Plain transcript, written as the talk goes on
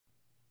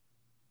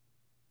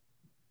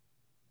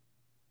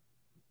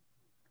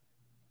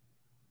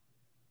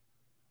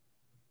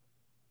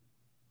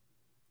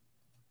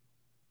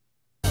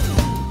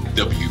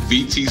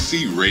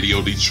WVTC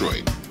Radio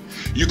Detroit.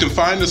 You can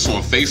find us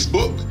on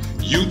Facebook,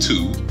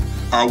 YouTube,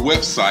 our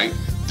website,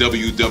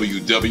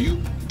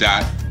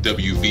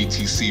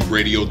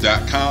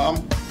 www.wvtcradio.com,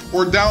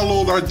 or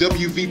download our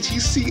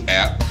WVTC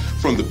app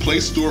from the Play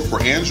Store for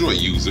Android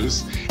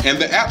users and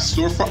the App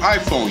Store for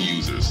iPhone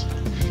users.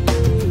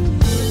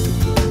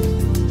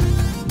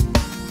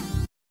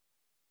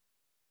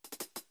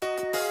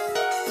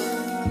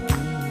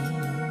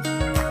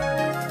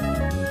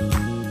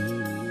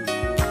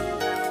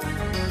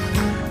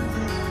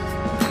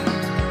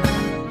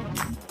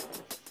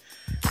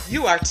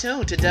 You are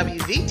tuned to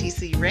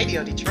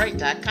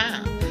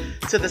WVTCRadioDetroit.com,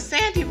 to the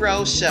Sandy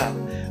Rose Show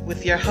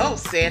with your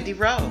host, Sandy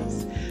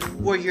Rose,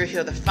 where you'll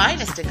hear the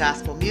finest in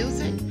gospel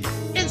music,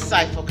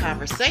 insightful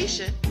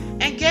conversation,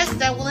 and guests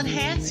that will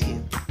enhance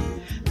you.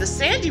 The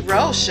Sandy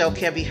Rose Show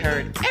can be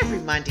heard every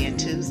Monday and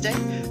Tuesday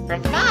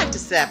from 5 to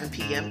 7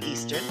 p.m.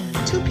 Eastern,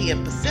 2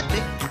 p.m.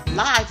 Pacific,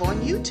 live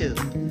on YouTube.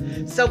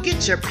 So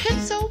get your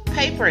pencil,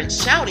 paper, and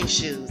shouting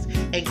shoes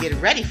and get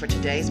ready for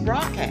today's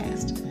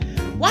broadcast.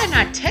 Why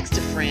not text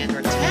a friend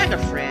or tag a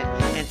friend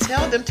and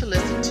tell them to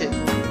listen too?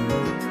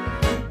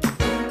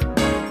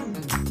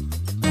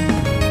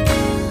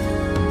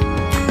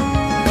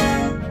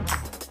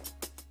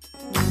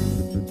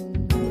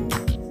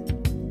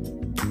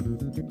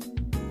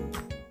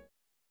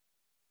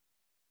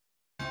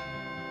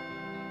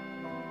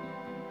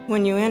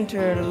 When you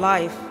enter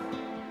life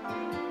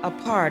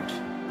apart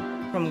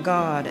from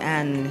God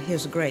and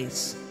His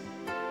grace,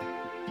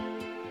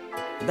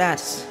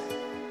 that's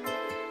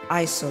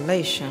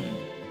isolation.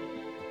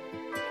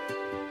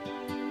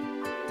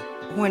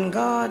 When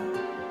God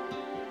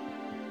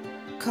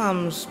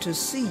comes to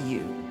see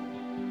you,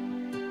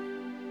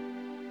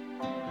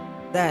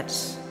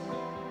 that's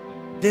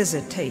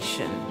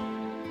visitation.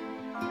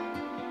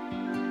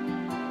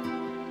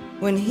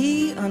 When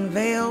He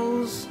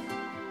unveils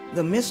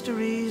the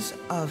mysteries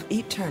of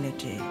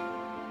eternity,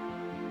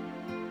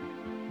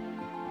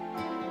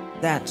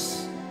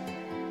 that's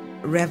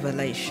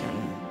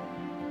revelation.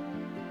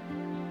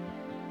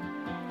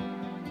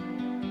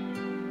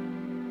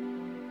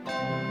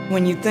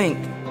 When you think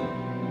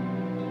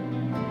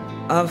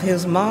of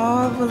His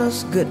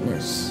marvelous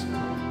goodness,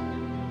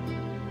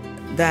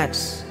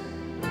 that's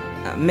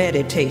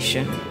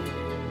meditation.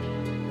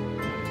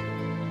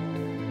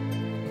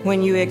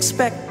 When you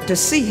expect to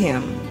see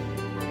Him,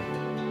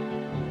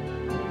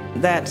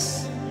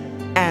 that's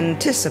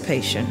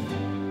anticipation.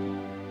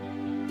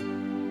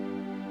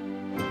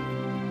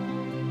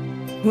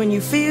 When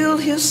you feel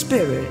His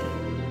Spirit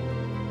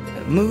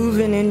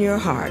moving in your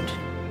heart,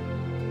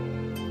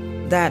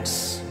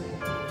 that's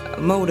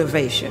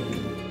motivation.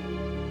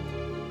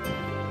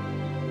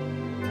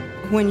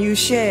 When you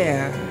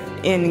share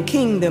in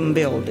kingdom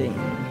building,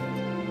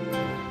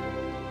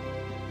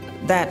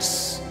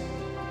 that's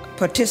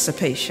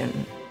participation.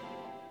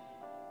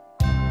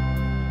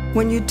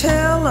 When you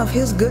tell of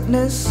His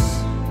goodness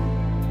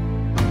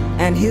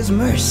and His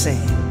mercy,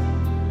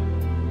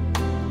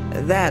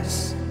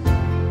 that's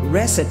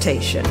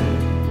recitation.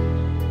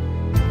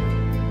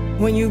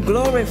 When you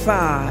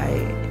glorify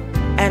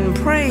and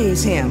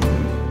praise Him,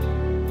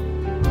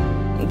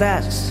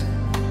 that's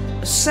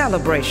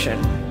celebration.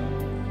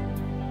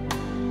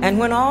 And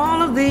when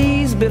all of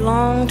these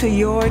belong to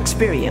your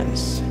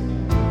experience,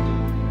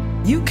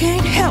 you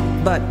can't help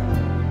but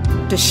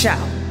to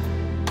shout.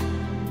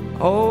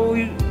 Oh,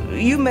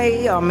 you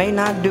may or may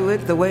not do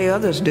it the way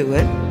others do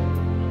it,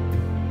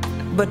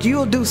 but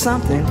you'll do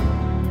something.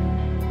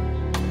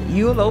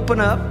 You'll open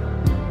up.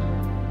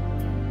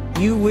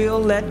 You will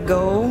let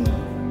go.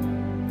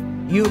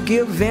 You'll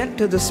give vent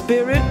to the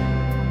Spirit.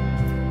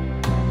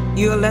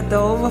 You'll let the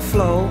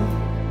overflow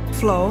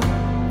flow.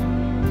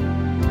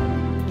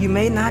 You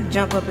may not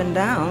jump up and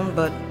down,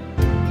 but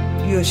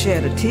you'll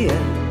shed a tear.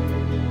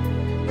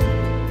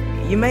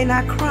 You may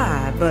not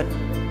cry, but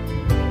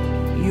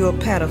you'll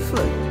pat a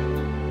foot.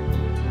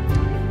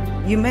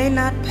 You may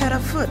not pat a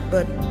foot,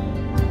 but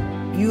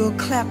you'll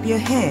clap your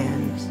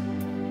hands.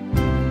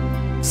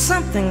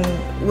 Something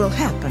will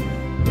happen.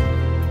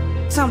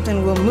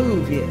 Something will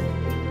move you.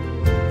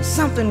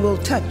 Something will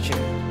touch you.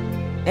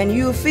 And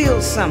you'll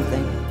feel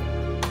something.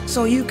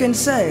 So you can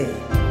say,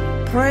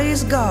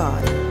 praise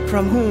God,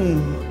 from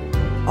whom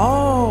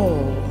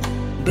all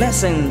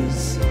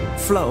blessings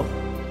flow.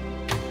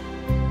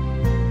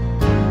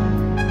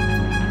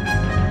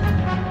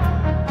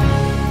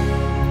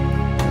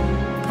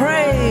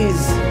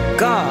 Praise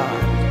God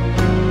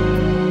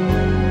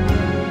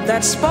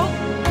that spoke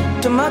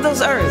to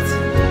Mother's Earth,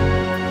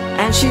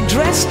 and she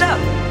dressed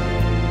up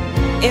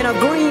in a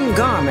green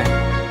garment.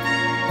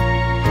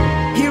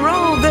 He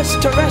rolled this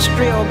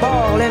terrestrial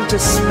ball into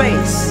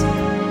space,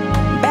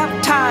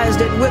 baptized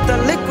it with a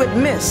liquid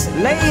mist,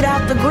 laid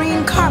out the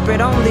green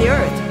carpet on the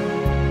earth,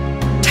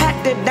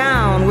 tacked it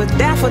down with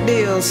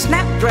daffodils,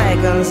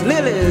 snapdragons,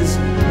 lilies,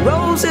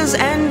 roses,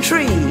 and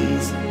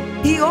trees.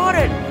 He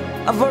ordered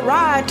a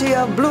variety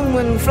of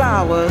blooming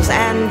flowers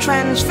and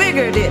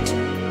transfigured it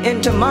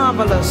into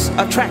marvelous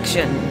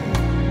attraction.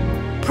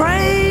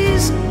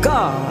 Praise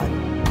God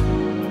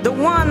the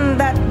one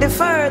that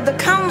deferred the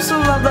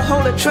counsel of the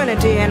Holy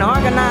Trinity and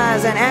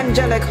organized an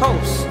angelic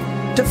host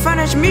to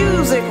furnish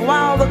music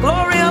while the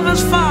glory of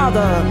his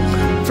Father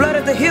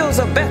flooded the hills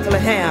of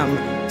Bethlehem,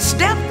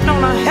 stepped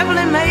on a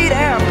heavily made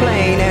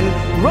airplane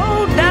and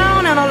rolled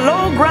down in a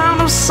low ground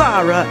of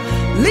Sarah,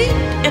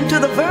 leaped into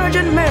the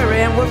Virgin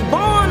Mary and was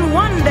born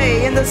one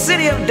day in the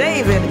city of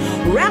David,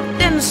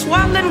 wrapped in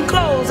swaddling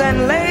clothes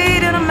and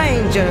laid in a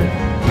manger.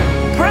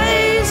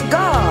 Praise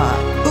God,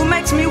 who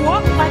makes me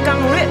walk like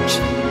I'm rich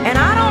and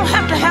I don't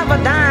have to have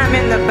a dime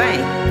in the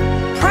bank.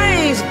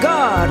 Praise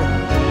God,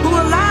 who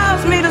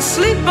allows me to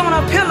sleep on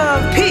a pillow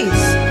of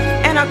peace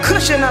and a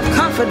cushion of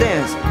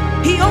confidence.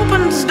 He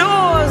opens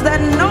doors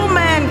that no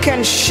man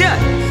can shut,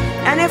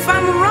 and if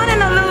I'm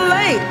running a little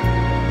late,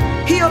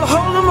 he'll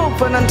hold them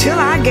open until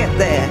I get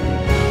there.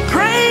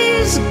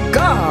 Praise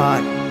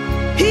God,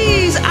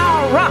 he's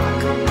our rock,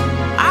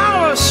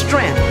 our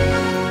strength,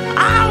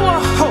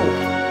 our hope,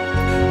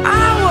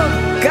 our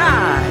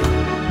guide,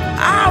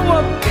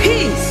 our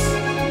peace,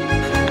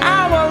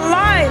 our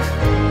life,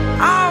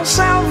 our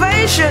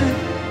salvation,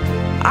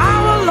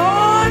 our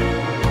Lord,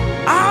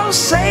 our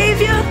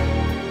Savior,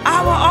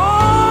 our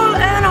all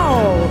and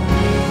all.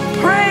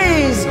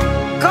 Praise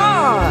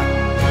God,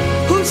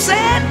 who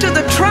said to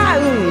the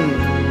triune,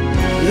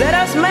 let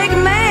us make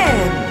man,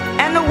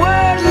 and the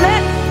word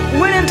let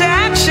went into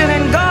action,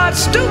 and God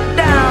stooped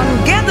down,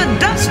 gathered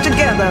dust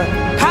together,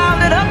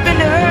 piled it up in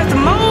the earth,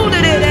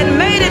 molded it, and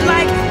made it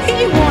like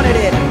he wanted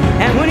it.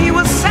 And when he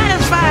was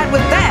satisfied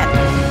with that,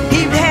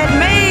 he had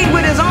made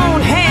with his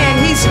own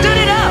hand, he stood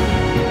it up,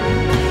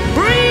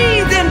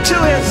 breathed into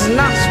his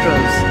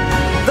nostrils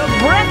the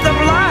breath of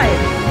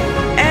life,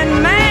 and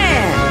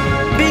man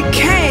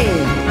became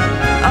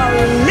a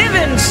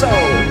living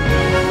soul.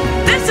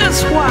 This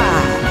is why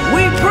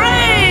we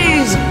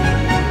praise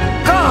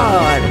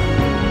God,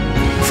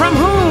 from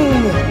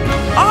whom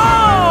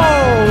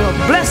all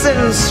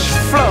blessings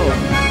flow.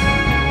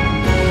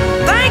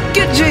 Thank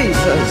you,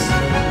 Jesus.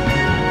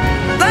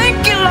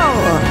 Thank you,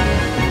 Lord.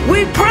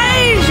 We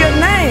praise your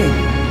name.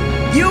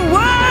 You're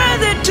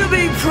worthy to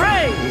be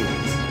praised.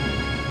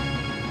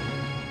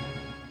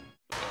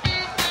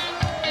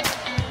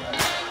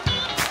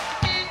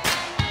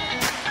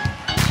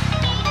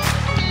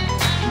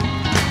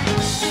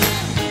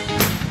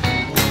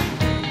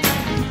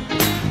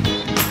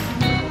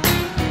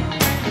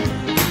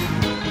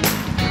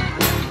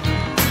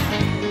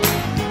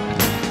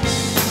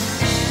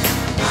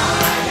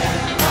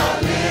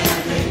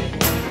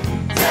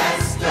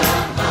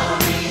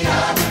 Testimony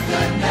of the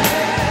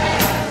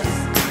goodness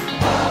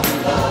of the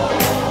Lord.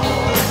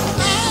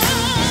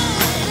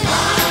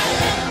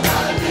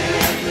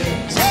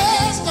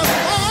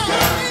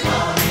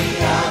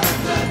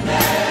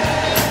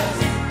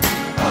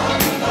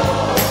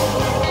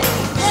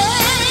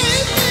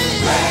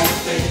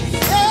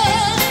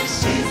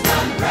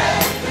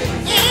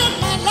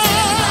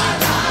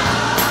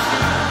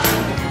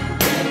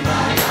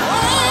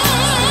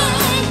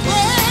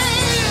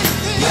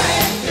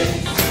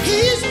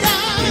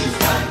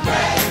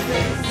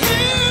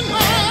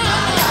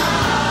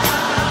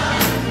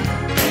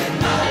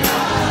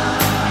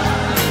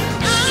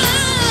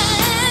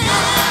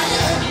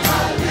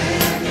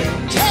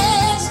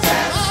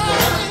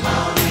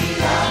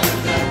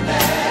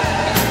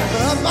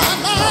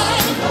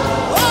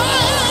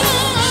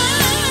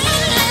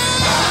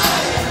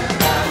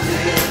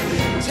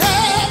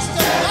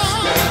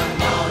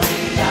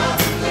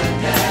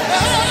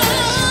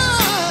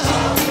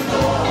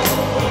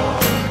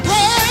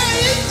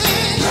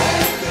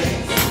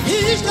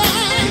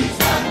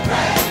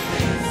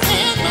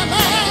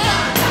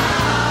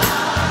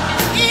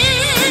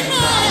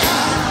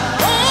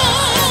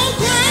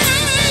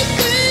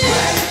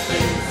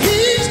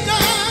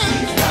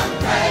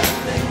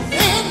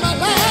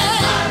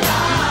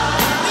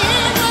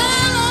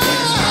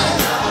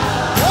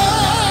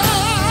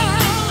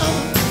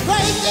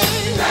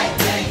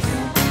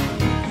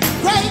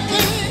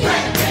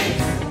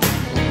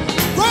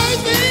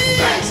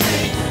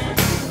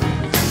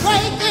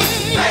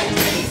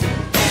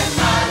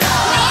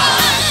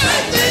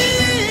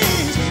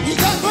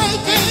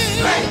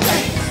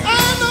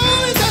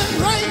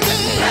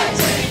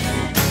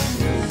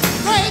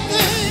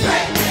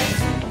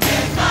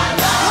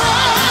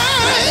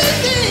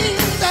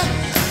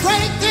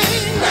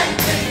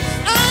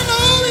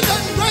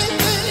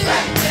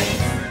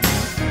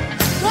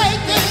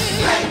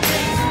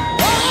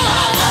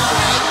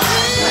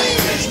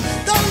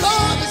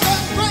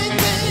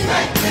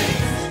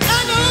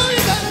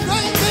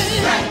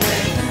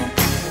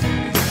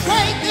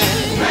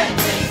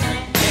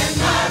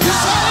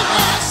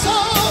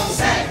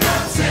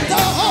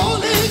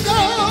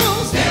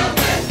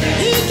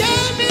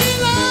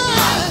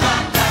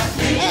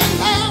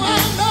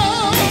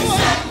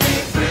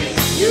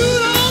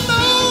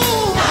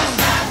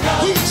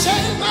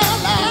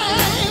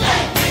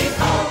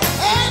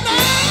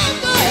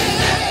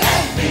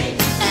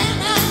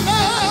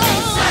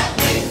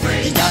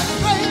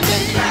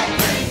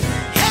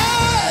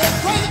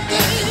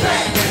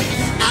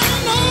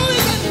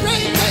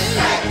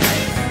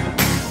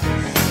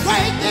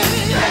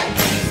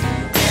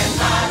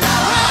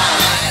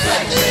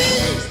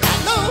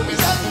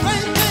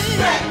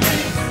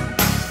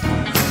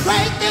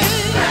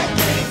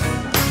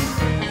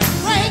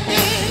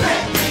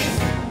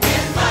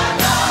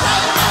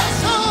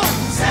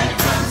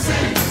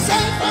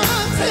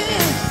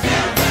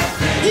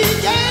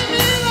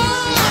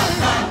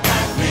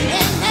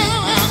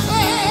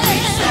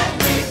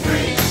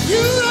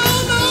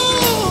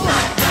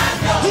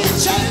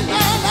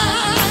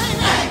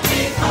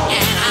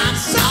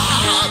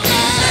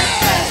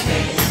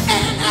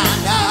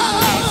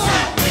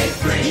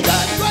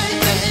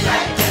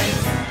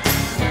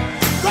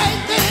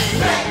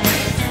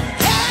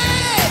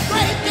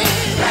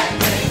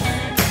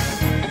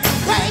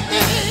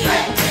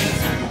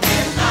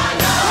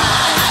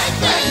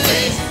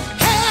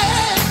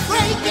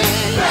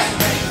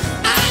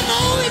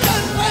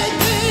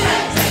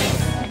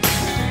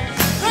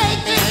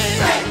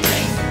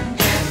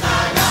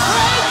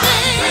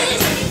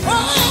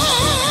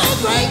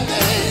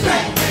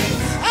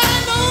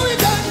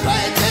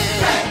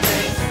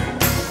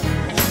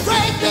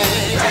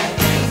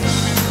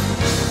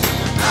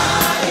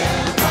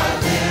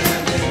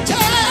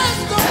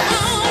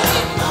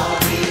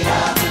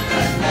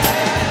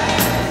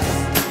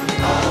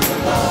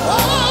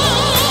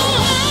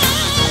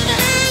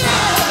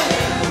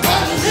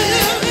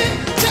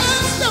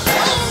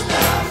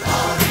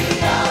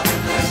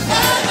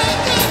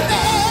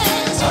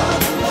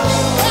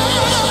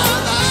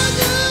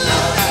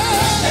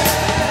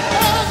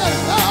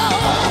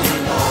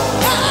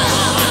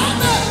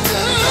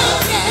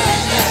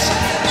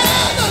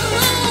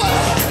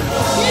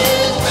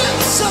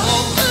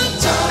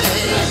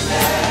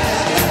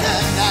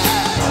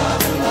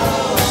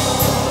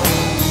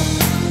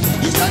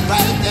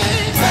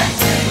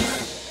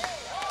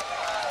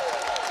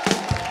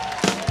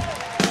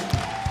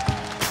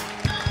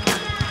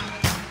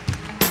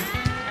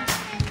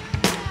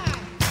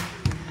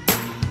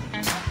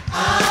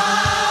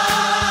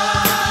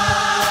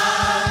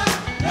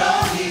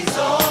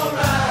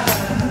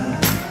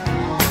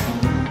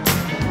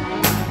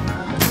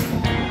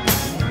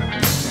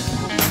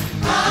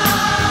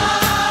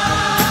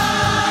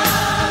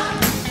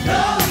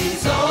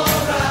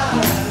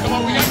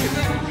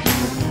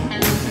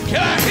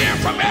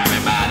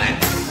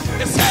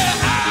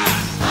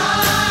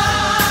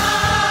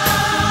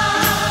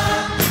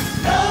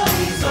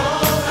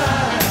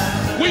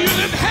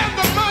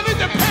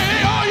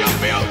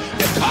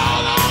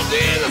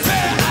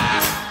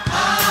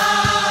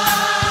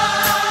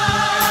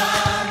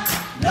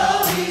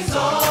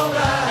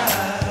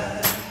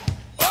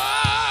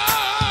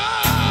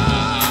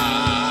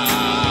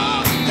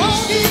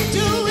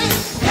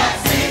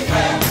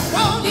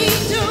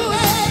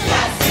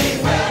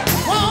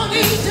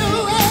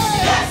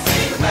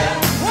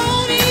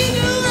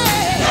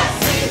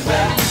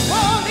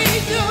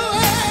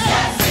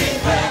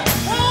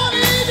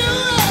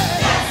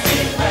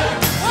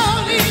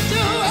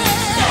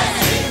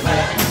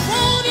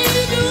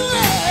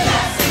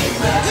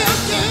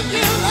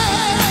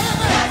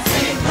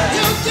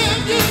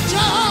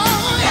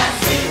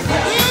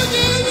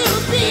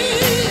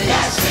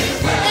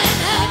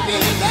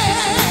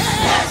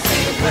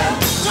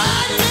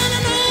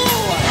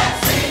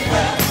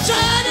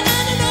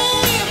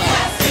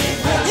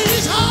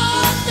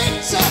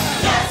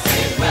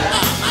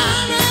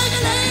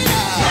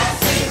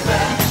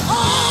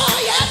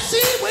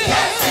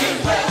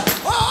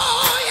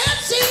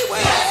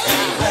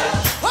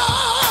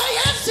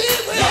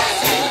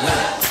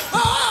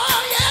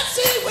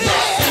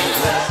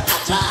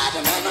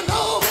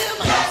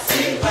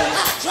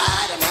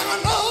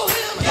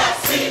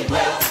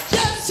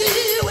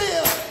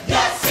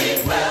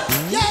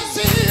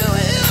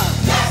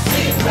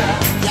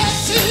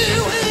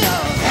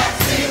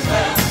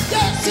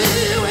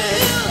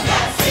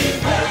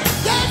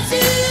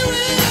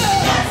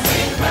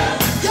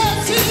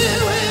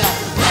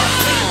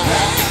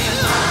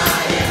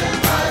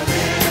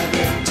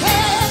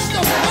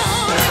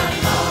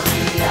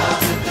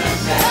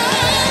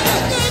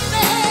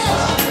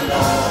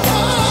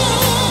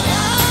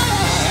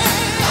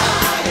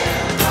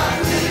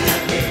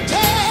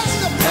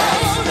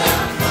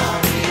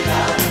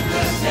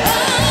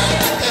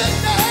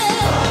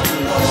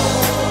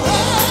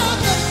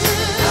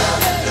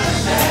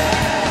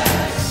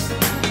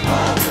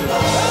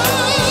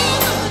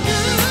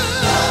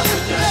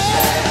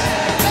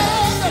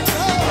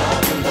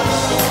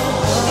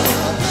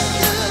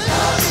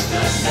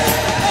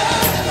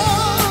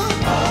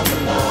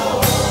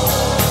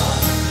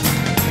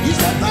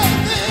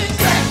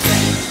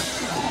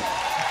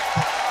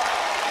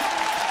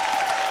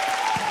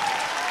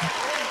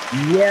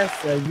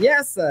 Yes, sir.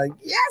 Yes, sir.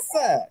 Yes,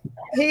 sir.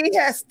 He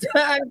has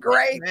done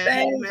great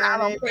things. I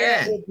don't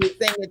care if you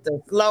sing it the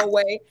slow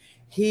way.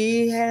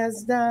 He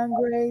has done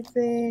great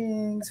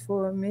things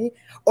for me.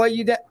 Or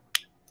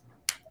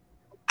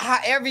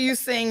however you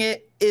sing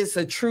it, it's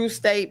a true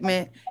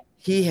statement.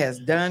 He has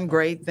done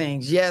great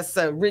things. Yes,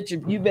 sir.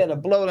 Richard, you better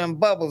blow them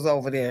bubbles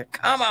over there.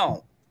 Come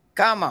on.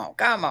 Come on.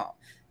 Come on.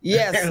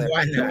 Yes, sir.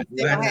 Why not? He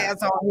still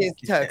has on his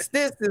tux.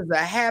 This is a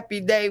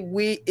happy day.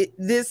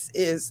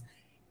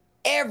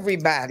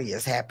 Everybody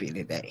is happy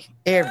today.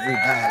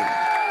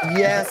 Everybody.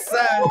 Yes,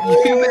 sir.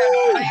 You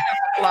better play the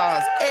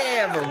applause.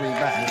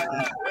 Everybody.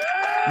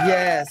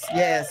 Yes,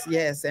 yes,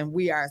 yes. And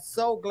we are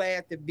so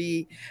glad to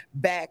be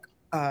back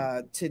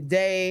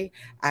today.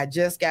 I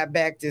just got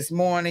back this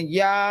morning.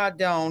 Y'all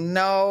don't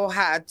know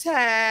how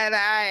tired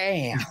I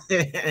am.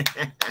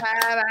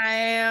 Tired I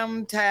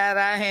am. Tired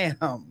I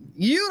am.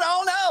 You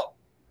don't know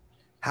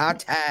how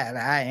tired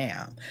I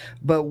am.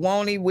 But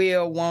won't he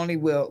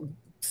will.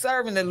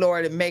 Serving the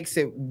Lord, it makes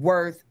it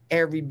worth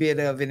every bit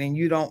of it, and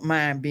you don't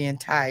mind being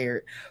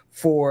tired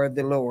for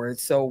the Lord.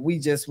 So we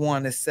just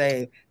want to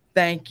say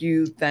thank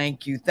you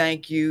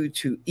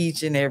to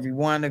each and every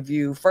one of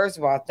you. First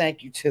of all,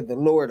 thank you to the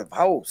Lord of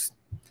hosts.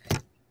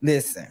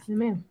 Listen,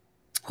 amen.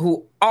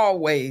 Who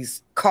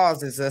always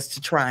causes us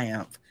to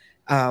triumph.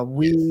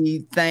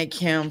 We thank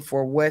him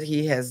for what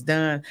he has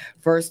done.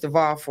 First of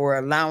all, for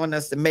allowing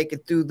us to make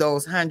it through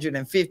those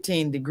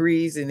 115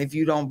 degrees. And if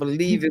you don't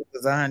believe it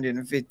was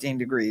 115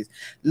 degrees,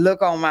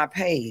 look on my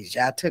page.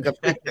 I took a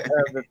picture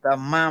of the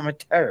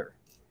thermometer.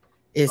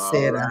 It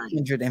said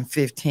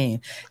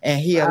 115. And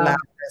he allowed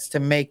us to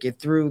make it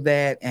through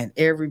that. And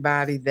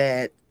everybody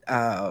that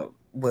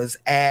was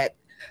at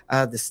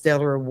the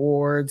Stellar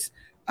Awards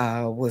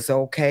was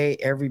okay.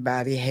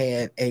 Everybody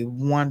had a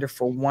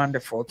wonderful,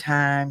 wonderful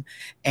time,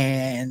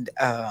 and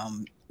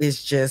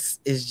it's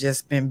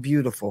just been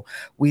beautiful.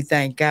 We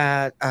thank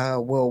God.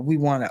 Well, we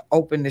want to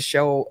open the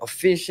show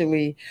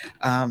officially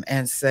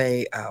and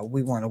say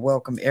we want to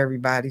welcome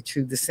everybody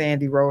to the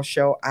Sandy Rose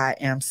Show. I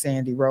am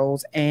Sandy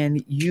Rose,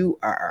 and you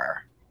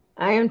are.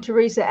 I am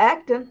Teresa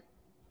Acton.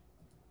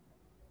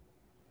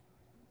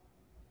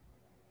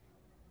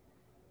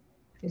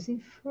 Is he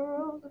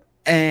froze?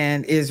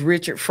 And is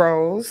Richard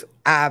froze?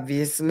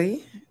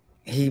 Obviously,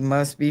 he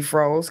must be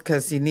froze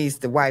because he needs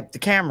to wipe the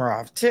camera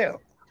off too.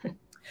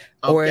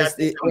 Or is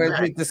it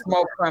the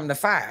smoke from the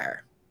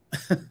fire?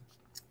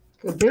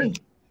 Could be.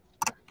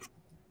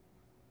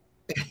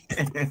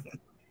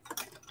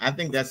 I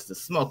think that's the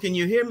smoke. Can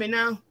you hear me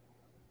now?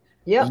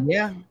 Yep.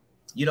 Yeah.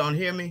 You don't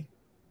hear me?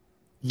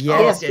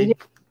 Yes. Oh, okay.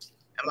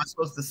 Am I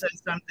supposed to say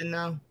something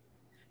now?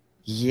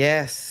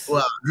 Yes.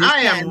 Well,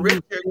 I am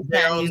Richard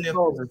Darrell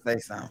Nichols. Say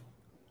something.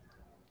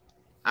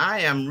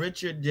 I am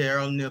Richard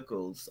Darrell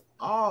Nichols,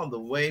 all the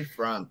way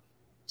from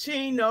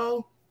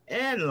Chino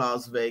and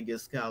Las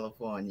Vegas,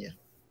 California.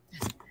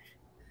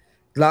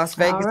 Las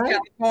Vegas,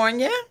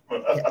 California?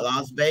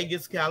 Las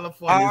Vegas,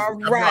 California. All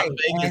right.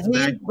 And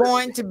he's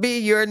going to be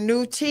your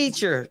new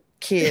teacher,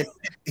 kid.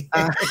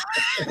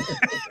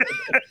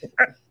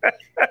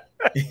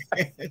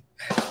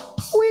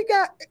 We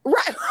got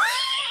right.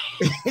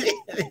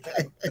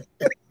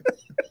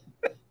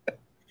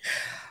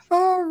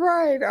 All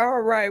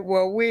right.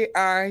 Well, we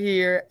are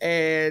here,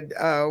 and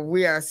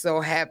we are so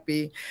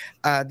happy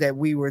that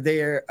we were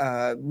there.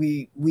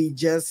 We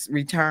just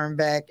returned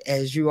back,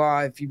 as you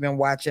are, if you've been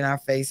watching our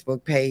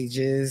Facebook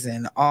pages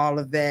and all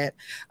of that.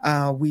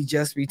 We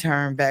just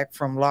returned back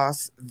from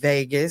Las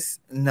Vegas,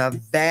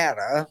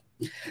 Nevada,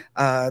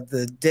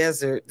 the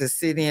desert, the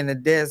city in the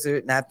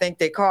desert, and I think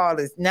they call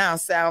it now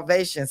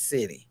Salvation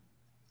City.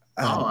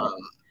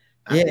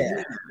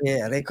 Yeah,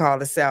 they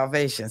call it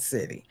Salvation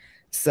City.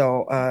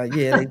 So,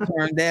 they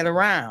turned that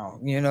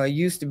around. You know, it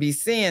used to be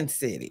Sin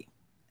City,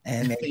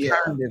 and they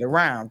turned it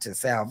around to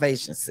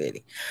Salvation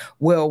City.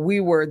 Well, we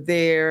were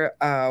there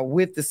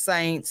with the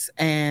Saints,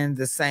 and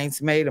the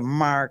Saints made a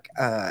mark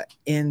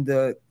in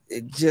the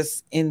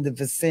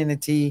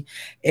vicinity.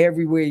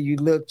 Everywhere you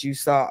looked, you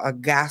saw a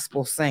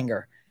gospel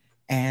singer,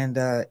 and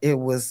it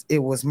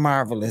was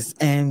marvelous.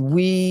 And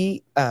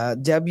we,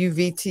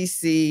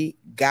 WVTC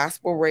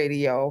Gospel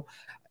Radio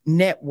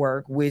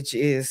Network, which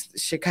is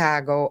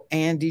Chicago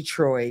and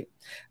Detroit,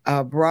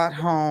 brought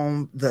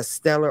home the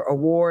Stellar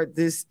Award.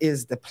 This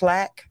is the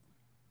plaque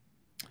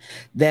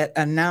that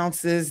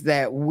announces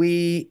that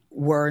we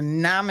were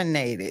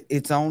nominated.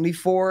 It's only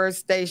 4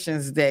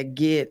 stations that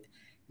get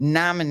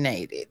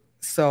nominated.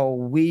 So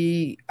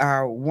we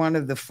are one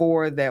of the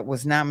 4 that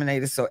was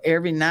nominated. So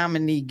every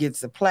nominee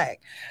gets a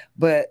plaque.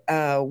 But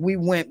we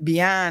went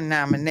beyond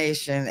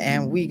nomination,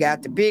 and we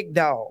got the big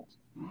dog.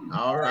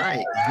 All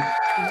right.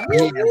 Yeah,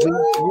 we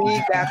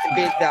got the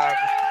big dog.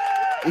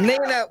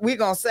 Lena, we're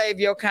going to save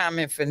your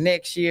comment for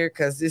next year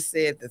because this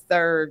said the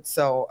 3rd.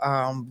 So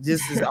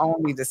this is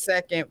only the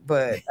 2nd,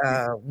 but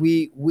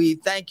we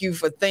thank you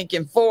for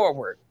thinking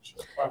forward.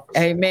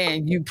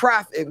 Amen. You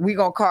prophet. We're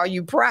going to call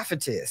you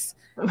prophetess.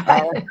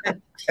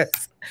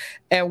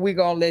 And we're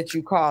going to let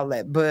you call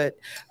that. But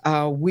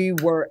we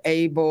were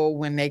able,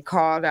 when they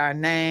called our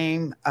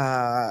name,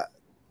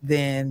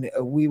 then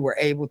we were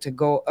able to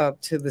go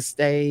up to the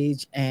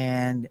stage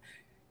and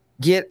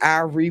get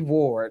our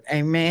reward.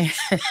 Amen.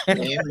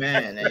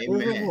 Amen.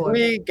 Amen.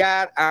 We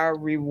got our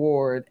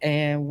reward,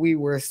 and we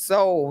were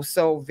so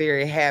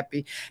very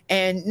happy.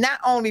 And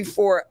not only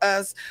for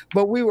us,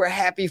 but we were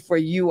happy for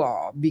you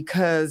all,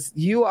 because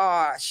you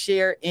all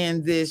share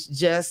in this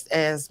just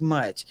as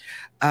much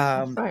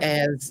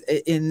as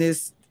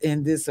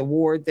in this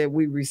award that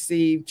we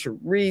received.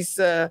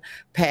 Teresa,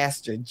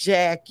 Pastor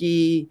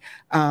Jackie,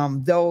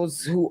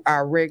 those who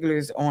are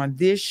regulars on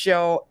this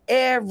show,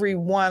 every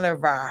one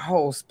of our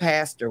hosts,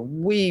 Pastor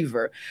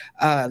Weaver,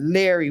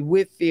 Larry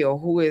Whitfield,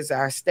 who is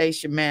our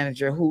station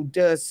manager, who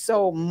does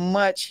so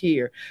much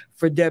here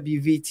for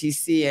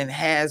WVTC and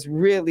has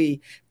really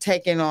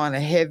taken on a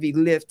heavy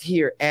lift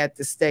here at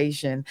the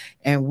station.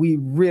 And we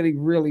really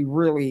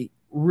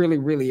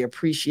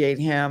appreciate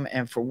him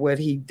and for what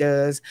he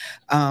does.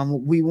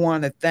 We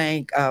want to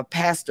thank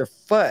Pastor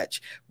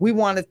Futch. We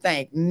want to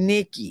thank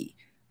Nikki.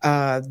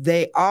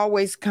 They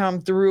always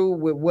come through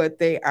with what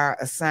they are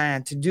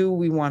assigned to do.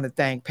 We want to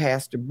thank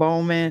Pastor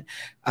Bowman,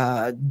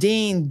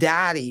 Dean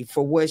Dottie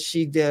for what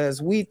she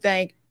does. We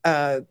thank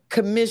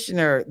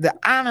Commissioner, the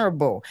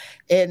Honorable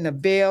Edna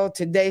Bell.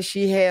 Today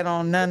she had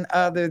on none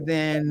other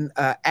than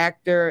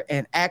actor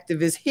and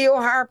activist Hill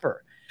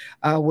Harper.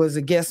 Was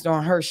a guest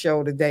on her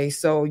show today.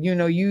 So, you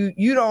know,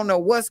 you don't know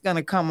what's going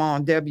to come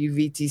on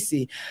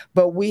WVTC,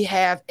 but we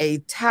have a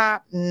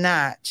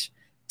top-notch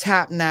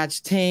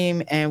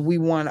team. And we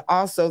want to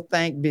also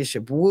thank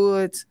Bishop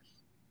Woods,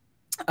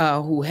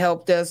 who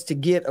helped us to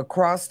get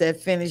across that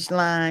finish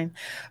line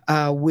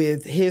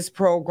with his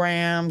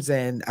programs,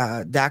 and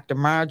Dr.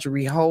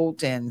 Marjorie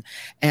Holt and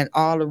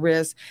all the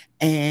rest.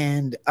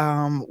 And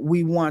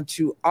we want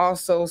to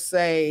also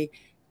say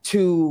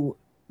to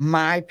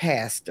my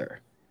pastor,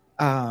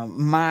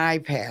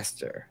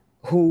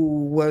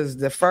 who was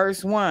the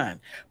first one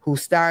who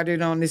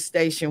started on this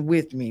station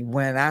with me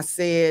when I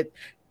said,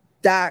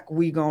 Doc,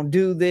 we gonna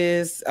do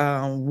this.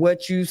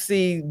 What you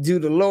see, do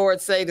the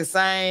Lord say the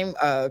same?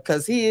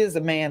 Because he is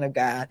a man of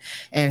God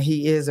and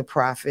he is a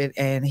prophet.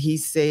 And he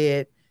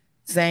saying,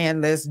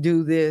 let's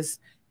do this.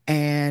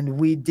 And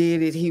we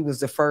did it. He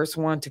was the first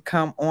one to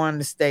come on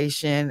the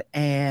station.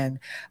 And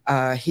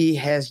he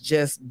has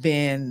just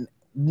been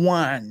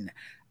one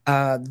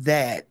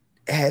that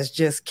has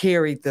just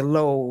carried the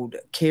load.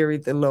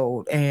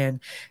 And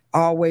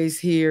always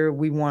here,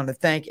 we want to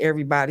thank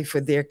everybody for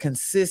their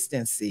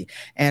consistency.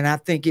 And I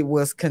think it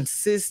was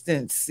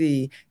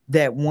consistency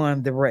that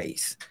won the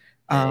race.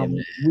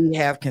 We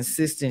have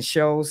consistent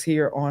shows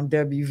here on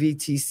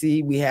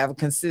WVTC. We have a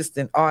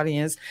consistent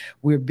audience.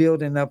 We're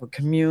building up a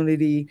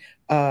community.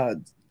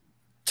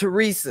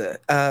 Teresa,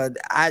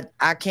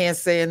 I can't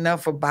say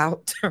enough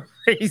about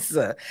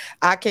Teresa.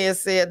 I can't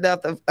say enough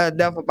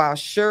about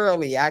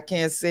Shirley. I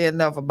can't say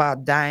enough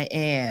about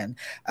Diane,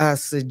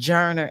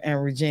 Sojourner,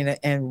 and Regina,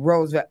 and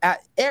Roosevelt.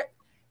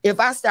 If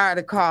I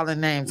started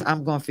calling names,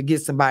 I'm going to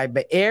forget somebody.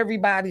 But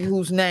everybody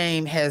whose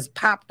name has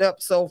popped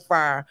up so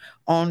far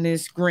on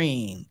this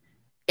screen,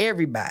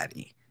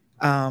 everybody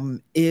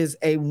is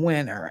a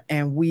winner.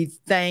 And we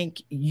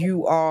thank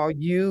you all,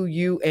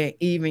 you, and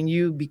even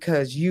you,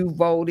 because you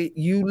voted.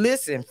 You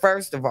listened,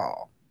 first of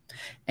all,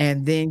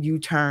 and then you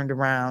turned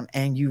around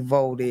and you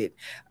voted.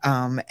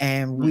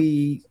 And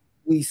we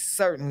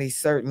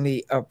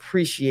certainly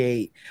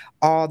appreciate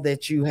all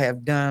that you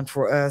have done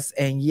for us.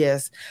 And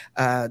yes,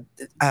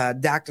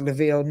 Dr.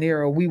 Lavelle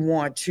Nero, we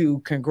want to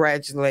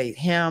congratulate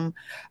him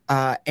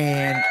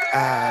and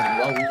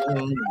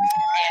Anthony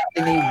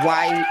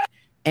White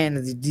and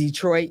the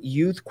Detroit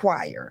Youth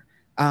Choir.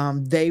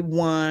 They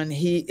won.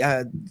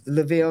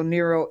 Lavelle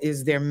Nero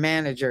is their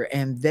manager,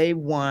 and they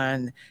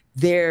won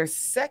their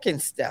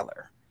second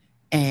stellar.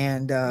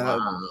 And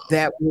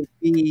that would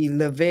be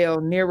Lavelle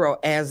Nero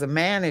as a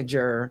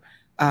manager.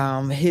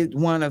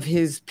 One of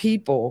his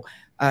people,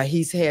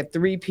 he's had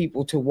 3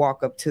 people to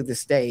walk up to the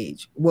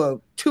stage.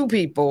 Well, 2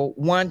 people,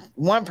 one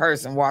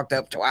person walked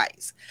up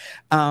twice.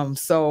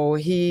 So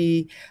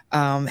he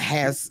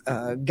has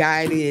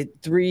guided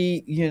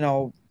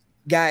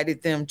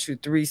them to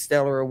 3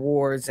 stellar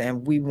awards,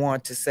 and we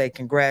want to say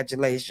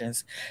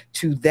congratulations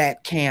to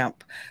that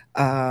camp.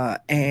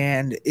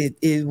 And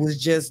it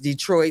was just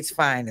Detroit's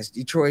finest.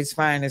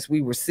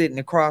 We were sitting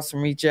across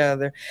from each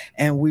other,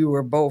 and we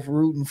were both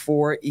rooting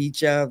for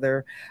each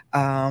other,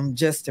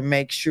 just to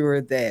make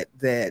sure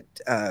that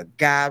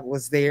God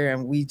was there,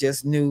 and we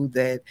just knew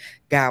that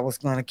God was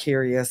going to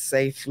carry us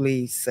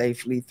safely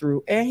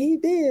through, and he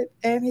did.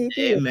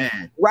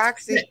 Amen.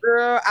 Roxy,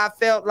 girl, I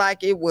felt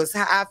like I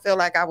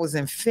was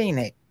in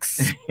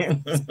Phoenix.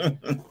 You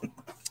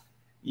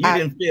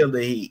didn't feel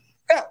the heat.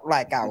 Felt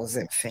like I was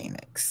in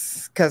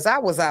Phoenix because I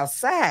was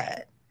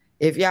outside.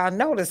 If y'all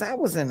notice, I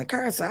was in the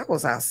car, so I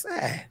was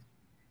outside.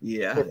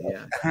 Yeah,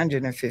 yeah.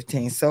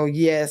 115. So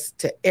yes,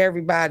 to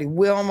everybody.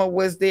 Wilma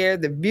was there.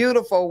 The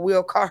beautiful,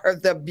 we'll call her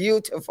the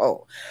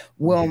beautiful.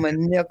 Wilma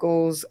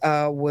Nichols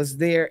was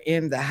there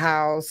in the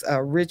house.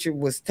 Richard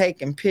was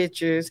taking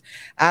pictures.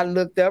 I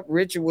looked up.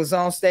 Richard was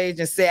on stage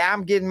and said,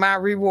 "I'm getting my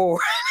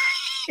reward."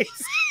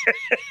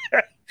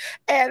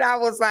 And I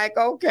was like,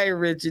 "Okay,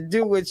 Richard,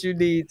 do what you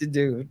need to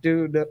do.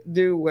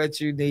 Do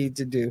what you need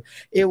to do."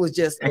 It was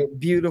just a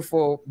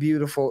beautiful,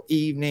 beautiful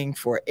evening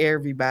for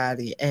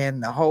everybody,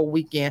 and the whole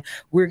weekend.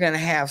 We're gonna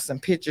have some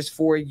pictures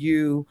for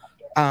you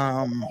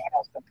on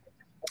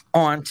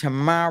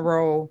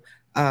tomorrow.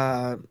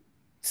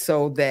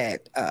 So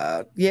that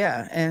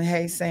yeah, and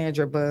hey,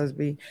 Sandra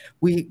Busby,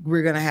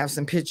 we're gonna have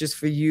some pictures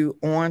for you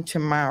on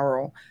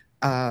tomorrow,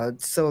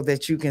 so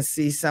that you can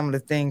see some of the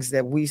things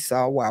that we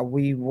saw while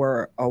we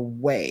were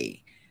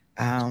away.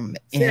 Sandy,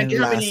 In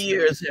how many Las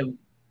years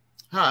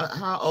have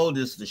how old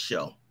is the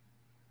show?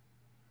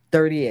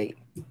 38.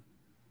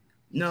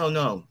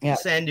 No, Yeah,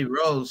 Sandy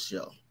Rose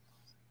show.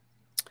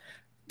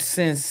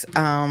 since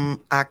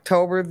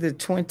October the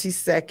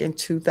 22nd,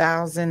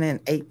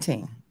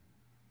 2018.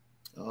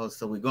 Oh,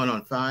 so we're going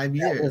on 5 That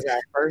years. was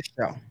our first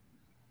show.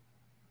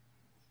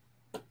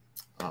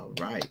 All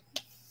right.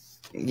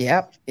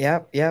 Yep.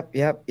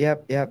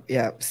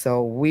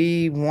 So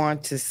we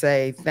want to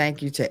say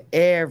thank you to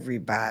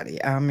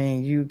everybody. I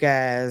mean, you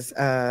guys,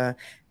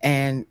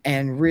 and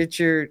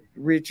Richard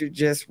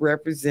just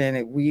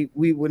represented. We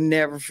will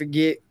never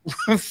forget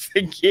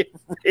Richard.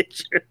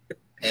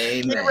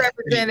 Amen. He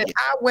represented.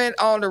 I went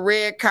on the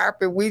red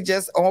carpet. We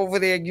just over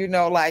there,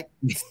 like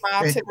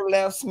smile to the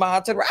left,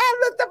 smile to the right. I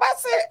looked up. I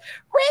said,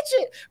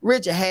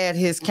 Richard had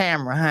his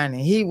camera,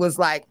 honey. He was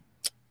like,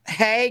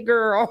 "Hey,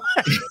 girl."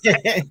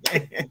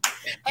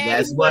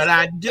 That's what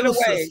I do,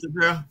 sister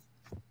girl.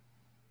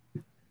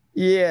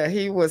 Yeah,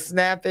 he was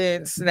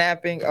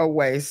snapping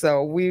away.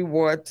 So we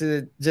want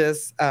to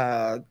just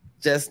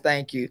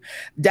thank you.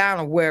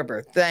 Donna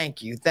Weber,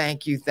 thank you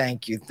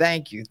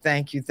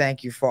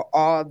for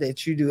all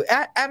that you do.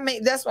 I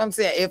mean, that's what I'm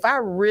saying. If I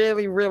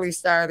really, really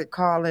started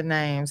calling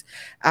names,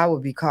 I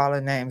would be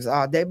calling names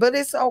all day, but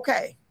it's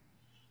okay.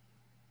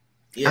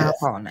 Yes. I'll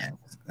call names.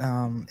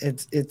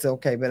 It's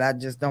okay, but I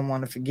just don't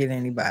want to forget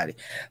anybody.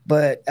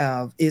 But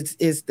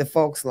it's the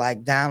folks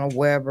like Donna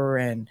Weber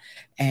and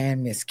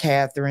Miss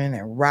Catherine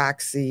and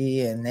Roxy,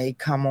 and they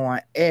come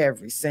on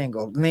every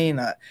single.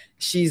 Lena,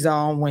 she's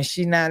on when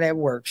she's not at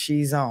work.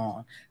 She's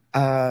on.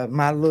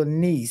 My little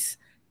niece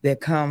that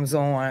comes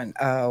on.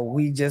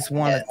 We just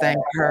want to thank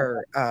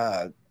her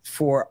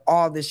for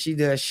all that she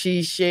does.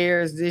 She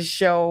shares this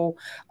show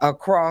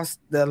across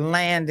the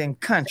land and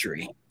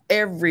country.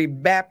 Every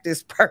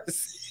Baptist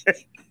person.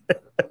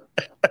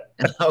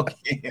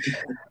 Okay.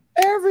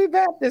 Every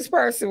Baptist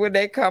person, when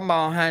they come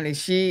on, honey,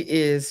 she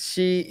is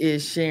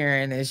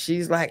sharing, and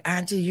she's like,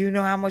 "Auntie, I'm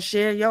gonna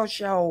share your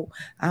show.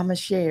 I'm gonna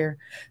share."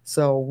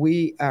 So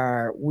we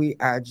are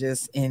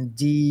just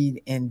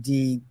indeed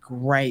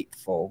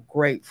grateful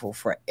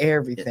for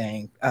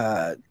everything.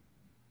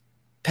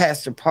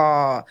 Pastor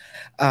Paul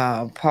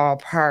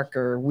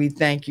Parker, we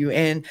thank you.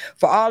 And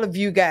for all of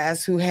you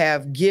guys who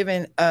have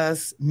given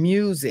us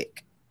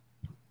music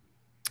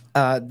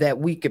that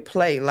we could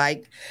play,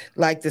 like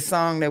the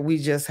song that we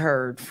just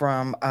heard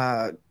from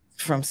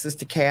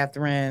Sister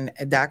Catherine,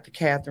 Dr.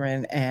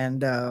 Catherine,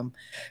 and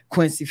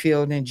Quincy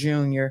Fielding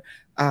Jr.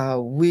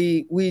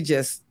 We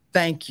just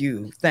thank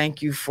you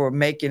for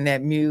making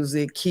that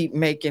music. Keep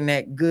making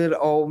that good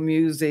old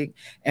music,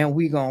 and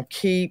we're gonna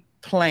keep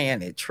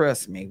playing it.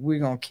 Trust me, we're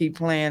gonna keep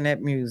playing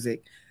that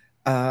music.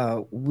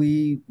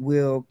 We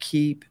will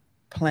keep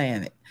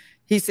playing it.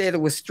 He said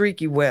it was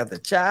streaky weather.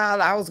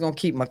 Child, I was gonna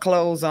keep my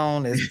clothes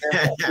on as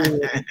best I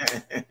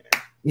could.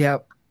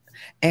 Yep.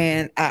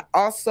 And I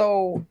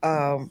also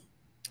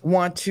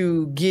want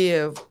to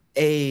give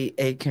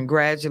a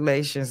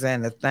congratulations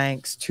and a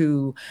thanks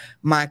to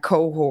my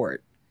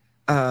cohort,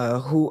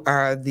 who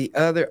are the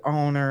other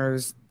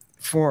owners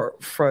for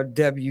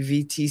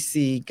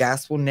WVTC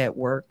Gospel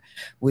Network,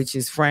 which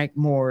is Frank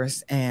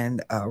Morris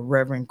and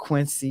Reverend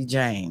Quincy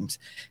James.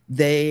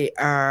 They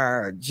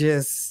are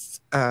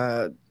just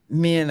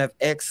men of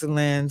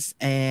excellence,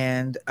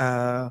 and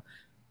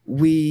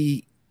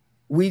we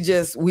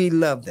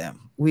love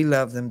them. We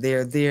love them.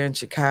 They're there in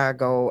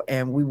Chicago,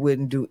 and we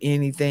wouldn't do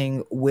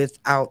anything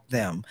without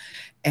them.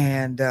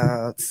 And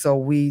so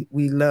we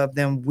love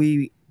them.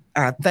 We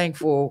are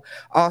thankful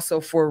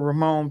also for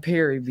Ramon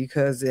Perry,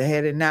 because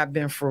had it not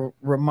been for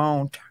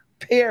Ramon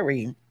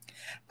Perry,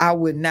 I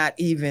would not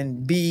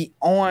even be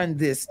on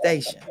this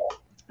station.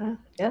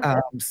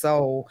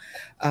 So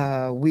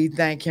we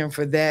thank him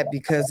for that,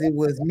 because it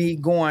was me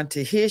going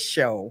to his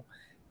show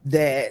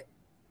that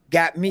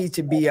got me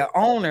to be an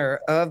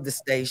owner of the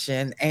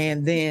station,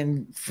 and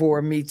then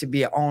for me to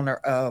be an owner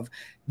of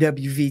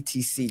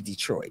WVTC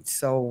Detroit.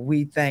 So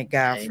we thank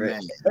God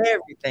Amen. for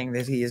everything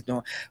that he is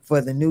doing,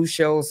 for the new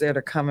shows that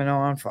are coming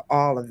on, for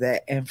all of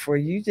that, and for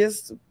you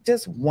just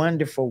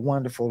wonderful,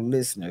 wonderful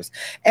listeners.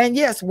 And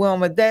yes,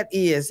 Wilma, it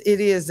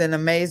is an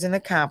amazing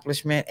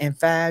accomplishment. In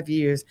 5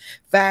 years,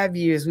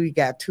 we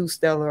got 2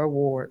 Stellar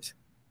Awards.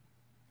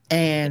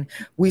 And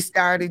we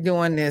started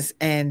doing this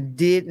and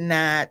did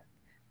not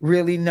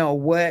really know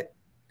what,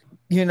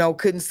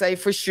 couldn't say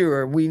for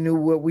sure. We knew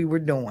what we were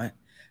doing,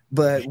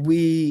 but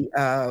we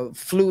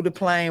flew the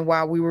plane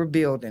while we were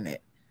building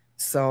it.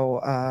 So,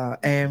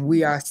 and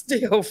we are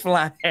still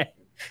flying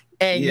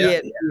and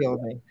yet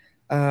building.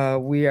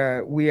 We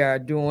are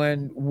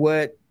doing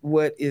what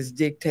is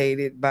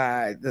dictated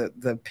by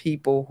the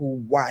people who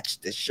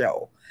watch the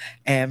show.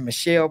 And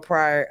Michelle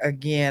Pryor,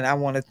 again, I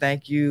want to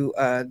thank you.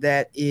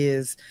 That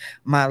is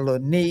my little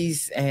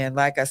niece, and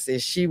like I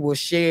said, she will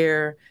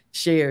share.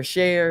 She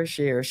shares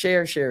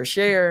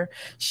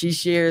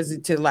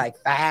it to like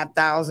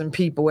 5,000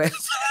 people.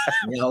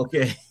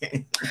 Okay.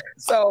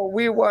 So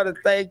we want to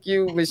thank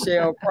you,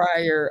 Michelle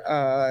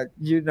Pryor.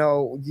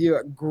 You're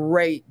a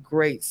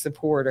great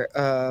supporter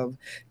of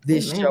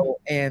this show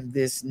and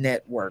this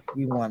network.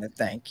 We want to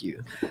thank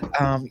you.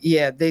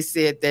 They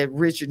said that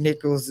Richard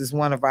Nichols is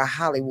one of our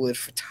Hollywood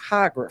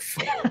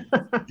photographers.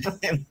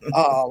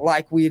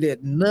 Like we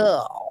didn't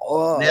know.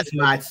 That's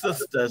my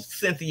sister,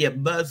 Cynthia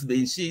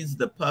Busby. She's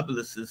the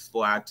publicist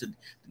for our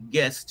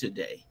guest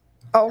today.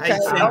 Okay.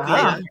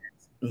 Hi,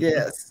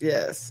 Cynthia.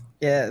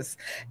 Yes.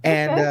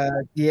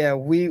 And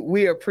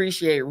we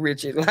appreciate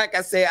Richard. Like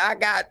I said,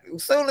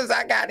 as soon as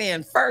I got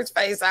in, first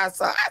face I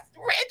saw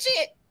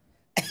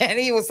Richard, and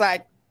he was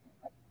like,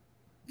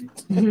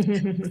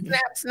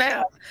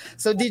 snap.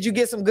 So did you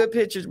get some good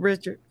pictures,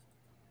 Richard?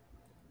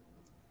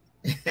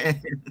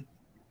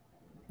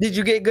 Did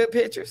you get good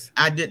pictures?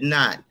 I did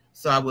not.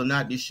 So I will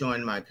not be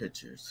showing my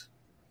pictures.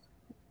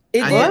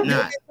 I did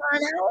not.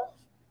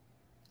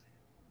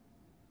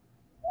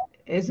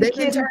 Is it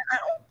kidding?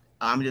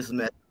 I'm just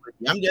messing with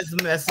you. I'm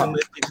just messing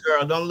with you,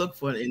 girl. Don't look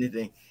for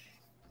anything.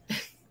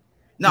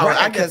 No, right,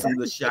 I got some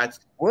good shots.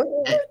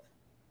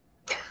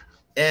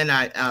 And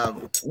I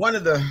one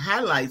of the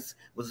highlights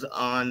was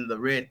on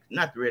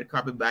not the red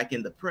carpet, back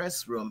in the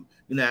press room.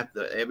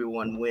 After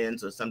everyone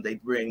wins or something, they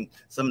bring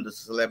some of the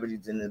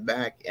celebrities in the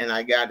back. And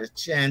I got a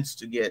chance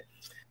to get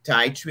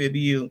Ty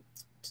Tribute,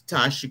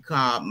 Tasha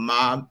Cobb,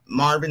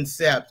 Marvin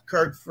Sapp,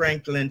 Kirk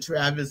Franklin,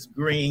 Travis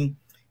Green,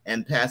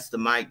 and Pastor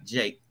Mike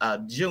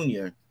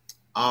Jr.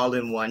 all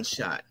in one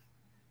shot.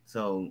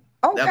 So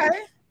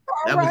that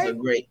was a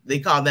great, they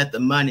call that the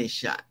money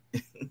shot.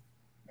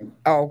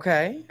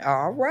 Okay.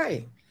 All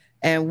right.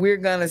 And we're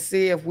going to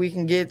see if we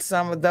can get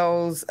some of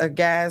those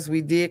guys.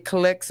 We did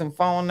collect some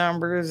phone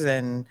numbers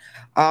and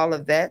all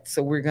of that.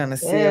 So we're going to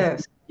see if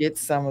we can get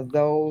some of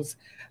those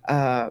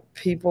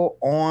people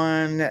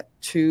on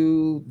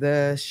to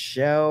the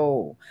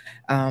show,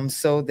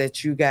 so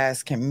that you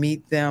guys can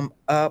meet them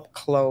up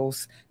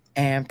close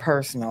and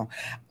personal.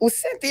 Well,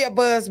 Cynthia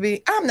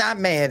Busby, I'm not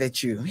mad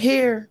at you.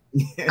 Here,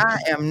 I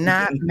am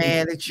not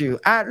mad at you.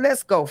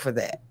 Let's go for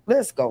that.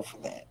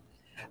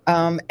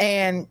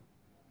 And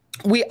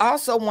we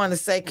also want to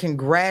say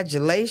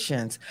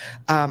congratulations.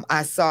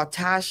 I saw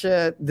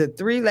Tasha, the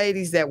 3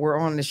 ladies that were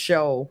on the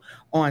show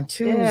on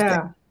Tuesday.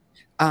 Yeah.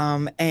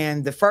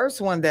 And the first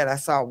one that I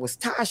saw was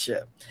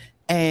Tasha,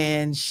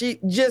 and she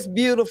just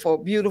beautiful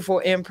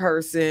in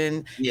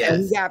person. Yes.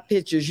 And we got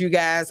pictures, you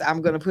guys.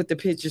 I'm going to put the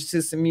pictures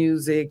to some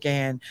music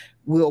and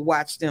we'll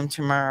watch them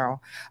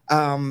tomorrow.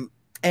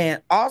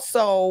 And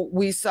also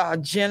we saw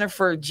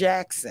Jennifer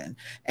Jackson,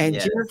 and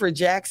Jennifer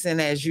Jackson,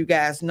 as you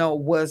guys know,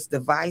 was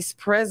the vice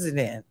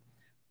president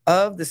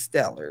of the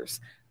Stellars.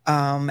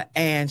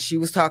 And she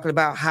was talking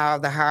about how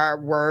the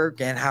hard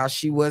work and how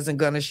she wasn't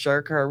going to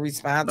shirk her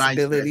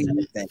responsibilities.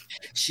 And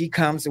she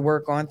comes to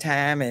work on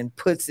time and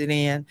puts it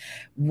in.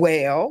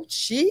 Well,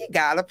 she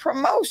got a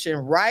promotion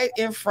right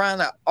in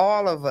front of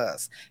all of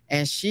us.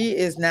 And she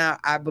is now,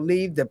 I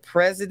believe, the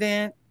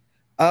president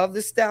of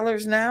the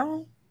Stellars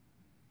now.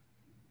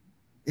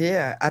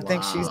 Yeah, I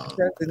think she's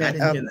the president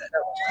of the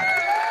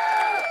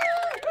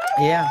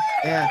Yeah.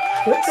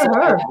 Good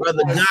for her.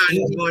 Brother John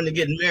is going to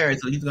get married,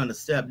 so he's going to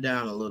step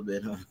down a little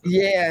bit, huh?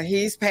 Yeah,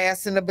 he's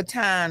passing the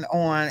baton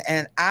on,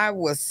 and I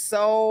was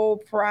so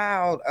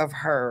proud of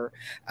her.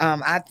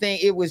 I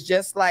think it was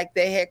just like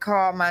they had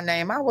called my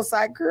name. I was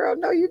like, girl,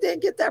 no, you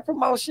didn't get that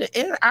promotion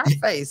in our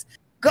face.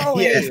 Go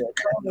ahead.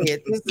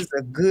 This is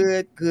a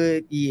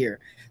good year.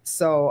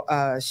 So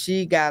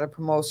she got a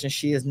promotion.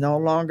 She is no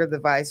longer the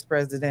vice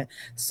president.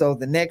 So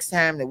the next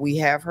time that we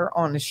have her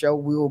on the show,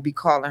 we will be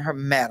calling her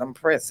Madam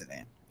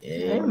President.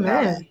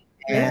 Amen.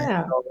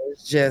 And so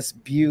it's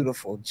just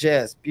beautiful.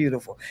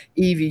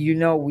 Evie,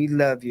 we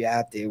love you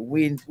out there.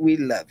 We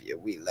love you.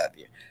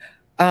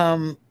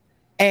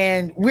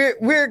 And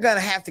we're gonna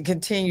have to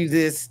continue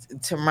this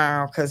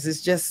tomorrow because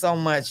it's just so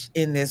much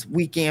in this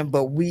weekend.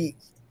 But we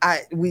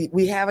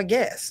we have a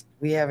guest.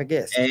 We have a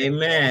guest.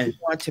 Amen. We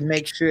want to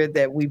make sure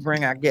that we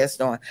bring our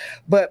guest on.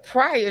 But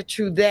prior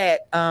to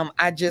that,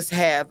 I just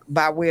have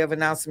by way of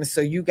announcement,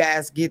 so you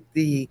guys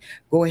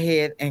go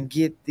ahead and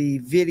get the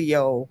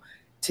video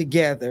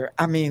together.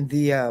 I mean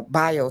the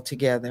bio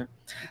together.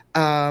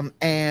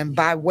 And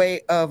by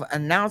way of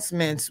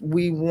announcements,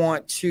 we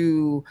want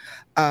to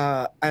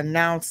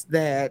announce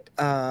that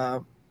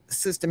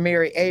Sister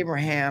Mary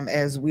Abraham,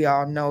 as we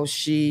all know,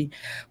 she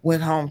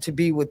went home to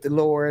be with the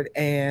Lord,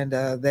 and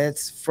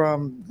that's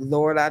from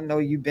Lord, I know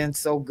you've been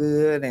so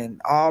good,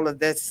 and all of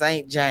that,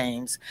 St.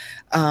 James.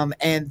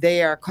 And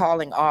they are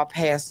calling all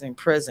past and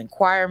present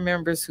choir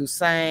members who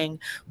sang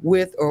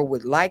with or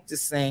would like to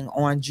sing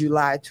on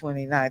July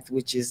 29th,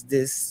 which is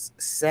this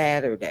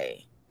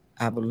Saturday,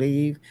 I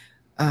believe.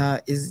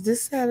 Is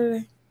this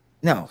Saturday?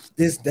 No,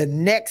 this the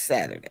next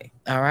Saturday.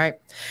 All right.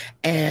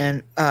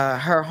 And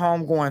her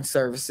homegoing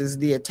services,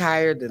 the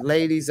attire, the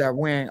ladies are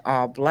wearing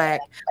all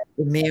black.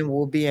 The men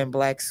will be in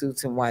black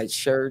suits and white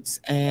shirts.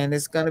 And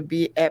it's going to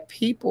be at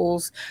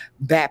People's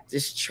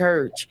Baptist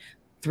Church,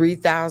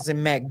 3000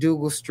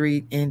 McDougal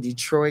Street in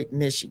Detroit,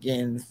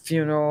 Michigan.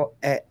 Funeral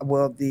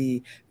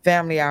the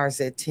family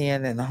hours at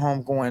 10 and the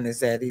homegoing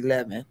is at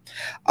 11.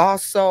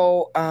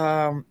 Also,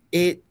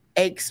 it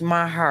aches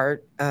my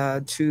heart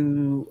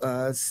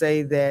to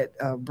say that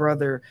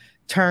Brother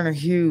Turner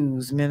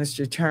Hughes,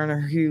 Minister Turner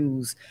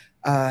Hughes,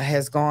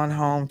 has gone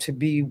home to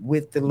be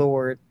with the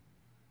Lord.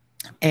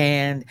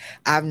 And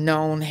I've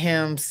known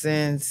him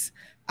since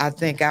I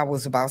think I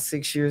was about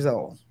 6 years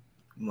old.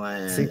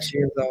 Man. 6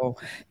 years old.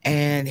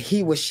 And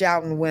he was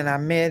shouting when I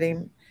met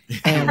him.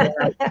 And when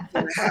I went to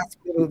the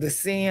hospital to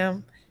see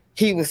him,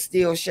 he was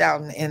still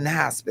shouting in the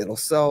hospital.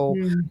 So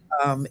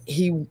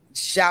he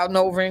shouting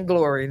over in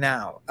glory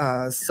now.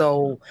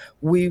 So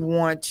we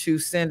want to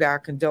send our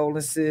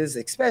condolences,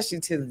 especially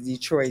to the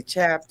Detroit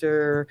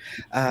chapter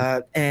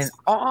and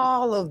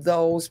all of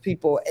those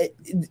people,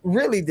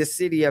 really the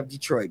city of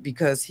Detroit,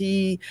 because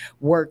he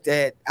worked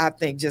at, I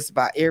think, just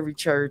about every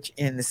church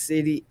in the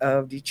city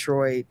of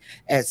Detroit.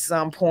 At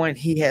some point,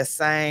 he has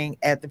sang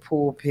at the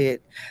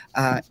pulpit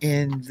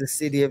in the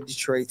city of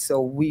Detroit. So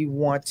we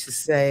want to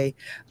say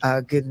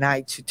good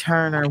night to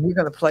Turner. We're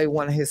going to play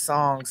one of his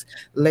songs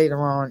later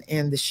on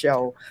in the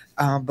show,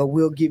 but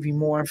we'll give you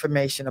more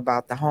information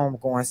about the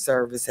homegoing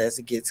service as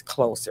it gets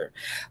closer.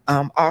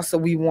 Also,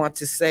 we want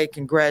to say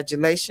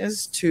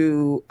congratulations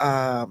to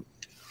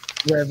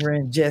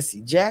Reverend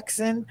Jesse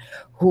Jackson,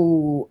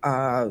 who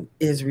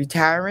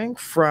retired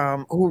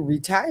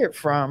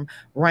from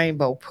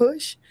Rainbow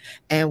Push.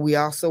 And we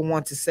also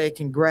want to say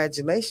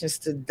congratulations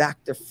to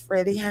Dr.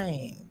 Freddie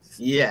Haynes.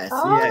 Yes,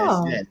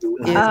 Oh, yes.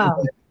 wow.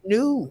 Is the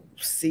new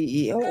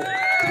CEO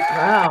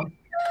Wow.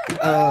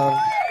 of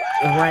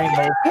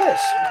Rainbow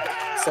Push.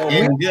 So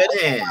In good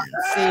hands.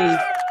 see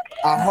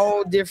a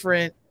whole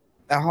different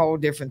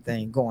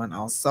thing going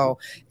on. So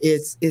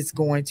it's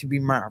going to be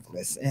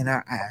marvelous in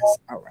our eyes.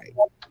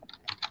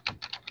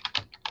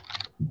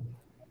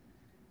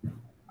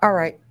 All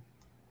right.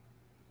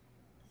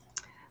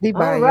 The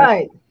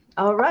bio.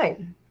 All right.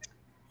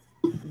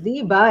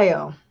 The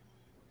bio.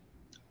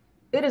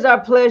 It is our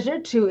pleasure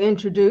to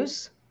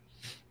introduce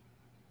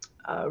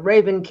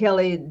Raven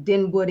Kelly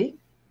Dinwoody.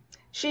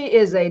 She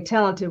is a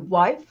talented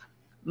wife,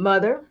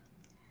 mother,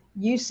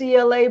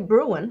 UCLA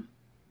Bruin,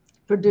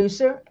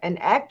 producer,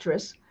 and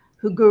actress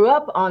who grew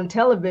up on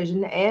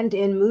television and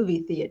in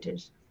movie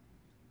theaters.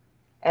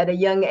 At a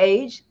young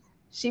age,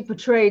 she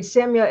portrayed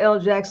Samuel L.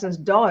 Jackson's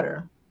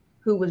daughter,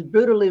 who was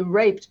brutally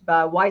raped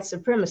by white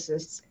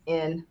supremacists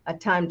in A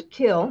Time to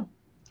Kill.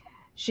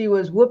 She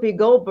was Whoopi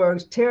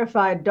Goldberg's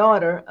terrified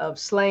daughter of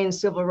slain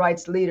civil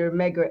rights leader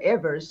Medgar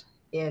Evers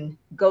in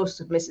Ghosts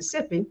of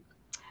Mississippi.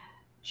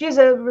 She is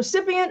a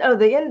recipient of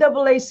the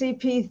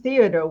NAACP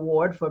Theater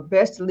Award for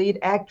Best Lead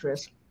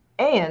Actress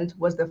and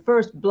was the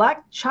first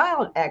Black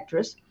child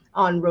actress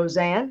on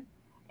Roseanne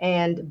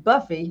and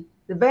Buffy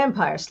the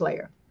Vampire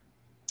Slayer.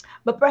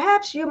 But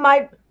perhaps you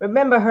might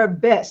remember her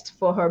best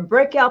for her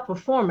breakout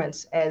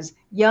performance as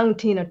young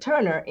Tina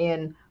Turner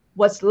in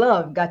What's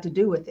Love Got to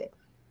Do with It?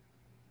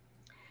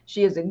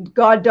 She is a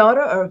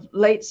goddaughter of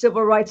late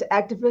civil rights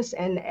activist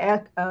and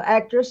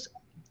actress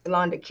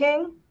Yolanda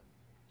King,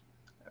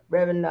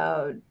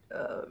 Reverend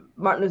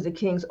Martin Luther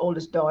King's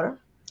oldest daughter.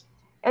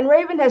 And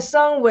Raven has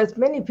sung with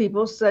many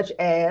people such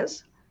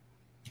as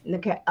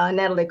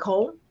Natalie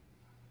Cole,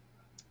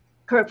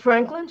 Kirk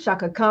Franklin,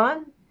 Shaka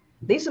Khan,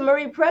 Lisa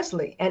Marie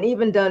Presley, and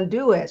even done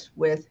duets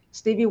with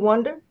Stevie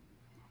Wonder.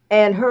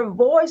 And her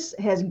voice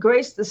has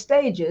graced the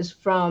stages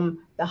from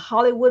the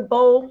Hollywood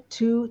Bowl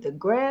to the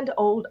Grand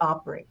Ole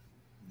Opry.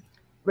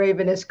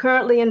 Raven is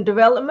currently in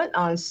development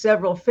on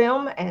several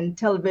film and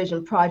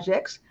television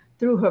projects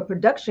through her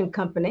production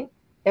company,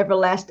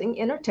 Everlasting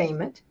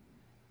Entertainment.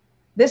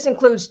 This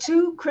includes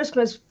 2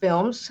 Christmas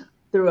films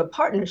through a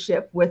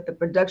partnership with the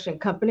production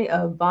company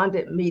of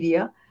Bonded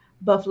Media,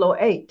 Buffalo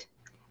 8,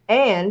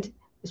 and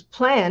is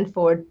planned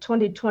for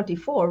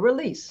 2024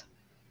 release.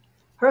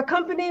 Her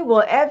company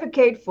will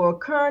advocate for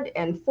current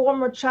and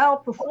former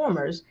child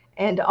performers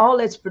and all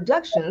its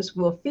productions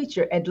will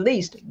feature at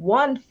least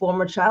one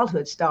former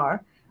childhood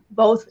star,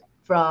 both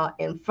from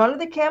in front of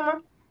the camera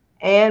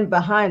and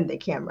behind the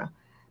camera.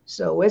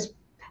 So it's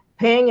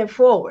paying it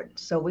forward.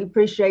 So we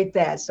appreciate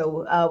that.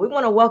 So we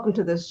want to welcome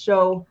to the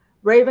show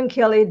Raeven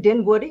Kelly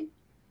Dinwoody.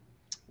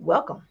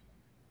 Welcome.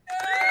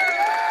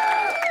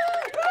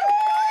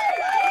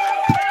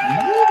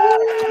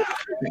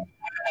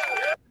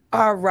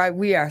 All right,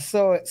 we are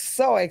so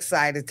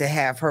excited to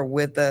have her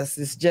with us.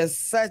 It's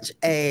just such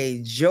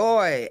a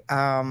joy.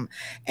 And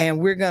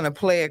we're going to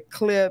play a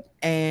clip,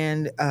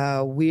 and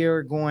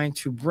we're going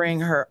to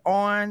bring her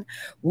on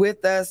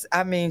with us.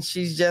 I mean,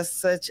 she's just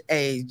such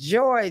a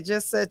joy,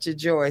 just such a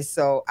joy.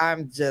 So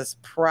I'm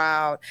just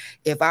proud.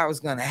 If I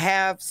was going to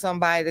have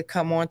somebody to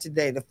come on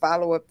today to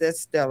follow up that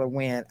stellar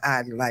win,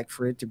 I'd like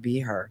for it to be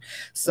her.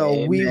 So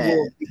Amen. We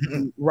will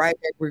be right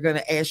back. We're going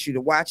to ask you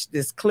to watch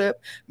this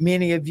clip.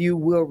 Many of you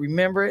will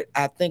remember it.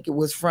 I think it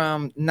was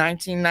from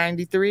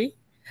 1993.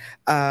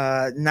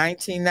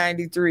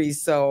 1993.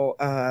 So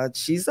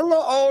she's a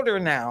little older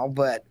now,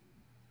 but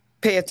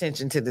pay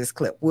attention to this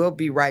clip. We'll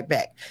be right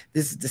back.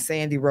 This is the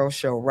Sande Rose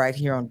Show right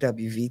here on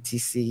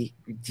WVTC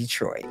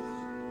Detroit.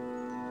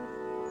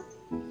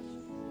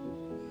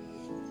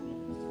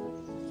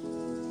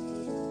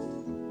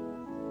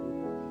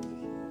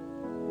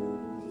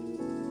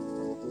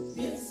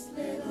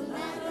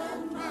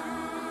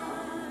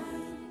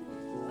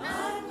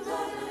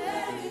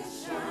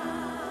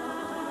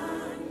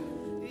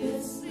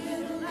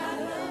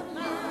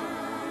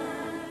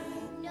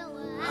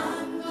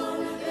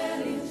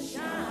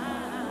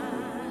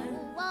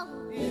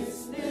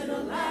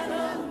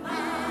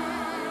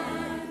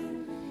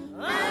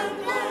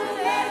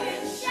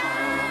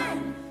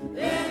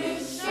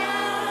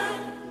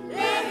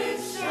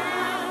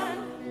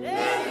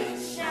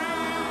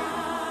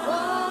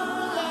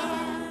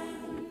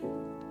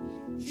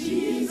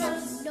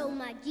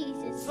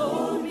 Jesus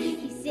told me,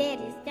 he said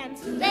it's time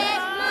to let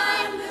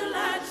my little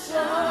light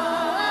shine.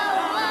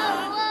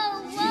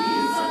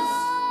 Jesus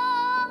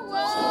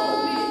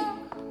told me.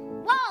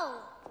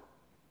 Whoa!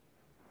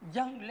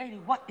 Young lady,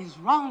 what is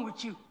wrong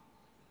with you?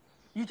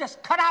 You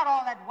just cut out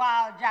all that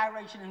wild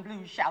gyration and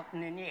blues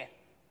shouting in here.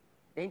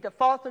 It ain't the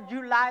 4th of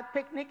July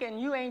picnic,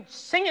 and you ain't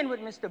singing with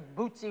Mr.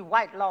 Bootsy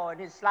Whitelaw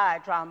and his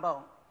slide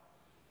trombone.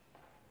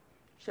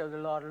 Show the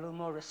Lord a little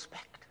more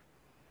respect.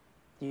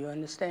 Do you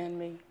understand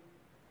me?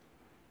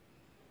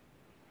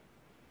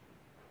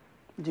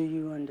 Do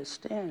you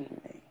understand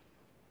me?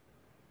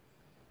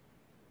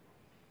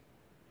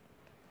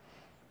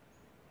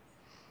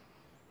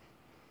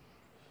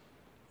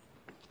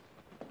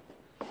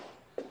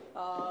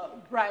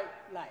 Bright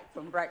light,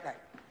 from bright light.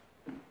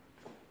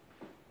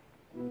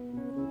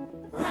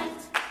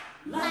 Bright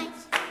light,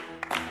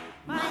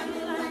 my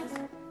little light,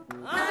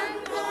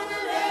 I'm gonna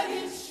let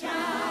it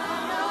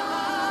shine.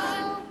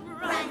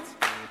 Bright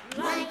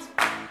light,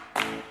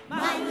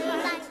 my little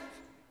light,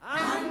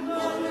 I'm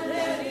gonna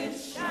let it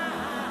shine.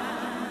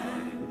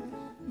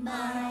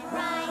 My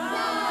bright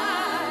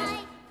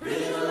light,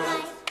 pretty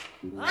light,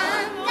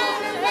 I'm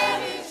gonna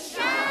let it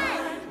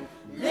shine.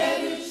 Let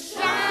it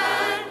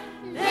shine,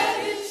 let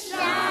it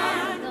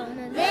shine.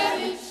 Gonna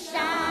let it shine.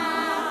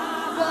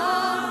 Oh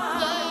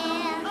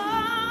yeah.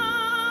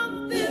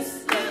 On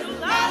this little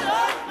light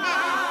of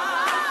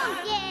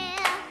mine.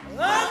 Yeah.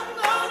 I'm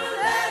gonna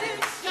let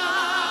it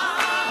shine.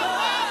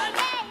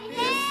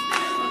 This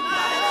little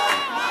light of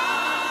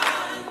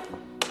mine.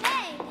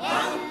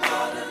 I'm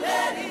gonna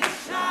let it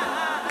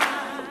shine.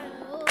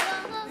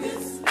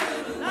 This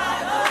little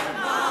light of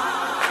mine.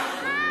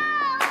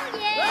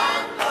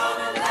 I'm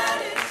gonna let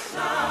it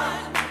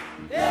shine.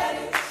 Let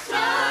it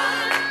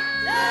shine.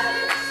 Let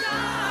it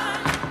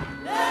shine.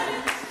 Let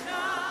it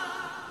shine.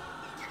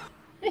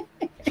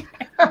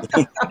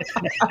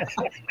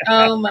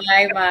 Oh my.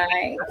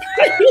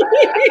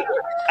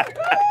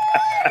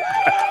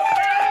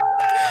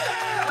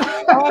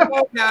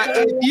 Oh, now,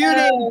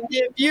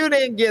 if you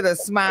didn't get a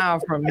smile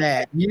from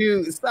that,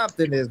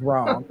 something is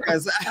wrong.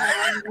 Because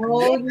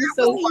Oh, you're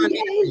so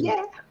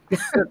Yeah.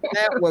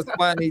 that was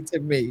funny to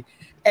me.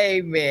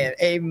 Amen.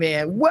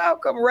 Amen.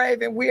 Welcome,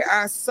 Raeven. We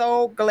are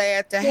so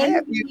glad to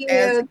have you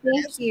as a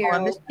guest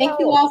on the Thank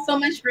you show. all so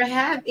much for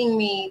having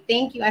me.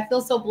 Thank you. I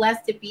feel so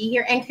blessed to be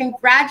here. And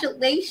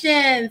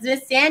congratulations,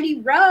 Miss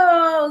Sande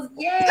Rose.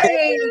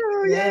 Yay.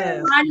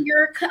 Yes.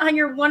 On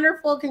your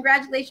wonderful,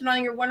 congratulations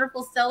on your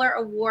wonderful Stellar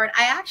Award.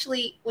 I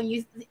actually, when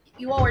you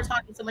all were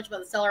talking so much about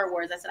the Stellar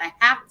Awards, I said, I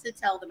have to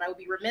tell them. I would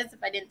be remiss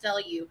if I didn't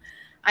tell you.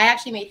 I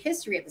actually made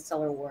history at the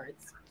Stellar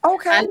Awards.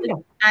 Okay.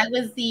 I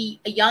was the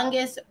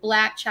youngest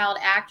Black child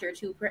actor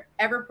to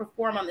ever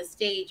perform on the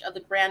stage of the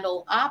Grand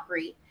Ole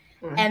Opry.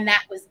 And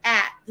that was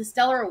at the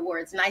Stellar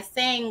Awards. And I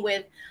sang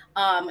with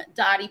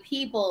Dottie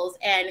Peoples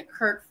and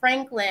Kirk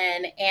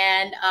Franklin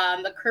and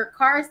the Kirk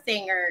Carr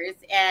Singers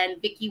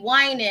and Vicki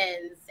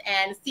Winans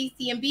and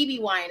CeCe and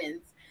BB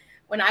Winans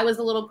when I was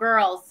a little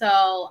girl.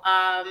 So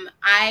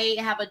I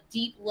have a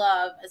deep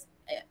love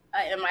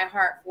in my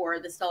heart for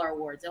the Stellar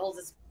Awards. It holds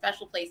a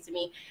special place to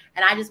me.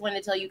 And I just wanted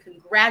to tell you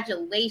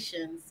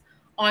congratulations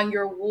on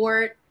your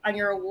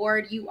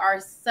award. You are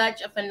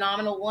such a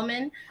phenomenal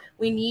woman.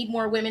 We need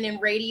more women in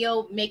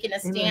radio making a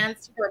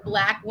stance for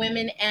Black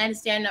women and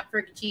stand up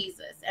for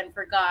Jesus and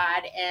for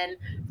God and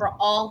for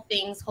all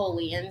things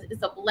holy. And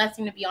it's a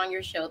blessing to be on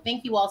your show.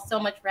 Thank you all so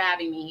much for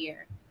having me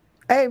here.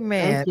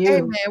 Amen. Thank you.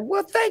 Amen.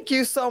 Well, thank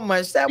you so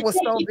much. That was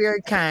so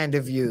very kind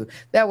of you.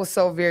 That was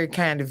so very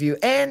kind of you.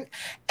 And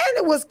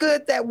it was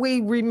good that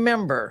we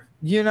remember,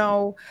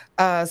 some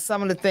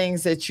of the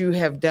things that you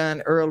have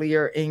done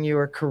earlier in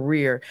your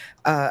career.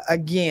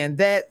 Again,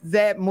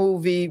 that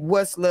movie,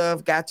 What's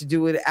Love Got to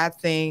Do with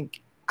It?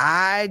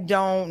 I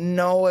don't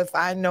know if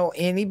I know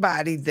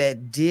anybody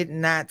that did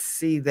not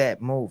see that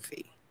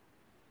movie.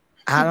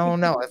 I don't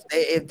know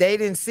if they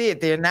didn't see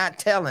it, they're not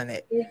telling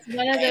it. It's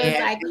one of those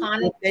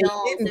iconic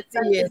films.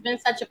 It's been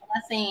such a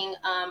blessing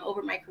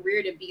over my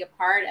career to be a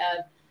part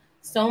of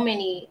so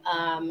many,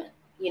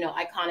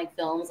 iconic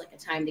films like A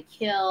Time to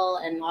Kill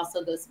and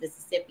also Ghost of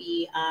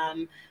Mississippi.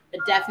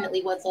 But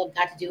definitely What's Love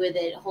Got to Do with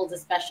It holds a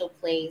special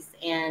place.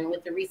 And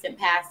with the recent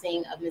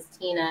passing of Miss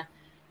Tina,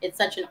 it's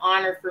such an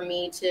honor for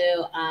me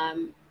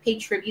to pay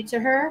tribute to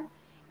her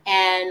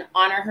and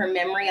honor her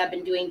memory. I've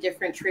been doing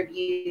different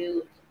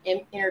tribute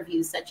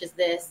interviews such as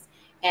this,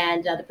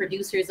 and the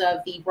producers of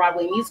the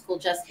Broadway musical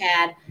just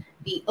had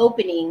the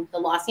opening, the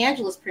Los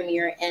Angeles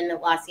premiere in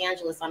Los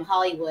Angeles on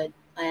Hollywood,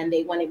 and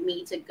they wanted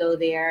me to go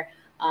there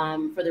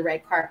for the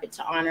red carpet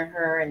to honor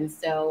her. And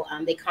so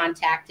they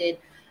contacted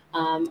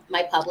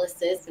my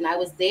publicist, and I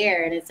was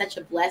there, and it's such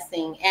a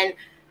blessing. And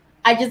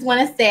I just want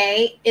to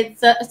say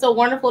it's so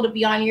wonderful to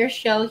be on your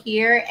show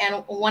here.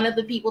 And one of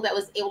the people that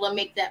was able to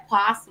make that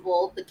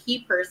possible, the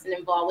key person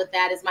involved with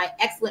that, is my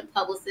excellent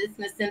publicist,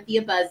 Miss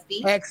Cynthia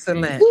Busby.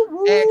 Excellent.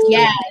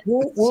 Yes,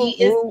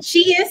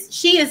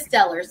 she is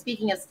stellar.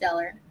 Speaking of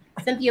stellar,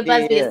 Cynthia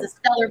Busby is the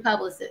stellar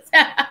publicist.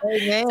 So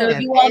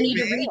if you all need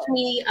to reach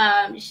me,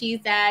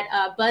 she's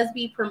at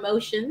Busby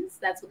Promotions.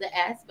 That's with the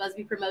S,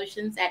 Busby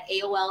Promotions at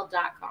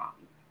AOL.com.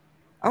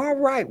 All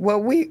right.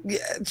 Well, we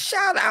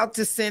shout out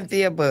to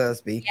Cynthia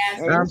Busby.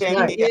 Yes,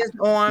 she is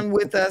on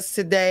with us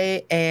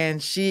today,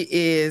 and she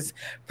is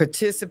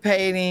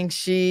participating.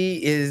 She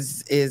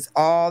is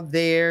all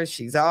there.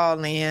 She's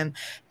all in.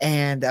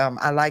 And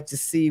I like to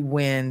see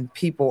when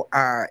people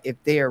if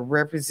they are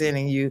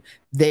representing you,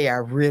 they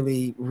are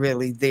really,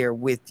 really there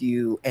with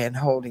you and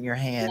holding your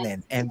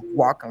hand and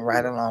walking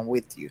right along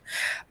with you.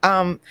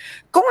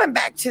 Going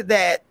back to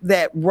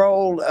that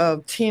role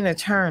of Tina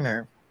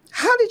Turner.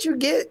 How did you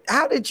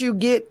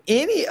get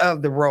any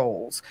of the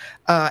roles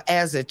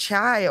as a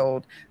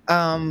child?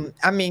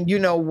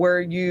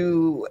 Were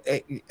you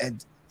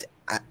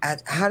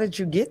how did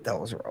you get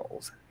those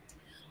roles?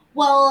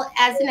 Well,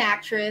 as an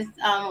actress,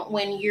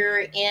 when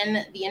you're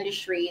in the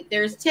industry,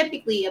 there's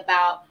typically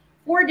about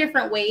 4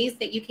 different ways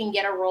that you can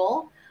get a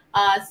role.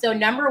 So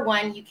number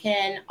one, you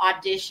can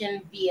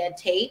audition via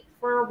tape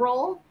for a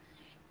role.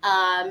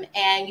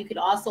 And you could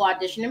also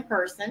audition in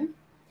person.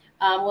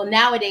 Well,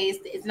 nowadays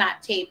it's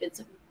not tape,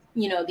 it's,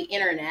 the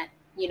internet,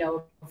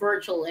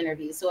 virtual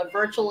interviews. So a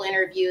virtual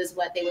interview is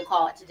what they would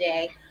call it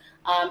today,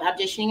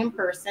 auditioning in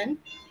person,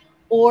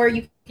 or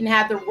you can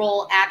have the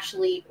role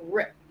actually,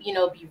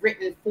 be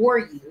written for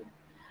you.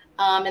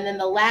 And then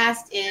the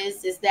last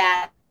is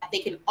that they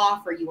can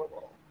offer you a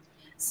role.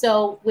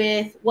 So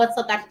with What's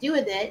Love Got to Do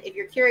with It, if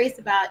you're curious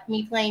about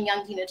me playing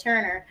young Tina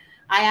Turner,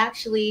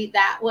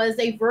 that was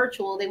a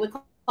virtual, they would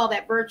call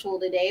that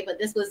virtual today, but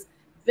this was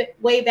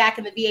way back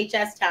in the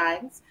VHS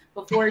times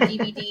before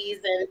DVDs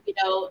and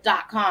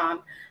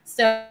 .com.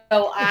 So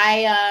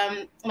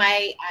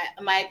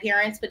my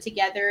parents put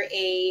together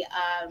a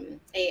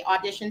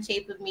audition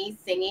tape of me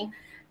singing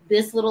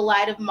This Little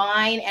Light of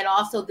Mine and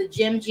also the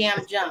Jim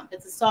Jam Jump.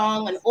 It's a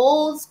song, an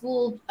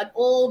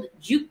old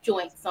juke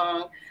joint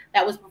song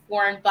that was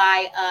performed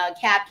by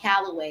Cab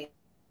Calloway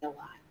a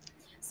lot.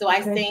 So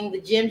I sang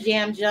the Jim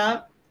Jam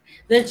Jump.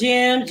 The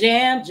Jim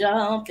Jam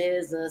Jump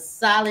is a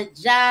solid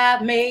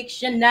job,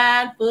 makes you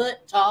 9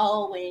 foot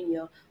tall when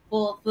you're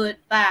 4'5".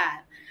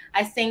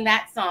 I sang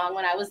that song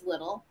when I was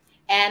little,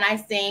 and I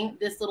sang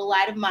This Little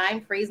Light of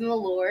Mine, praising the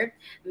Lord.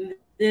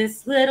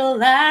 This little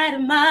light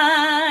of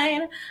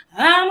mine,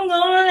 I'm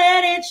gonna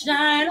let it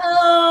shine.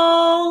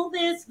 Oh,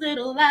 this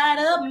little light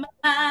of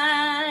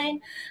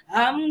mine,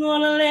 I'm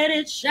gonna let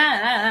it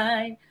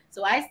shine.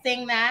 So I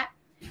sang that,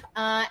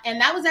 and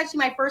that was actually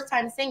my first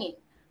time singing.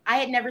 I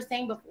had never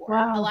sang before.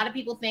 Wow. A lot of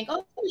people think,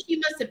 oh, she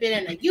must have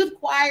been in a youth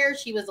choir.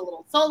 She was a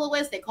little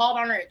soloist. They called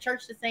on her at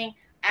church to sing.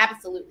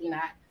 Absolutely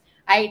not.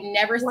 I had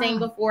never sang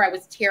before. I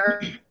was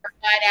terrified,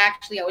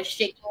 actually. I was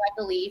shaking like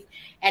a leaf.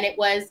 And it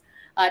was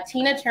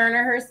Tina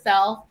Turner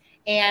herself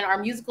and our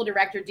musical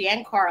director,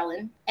 Dan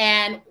Carlin.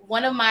 And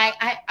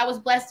I was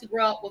blessed to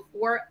grow up with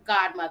 4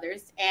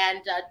 godmothers.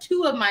 And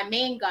 2 of my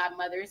main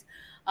godmothers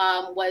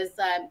was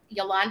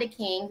Yolanda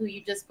King, who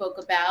you just spoke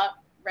about,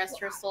 rest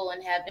her soul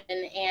in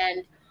heaven,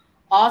 and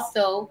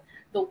also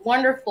the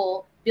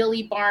wonderful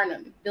Billy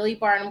Barnum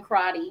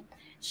Crotty.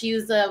 She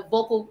was a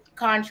vocal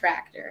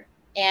contractor.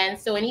 And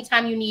so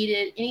anytime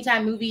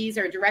movies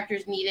or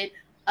directors needed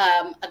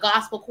a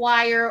gospel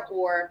choir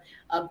or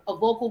a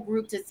vocal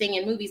group to sing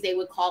in movies, they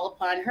would call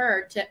upon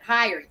her to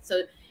hire it.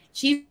 So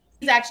she's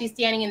actually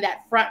standing in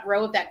that front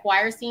row of that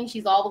choir scene.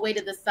 She's all the way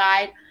to the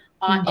side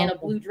in a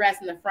blue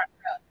dress in the front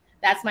row.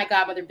 That's my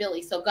godmother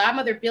Billy. So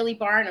godmother Billy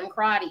Barnum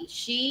Crotty,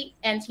 she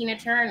and Tina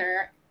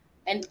Turner,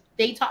 and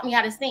they taught me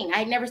how to sing. I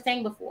had never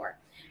sang before.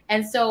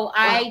 And so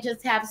I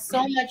just have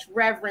so much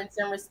reverence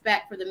and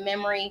respect for the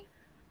memory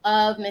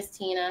of Miss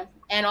Tina,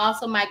 and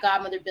also my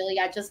godmother Billy.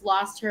 I just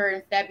lost her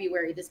in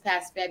February, this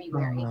past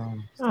February.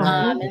 And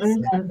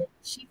so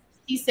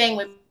she sang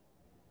with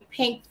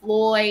Pink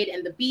Floyd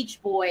and the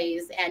Beach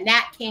Boys and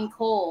Nat King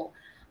Cole,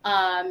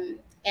 and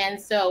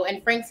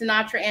Frank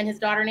Sinatra and his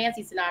daughter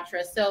Nancy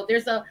Sinatra. So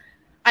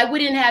I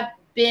wouldn't have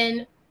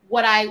been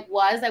what I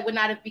was. I would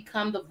not have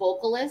become the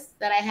vocalist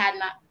that I had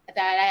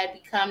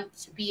become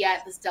to be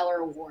at the Stellar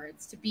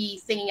Awards, to be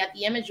singing at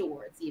the Image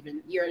Awards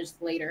even years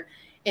later,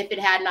 if it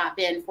had not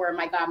been for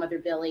my godmother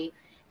Billy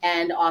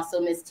and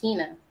also Miss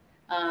Tina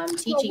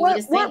teaching me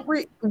to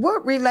sing.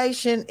 What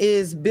relation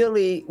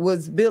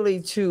was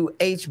Billy to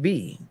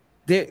HB?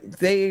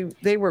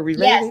 They were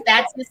related? Yes,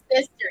 that's his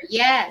sister.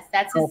 Yes,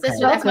 that's his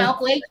sister. That's my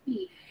Uncle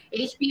HB.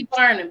 H.B.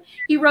 Barnum.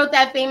 He wrote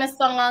that famous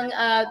song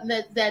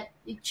that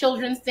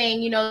children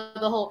sing, the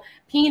whole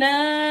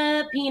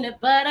peanut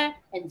butter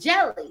and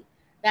jelly.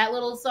 That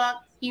little song.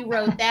 He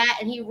wrote that,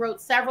 and he wrote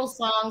several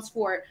songs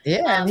for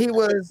and he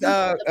was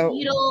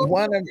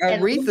one of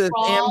Aretha's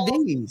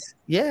MDs.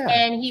 Yeah.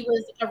 And he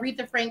was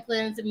Aretha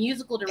Franklin's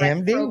musical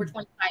director for over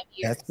 25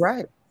 years. That's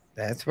right.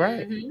 That's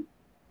right. Mm-hmm.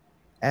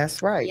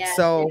 That's right. Yes,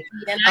 so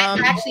and I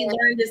actually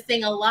learned to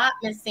sing a lot,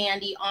 Miss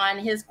Sandy, on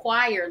his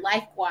choir,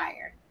 Life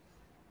Choir.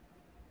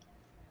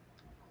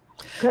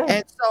 Okay.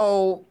 And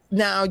so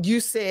now you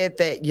said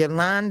that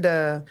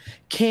Yolanda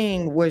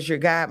King was your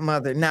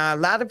godmother. Now, a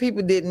lot of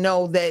people didn't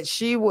know that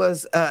she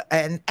was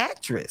an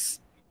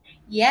actress.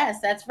 Yes,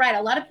 that's right.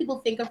 A lot of people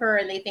think of her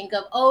and they think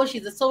of, oh,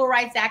 she's a civil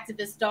rights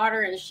activist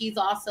daughter, and she's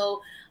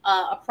also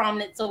a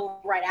prominent civil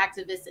rights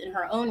activist in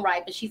her own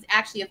right, but she's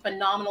actually a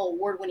phenomenal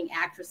award-winning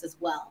actress as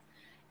well.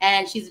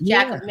 And she's a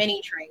jack of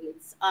many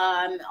trades.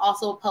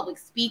 Also a public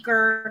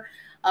speaker,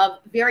 a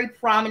very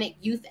prominent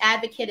youth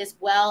advocate as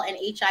well, and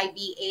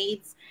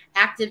HIV/AIDS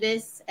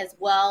activist, as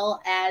well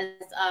as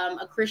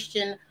a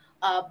Christian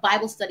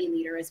Bible study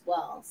leader as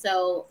well.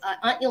 So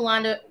Aunt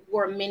Yolanda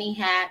wore many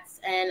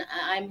hats, and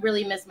I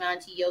really miss my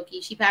Auntie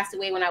Yoki. She passed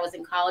away when I was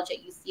in college at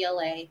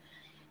UCLA,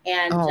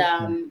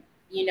 and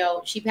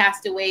she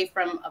passed away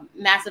from a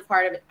massive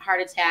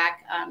heart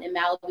attack in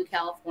Malibu,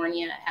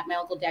 California, at my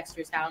Uncle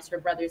Dexter's house, her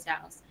brother's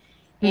house,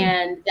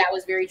 and that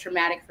was very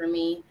traumatic for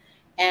me.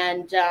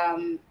 And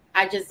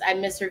I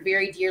miss her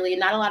very dearly. And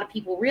not a lot of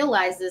people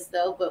realize this,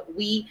 though, but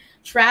we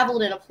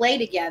traveled in a play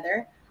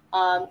together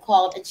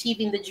called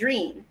Achieving the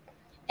Dream.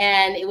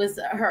 And it was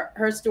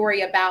her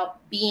story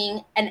about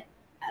being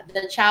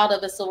the child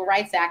of a civil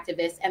rights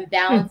activist and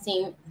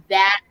balancing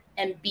that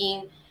and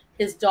being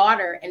his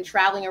daughter and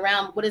traveling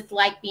around, what it's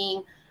like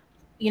being,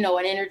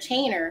 an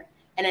entertainer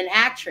and an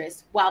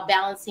actress while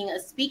balancing a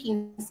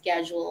speaking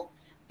schedule,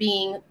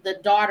 being the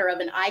daughter of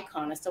an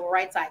icon, a civil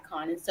rights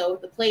icon. And so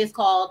the play is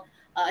called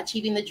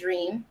Achieving the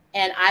Dream.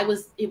 And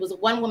it was a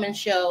one-woman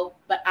show,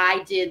 but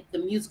I did the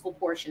musical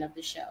portion of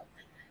the show.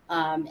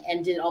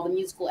 And did all the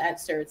musical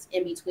excerpts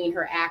in between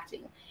her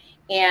acting.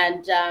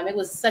 And it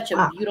was such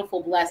a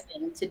beautiful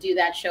blessing to do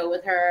that show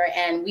with her.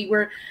 And we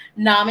were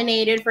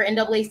nominated for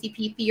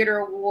NAACP Theater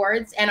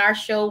Awards, and our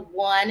show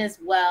won as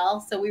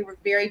well. So we were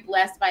very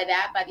blessed by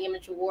that, by the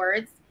Image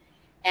Awards.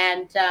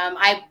 And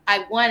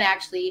I won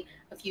actually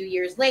a few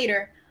years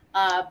later,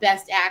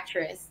 Best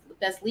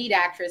Lead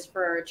Actress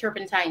for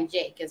Turpentine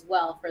Jake as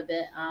well for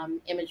the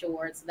Image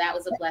Awards. So that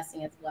was a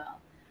blessing as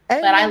well.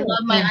 But I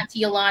love my Auntie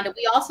Yolanda.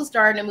 We also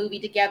starred in a movie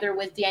together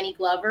with Danny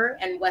Glover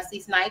and Wesley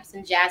Snipes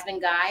and Jasmine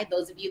Guy.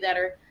 Those of you that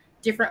are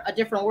a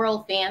different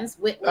world fans,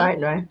 Whitley,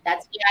 right.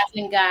 That's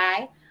Jasmine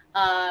Guy.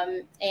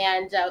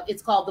 And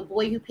it's called The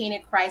Boy Who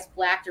Painted Christ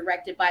Black,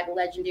 directed by the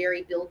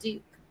legendary Bill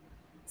Duke.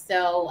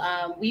 So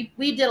we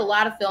did a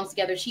lot of films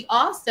together. She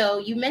also,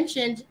 you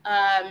mentioned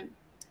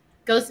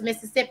Goes to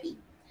Mississippi.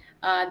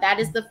 That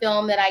is the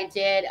film that I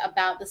did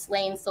about the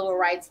slain civil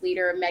rights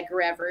leader,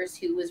 Medgar Evers,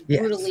 who was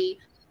brutally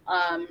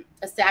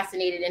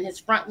assassinated in his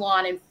front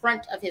lawn in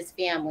front of his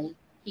family.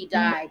 He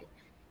died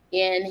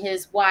in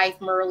his wife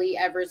Merle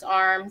Evers'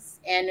 arms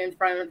and in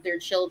front of their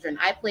children.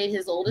 I played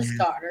his oldest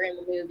daughter in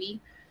the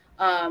movie,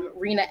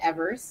 Rena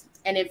Evers.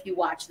 And if you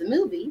watch the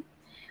movie,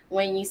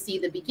 when you see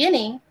the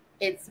beginning,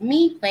 it's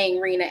me playing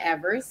Rena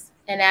Evers.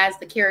 And as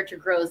the character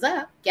grows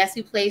up, guess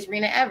who plays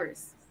Rena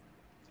Evers?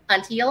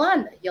 Auntie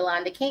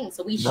Yolanda King.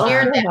 So we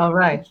shared that. All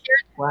right.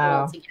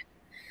 Wow. Together.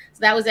 So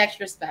that was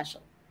extra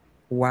special.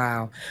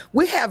 Wow.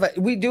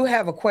 We do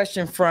have a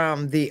question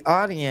from the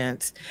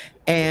audience,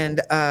 and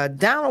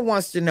Donald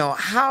wants to know,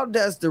 how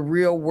does the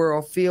real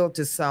world feel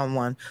to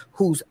someone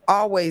who's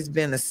always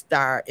been a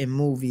star in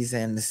movies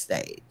and the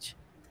stage?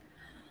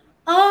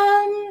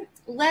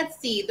 Let's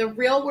see, the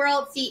real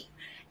world.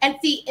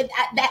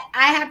 That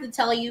I have to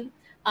tell you,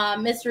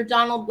 Mr.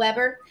 Donald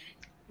Weber,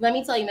 let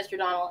me tell you, Mr.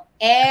 Donald,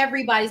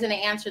 everybody's going to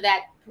answer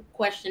that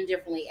question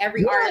differently.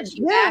 Every artist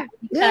you ask,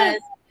 because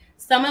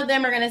some of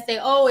them are going to say,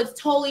 oh, it's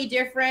totally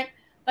different.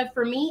 But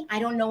for me, I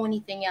don't know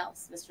anything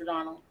else, Mr.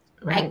 Donald.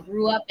 Right. I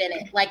grew up in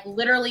it. Like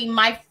literally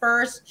my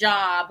first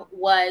job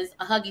was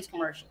a Huggies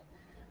commercial.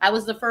 I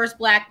was the first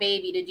Black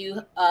baby to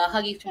do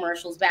Huggies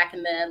commercials back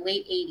in the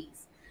late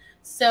 80s.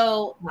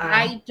 So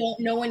I don't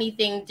know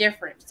anything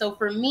different. So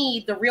for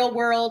me, the real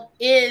world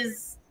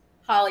is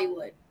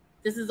Hollywood.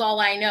 This is all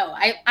I know.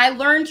 I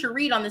learned to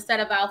read on the set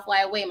of I'll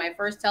Fly Away, my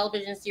first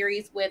television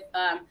series with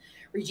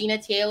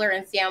Regina Taylor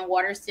and Sam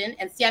Waterston.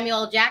 And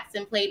Samuel L.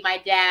 Jackson played my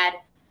dad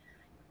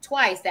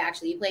twice,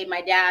 actually. He played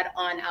my dad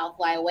on I'll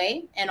Fly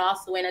Away and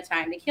also in A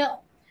Time to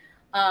Kill.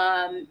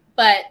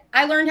 But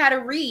I learned how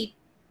to read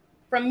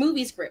from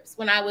movie scripts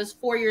when I was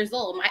 4 years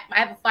old. I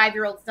have a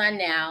 5-year-old son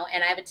now,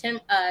 and I have a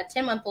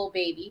 10-month-old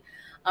baby.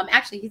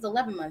 Actually, he's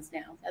 11 months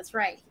now. That's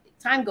right.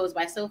 Time goes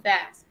by so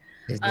fast.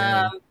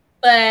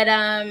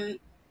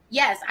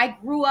 Yes, I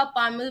grew up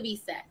on movie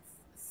sets.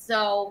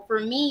 So for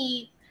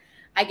me,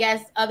 I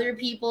guess other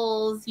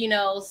people's,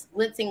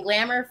 glitz and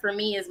glamour for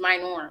me is my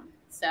norm.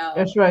 So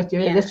that's right.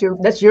 Yeah.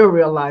 That's your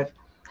real life.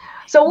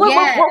 So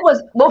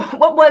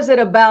what was it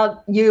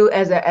about you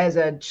as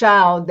a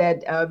child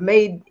that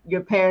made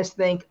your parents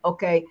think,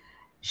 okay,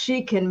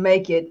 she can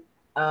make it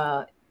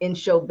in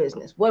show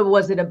business? What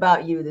was it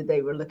about you that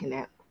they were looking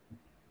at?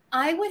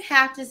 I would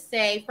have to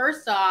say,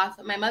 first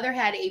off, my mother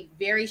had a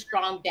very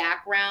strong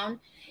background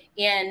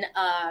in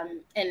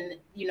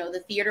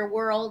the theater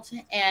world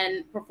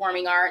and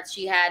performing arts.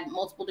 She had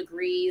multiple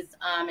degrees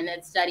and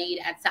had studied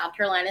at South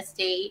Carolina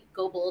State,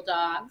 go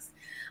Bulldogs,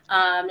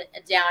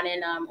 down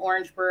in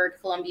Orangeburg,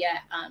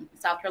 Columbia,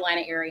 South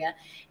Carolina area.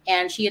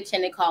 And she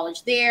attended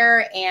college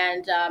there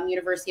and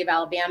University of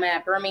Alabama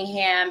at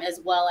Birmingham, as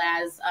well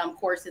as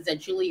courses at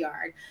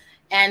Juilliard.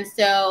 And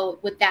so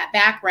with that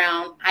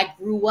background, I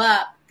grew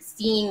up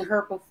seeing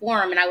her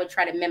perform and I would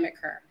try to mimic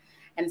her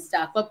and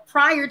stuff. But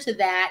prior to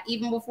that,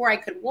 even before I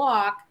could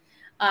walk,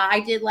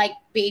 I did like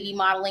baby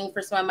modeling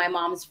for some of my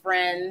mom's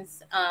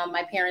friends.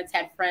 My parents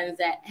had friends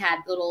that had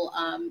little,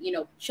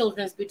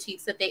 children's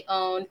boutiques that they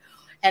owned.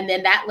 And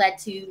then that led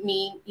to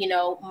me,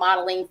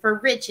 modeling for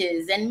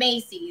Riches and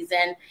Macy's.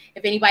 And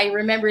if anybody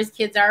remembers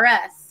Kids R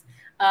Us,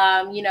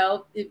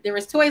 there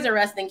was Toys R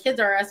Us, then Kids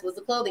R Us was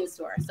a clothing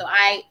store. So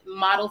I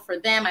modeled for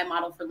them. I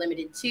modeled for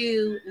Limited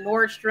Too,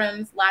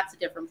 Nordstrom's, lots of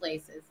different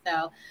places.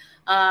 So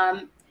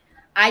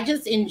I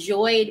just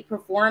enjoyed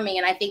performing,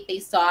 and I think they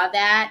saw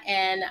that.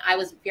 And I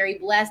was very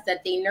blessed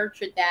that they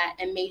nurtured that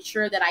and made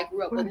sure that I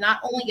grew up with not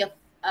only a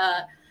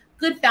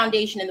good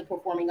foundation in the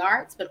performing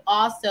arts, but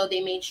also they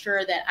made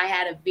sure that I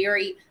had a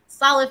very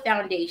solid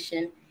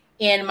foundation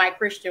in my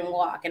Christian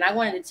walk. And I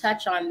wanted to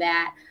touch on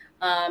that,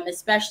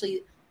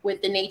 especially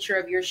with the nature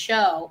of your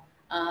show,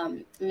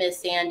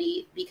 Miss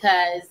Sandy,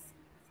 because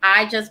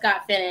I just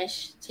got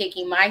finished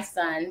taking my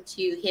son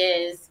to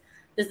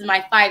this is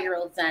my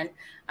 5-year-old son.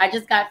 I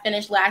just got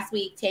finished last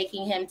week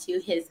taking him to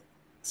his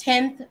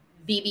 10th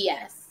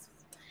VBS,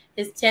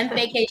 his 10th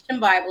Vacation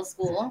Bible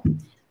School.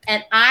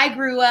 And I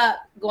grew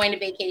up going to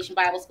Vacation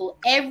Bible School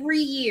every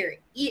year,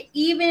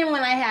 even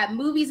when I had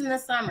movies in the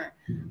summer.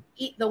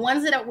 The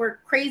ones that were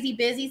crazy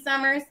busy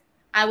summers,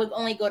 I would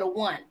only go to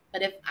one.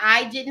 But if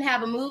I didn't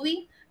have a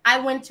movie, I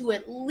went to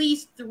at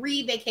least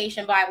 3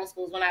 Vacation Bible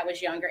Schools when I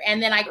was younger.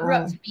 And then I grew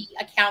up to be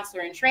a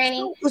counselor in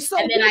training.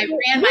 And then I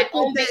ran my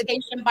own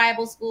Vacation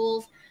Bible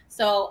Schools.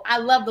 So I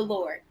love the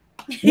Lord.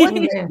 What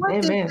did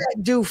that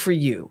do for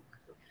you?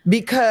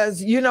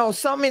 Because,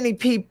 so many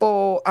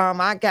people,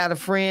 I got a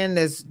friend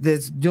that's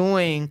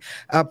doing,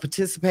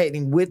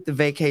 participating with the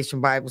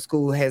Vacation Bible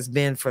School, has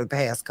been for the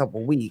past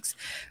couple of weeks.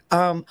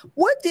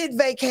 What did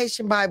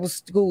Vacation Bible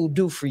School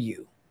do for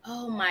you?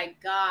 Oh my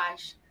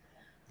gosh.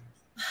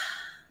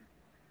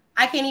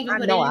 I can't even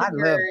put it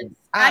into words.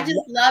 I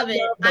just love it.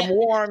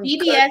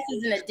 VBS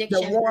is an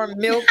addiction. The warm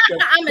milk.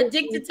 I'm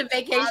addicted to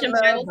Vacation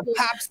Bible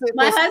School.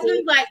 My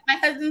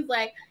husband's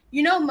like,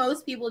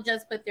 most people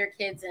just put their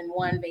kids in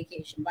one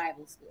Vacation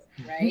Bible School,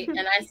 right?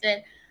 And I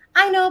said,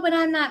 I know, but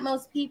I'm not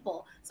most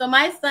people. So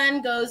my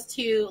son goes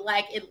to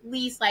at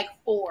least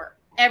 4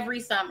 every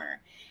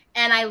summer,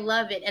 and I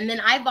love it. And then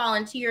I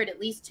volunteered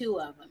at least 2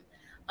 of them,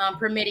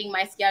 permitting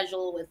my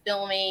schedule with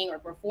filming or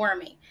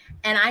performing.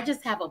 And I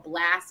just have a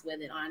blast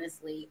with it,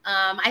 honestly.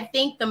 I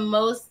think the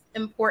most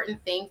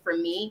important thing for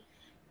me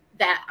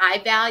that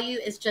I value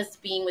is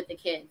just being with the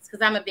kids,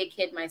 because I'm a big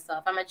kid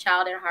myself. I'm a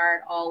child at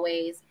heart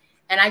always.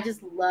 And I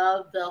just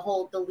love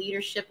the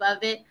leadership of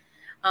it.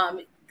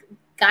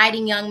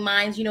 Guiding young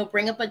minds,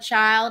 bring up a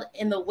child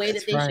in the way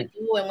that they should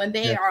go. And when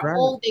they are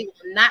old, they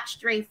will not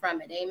stray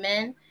from it.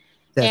 Amen.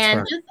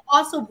 Just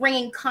also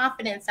bringing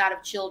confidence out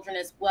of children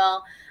as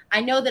well. I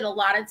know that a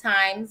lot of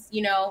times,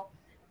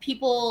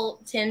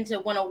 people tend to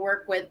want to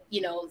work with,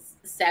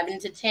 7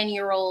 to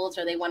 10-year-olds,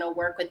 or they want to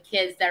work with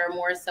kids that are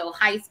more so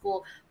high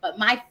school. But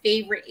my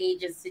favorite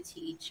ages to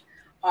teach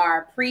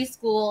are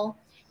preschool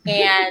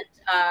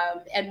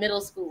and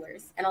middle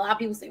schoolers. And a lot of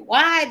people say,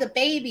 why the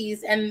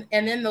babies? And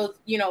then those,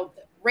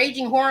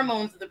 raging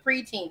hormones of the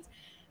preteens.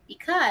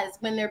 Because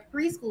when they're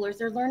preschoolers,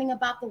 they're learning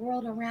about the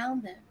world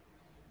around them.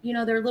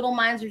 Their little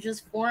minds are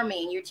just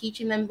forming. You're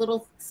teaching them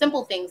little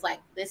simple things like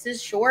this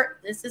is short,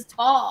 this is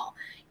tall,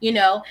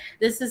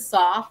 this is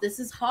soft, this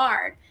is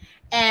hard.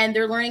 And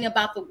they're learning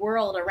about the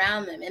world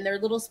around them, and they're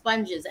little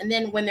sponges. And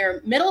then when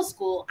they're middle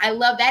school, I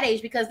love that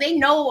age because they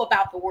know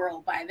about the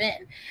world by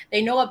then.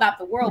 They know about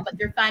the world, but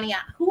they're finding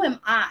out, who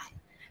am I?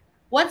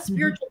 What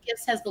spiritual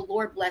gifts has the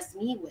Lord blessed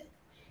me with?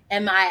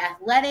 Am I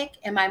athletic?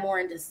 Am I more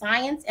into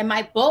science? Am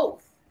I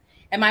both?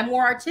 Am I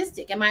more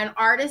artistic? Am I an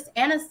artist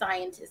and a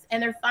scientist?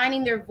 And they're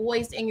finding their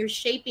voice, and you're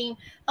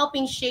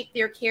helping shape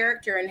their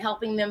character and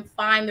helping them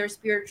find their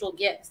spiritual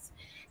gifts.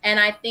 And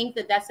I think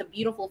that that's a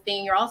beautiful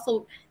thing. You're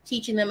also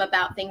teaching them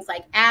about things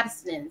like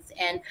abstinence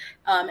and,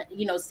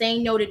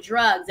 saying no to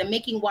drugs and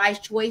making wise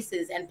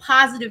choices and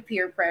positive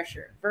peer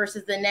pressure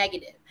versus the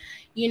negative,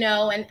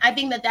 and I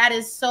think that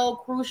is so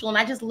crucial. And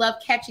I just love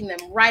catching them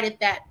right at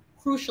that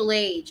crucial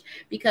age,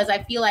 because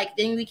I feel like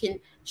then we can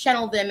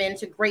channel them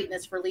into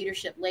greatness for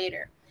leadership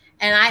later.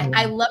 And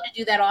I love to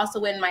do that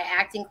also in my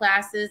acting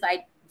classes.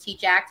 I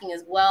teach acting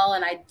as well,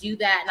 and I do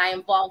that, and I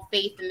involve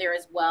faith in there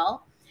as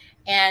well.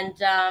 And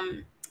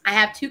I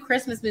have 2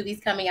 Christmas movies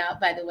coming out,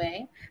 by the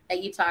way,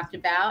 that you talked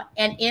about.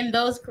 And in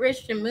those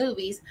Christian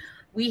movies,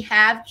 we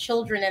have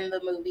children in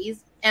the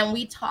movies, and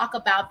we talk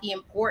about the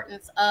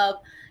importance of,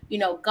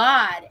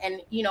 God.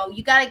 And,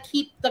 you got to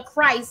keep the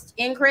Christ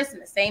in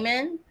Christmas.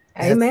 Amen.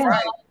 Amen.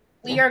 So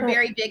we are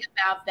very big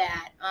about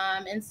that.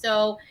 And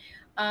so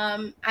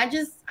I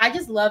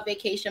just love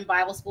Vacation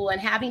Bible School and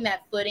having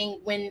that footing.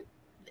 When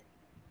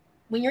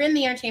you're in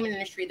the entertainment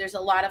industry, there's a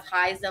lot of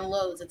highs and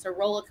lows. It's a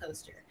roller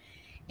coaster.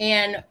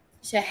 And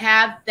to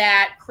have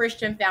that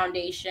Christian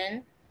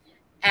foundation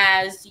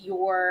as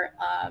your,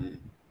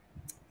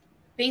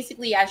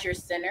 basically as your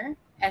center,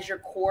 as your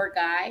core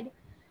guide,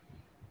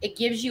 it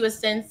gives you a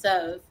sense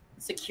of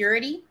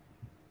security,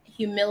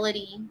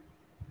 humility,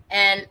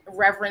 and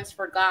reverence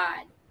for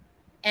God,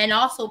 and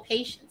also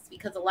patience,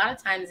 because a lot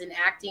of times in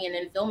acting and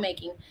in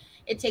filmmaking,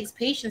 it takes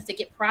patience to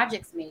get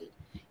projects made.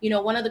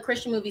 One of the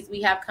Christian movies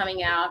we have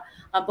coming out,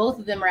 both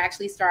of them are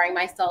actually starring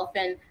myself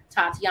and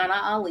Tatiana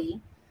Ali.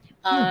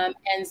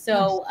 And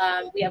so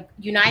we have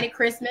United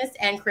Christmas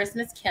and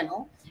Christmas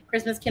Kennel.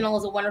 Christmas Kennel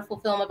is a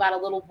wonderful film about a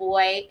little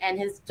boy and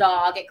his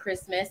dog at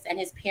Christmas, and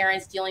his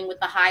parents dealing with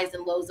the highs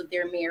and lows of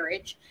their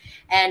marriage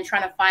and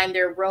trying to find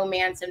their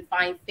romance and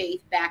find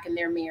faith back in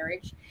their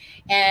marriage.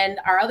 And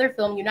our other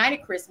film,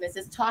 United Christmas,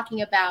 is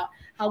talking about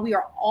how we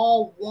are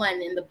all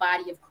one in the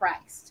body of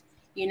Christ.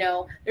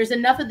 There's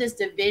enough of this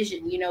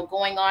division,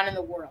 going on in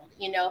the world.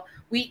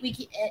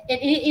 We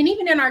and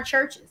even in our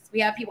churches, we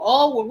have people,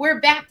 well, we're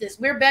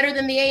Baptists, we're better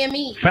than the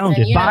AME.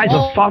 Founded by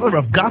the father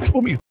of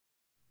gospel music.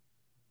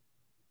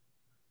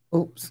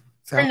 Oops.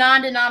 We're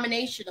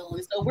non-denominational,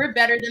 and so we're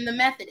better than the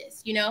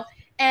Methodists,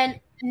 And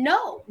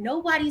no,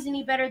 nobody's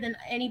any better than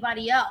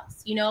anybody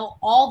else.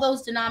 All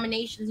those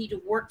denominations need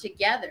to work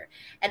together.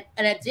 And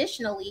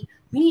additionally,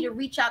 we need to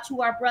reach out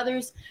to our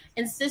brothers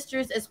and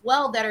sisters as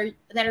well that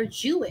are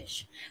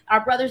Jewish,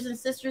 our brothers and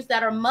sisters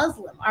that are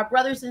Muslim, our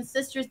brothers and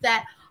sisters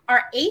that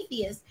are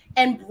atheists,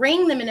 and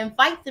bring them and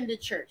invite them to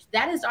church.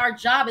 That is our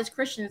job as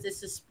Christians,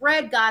 is to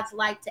spread God's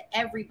light to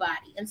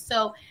everybody. And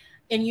so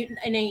in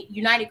a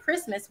United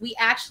Christmas, we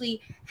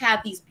actually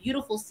have these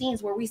beautiful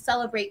scenes where we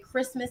celebrate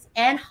Christmas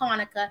and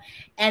Hanukkah,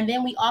 and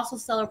then we also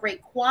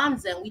celebrate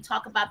Kwanzaa, and we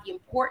talk about the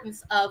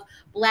importance of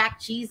Black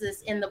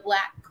Jesus in the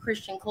Black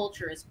Christian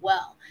culture as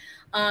well.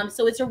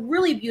 So it's a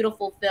really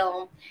beautiful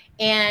film,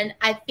 and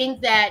I think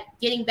that,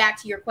 getting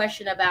back to your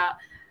question about,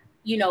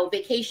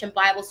 Vacation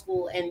Bible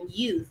School and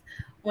youth,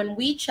 when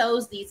we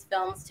chose these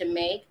films to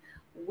make,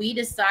 we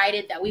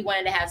decided that we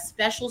wanted to have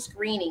special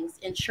screenings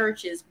in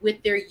churches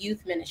with their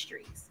youth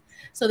ministries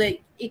so that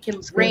it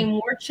can bring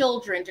more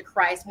children to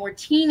Christ, more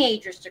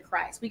teenagers to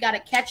Christ. We got to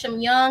catch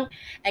them young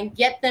and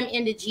get them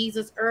into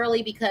Jesus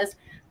early, because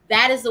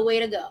that is the way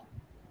to go.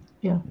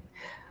 Yeah.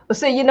 Well,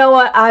 see, you know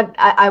what?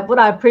 What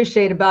I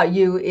appreciate about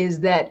you is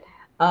that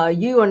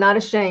you are not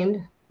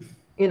ashamed,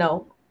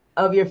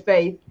 of your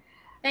faith.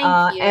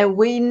 Thank you. And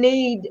we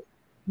need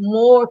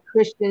more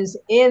Christians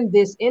in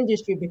this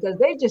industry, because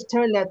they just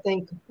turned that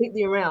thing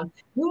completely around.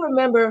 You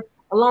remember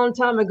a long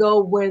time ago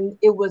when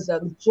it was a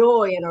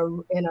joy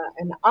and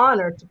an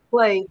honor to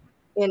play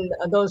in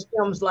those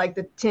films like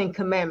the 10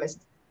 Commandments.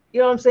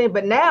 You know what I'm saying?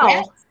 But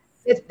now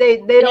they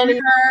don't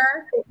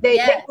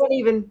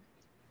even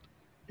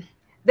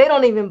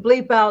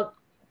bleep out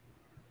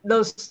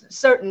those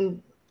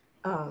certain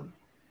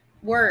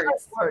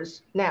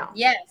words now.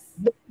 Yes.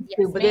 But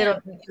they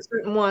don't,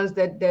 certain ones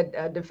that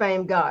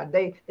defame God.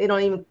 They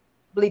don't even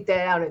bleep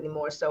that out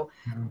anymore. So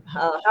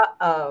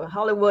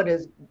Hollywood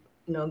is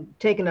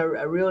taking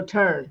a real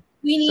turn.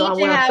 We need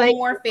to have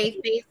more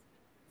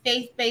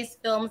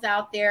faith-based films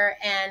out there,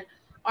 and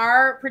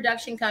our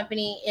production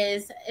company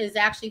is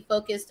actually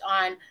focused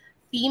on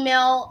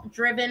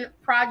female-driven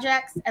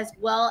projects as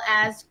well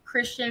as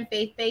Christian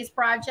faith-based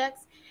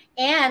projects.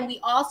 And we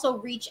also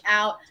reach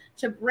out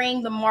to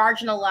bring the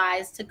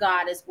marginalized to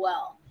God as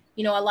well.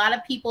 You know, a lot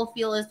of people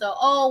feel as though,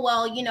 oh,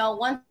 well, you know,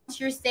 once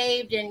you're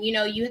saved and, you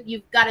know,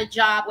 you've got a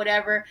job,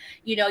 whatever,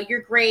 you know,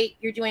 you're great,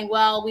 you're doing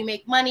well, we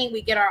make money,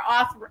 we get our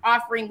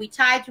offering, we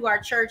tithe to our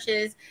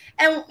churches.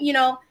 And, you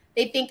know,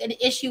 they think an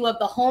issue of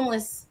the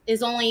homeless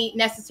is only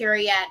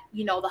necessary at,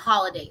 you know, the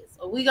holidays.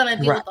 Are we going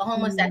to deal with the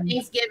homeless at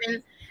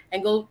Thanksgiving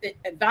and go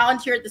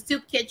volunteer at the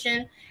soup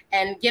kitchen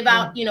and give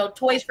out, you know,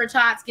 toys for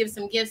tots, give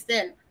some gifts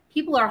then?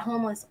 People are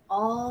homeless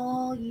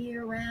all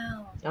year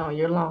round. All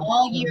year long.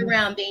 All year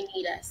round, they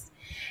need us.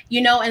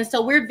 You know, and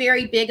so we're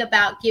very big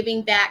about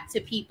giving back to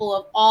people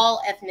of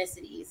all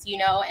ethnicities, you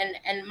know,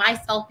 and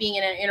myself being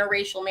in an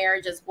interracial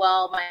marriage as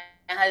well. My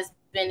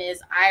husband is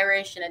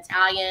Irish and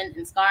Italian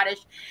and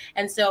Scottish.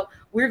 And so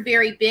we're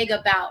very big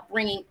about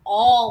bringing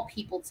all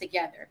people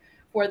together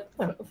for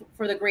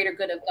the greater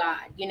good of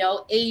God, you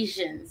know,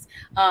 Asians,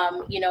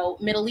 you know,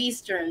 Middle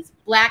Easterns,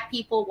 Black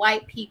people,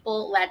 white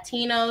people,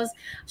 Latinos,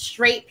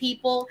 straight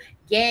people,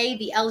 gay,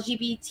 the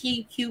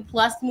LGBTQ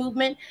plus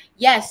movement.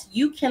 Yes,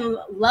 you can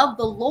love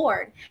the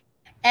Lord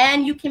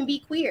and you can be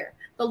queer.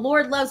 The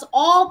Lord loves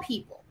all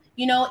people.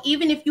 You know,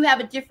 even if you have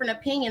a different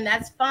opinion,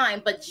 that's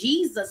fine. But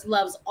Jesus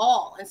loves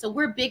all. And so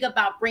we're big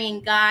about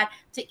bringing God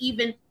to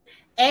even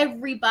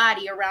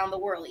everybody around the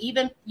world,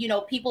 even, you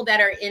know, people that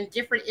are in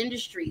different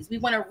industries. We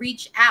want to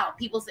reach out.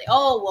 People say,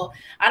 oh, well,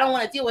 I don't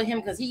want to deal with him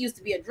because he used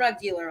to be a drug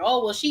dealer.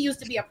 Oh, well, she used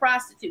to be a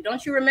prostitute.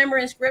 Don't you remember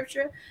in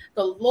scripture?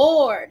 The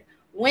Lord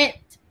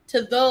went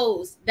to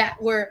those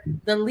that were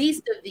the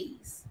least of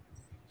these.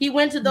 He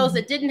went to those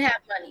that didn't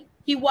have money.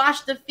 He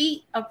washed the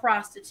feet of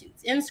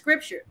prostitutes in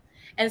scripture.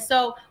 And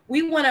so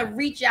we want to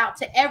reach out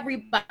to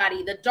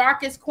everybody, the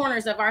darkest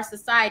corners of our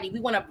society. We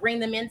want to bring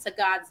them into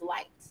God's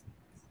light.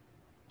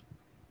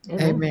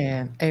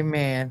 Amen.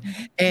 Amen.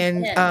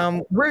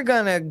 And we're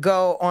going to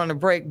go on a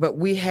break, but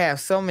we have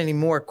so many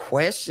more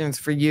questions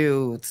for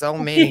you. So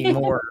many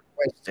more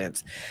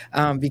questions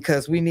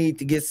because we need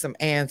to get some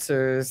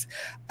answers.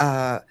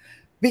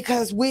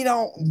 Because we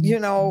don't, you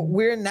know,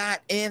 we're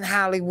not in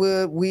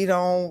Hollywood. We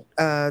don't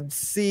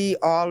see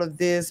all of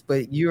this,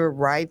 but you're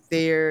right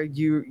there.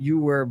 You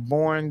were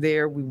born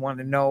there. We want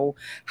to know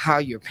how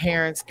your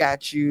parents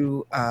got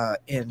you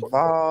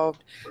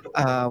involved.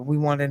 We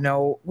want to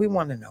know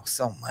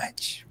so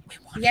much.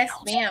 Yes,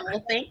 ma'am.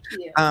 Well, thank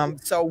you.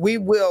 So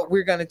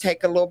we're going to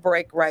take a little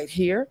break right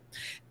here.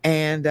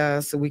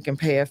 And so we can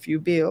pay a few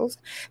bills,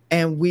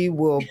 and we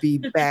will be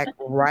back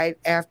right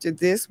after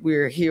this.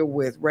 We're here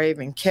with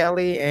Raeven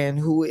Kelly, and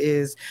who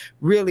is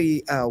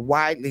really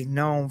widely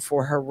known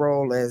for her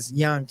role as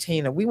young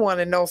Tina. We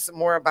want to know some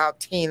more about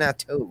Tina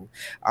too.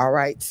 All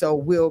right, so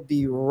we'll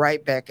be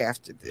right back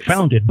after this.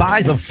 Founded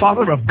by the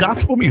father of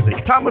gospel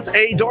music, Thomas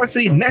A.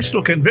 Dorsey,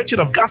 National Convention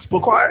of Gospel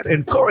Choirs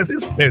and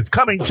Choruses is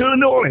coming to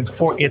New Orleans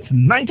for its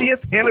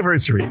 90th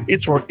anniversary.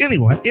 It's for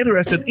anyone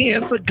interested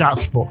in the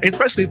gospel,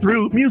 especially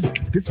through music.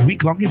 This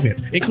week-long event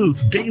includes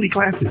daily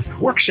classes,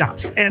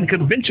 workshops, and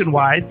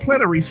convention-wide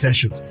plenary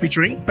sessions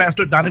featuring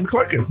Pastor Donnie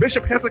McClurkin,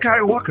 Bishop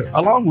Hezekiah Walker,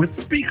 along with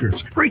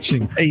speakers,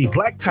 preaching, a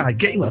black tie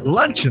gala,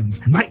 luncheons,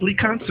 nightly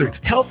concerts,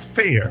 health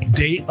fair,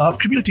 day of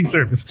community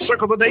service.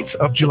 Circle the dates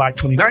of July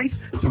 29th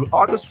through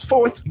August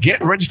 4th.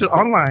 Get registered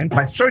online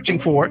by searching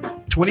for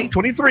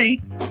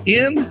 2023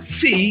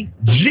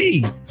 NCGCC.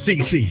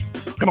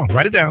 Come on,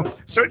 write it down.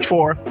 Search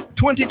for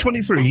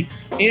 2023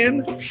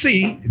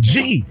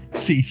 NCGCC.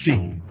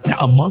 Now,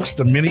 amongst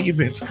the many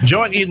events,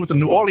 join in with the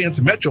New Orleans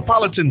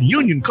Metropolitan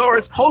Union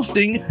Chorus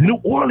hosting New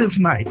Orleans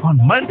Night on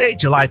Monday,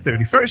 July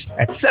 31st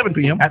at 7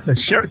 p.m. at the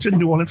Sheraton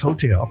New Orleans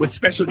Hotel with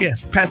special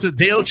guests Pastor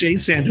Dale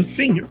J. Sanders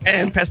Sr.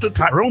 and Pastor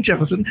Tyrone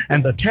Jefferson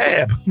and the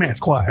Tab Mass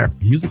Choir.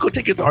 Musical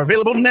tickets are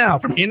available now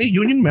from any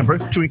union member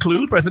to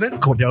include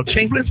President Cordell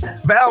Chambliss,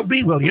 Val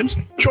B. Williams,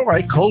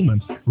 Troy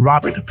Coleman,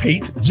 Robert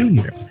Pate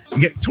Jr.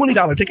 Get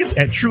 $20 tickets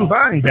at True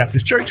Vine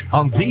Baptist Church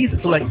on these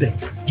select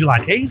dates, July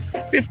 8th,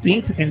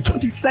 15th, and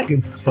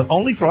 22nd, but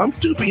only from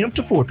 2 p.m.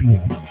 to 4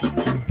 p.m.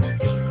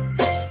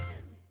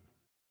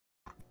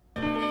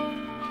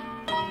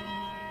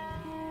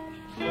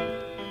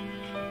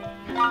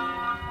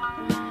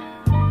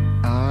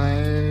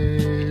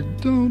 I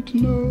don't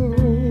know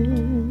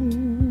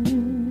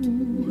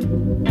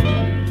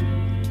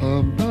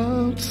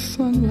about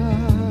sunlight,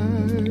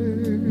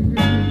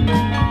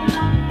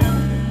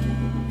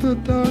 the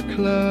dark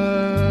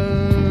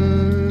cloud,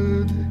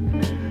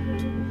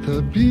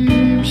 the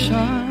beam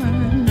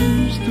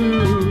shines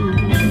through,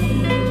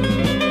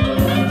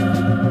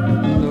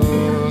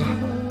 nor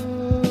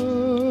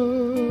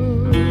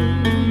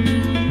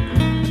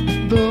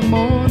the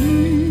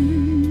morning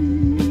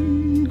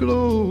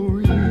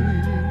glories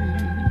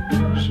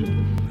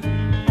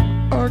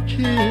are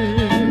kissed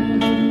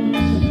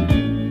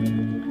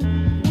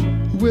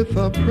with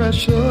a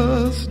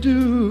precious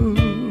dew.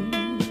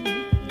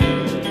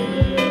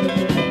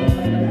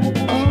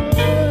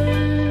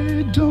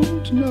 I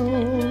don't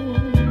know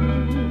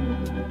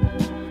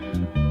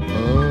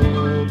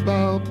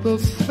about the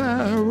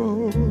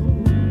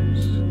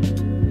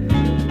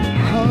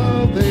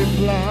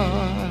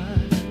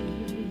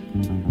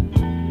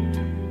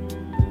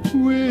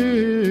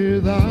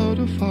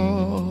to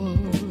fall.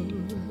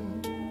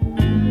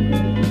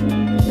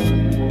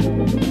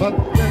 But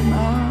then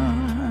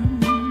I'm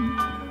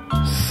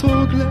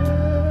so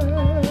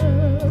glad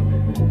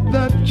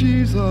that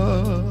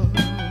Jesus,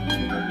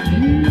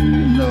 He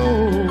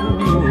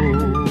knows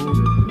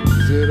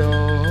it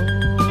all.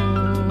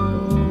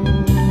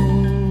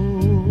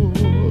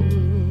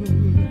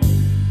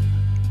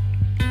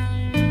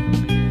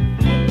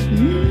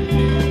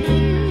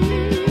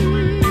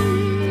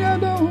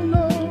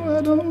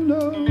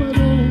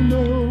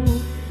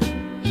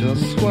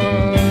 Just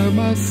why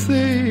my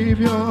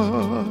Savior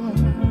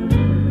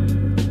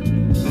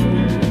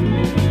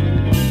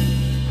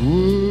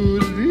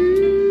would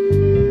leave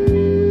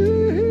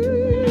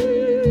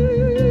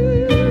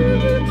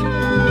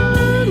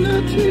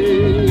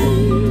eternity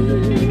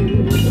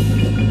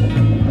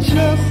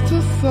just to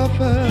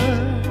suffer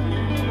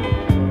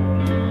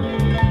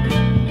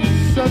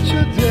such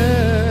a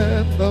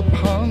death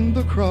upon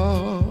the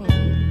cross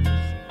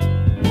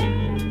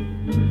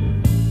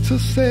to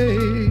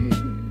save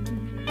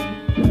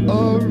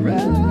a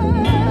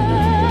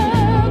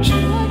wretch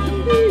like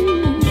me.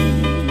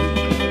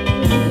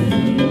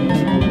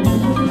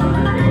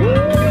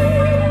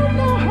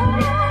 No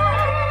half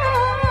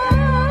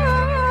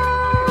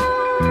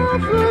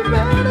of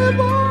any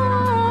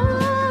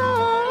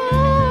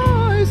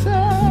voice,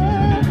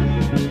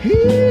 He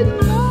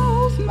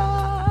knows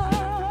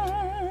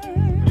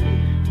mine.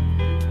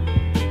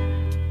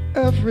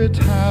 Every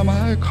time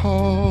I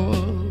call,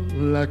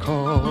 I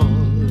call.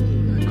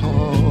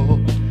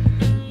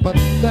 But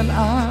then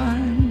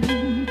I'm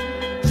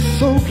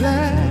so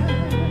glad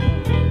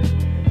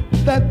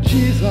that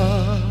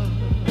Jesus,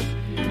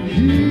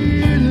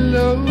 He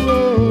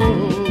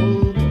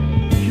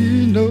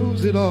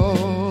knows it all.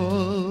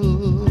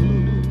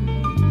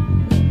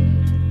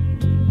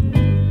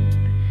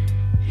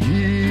 He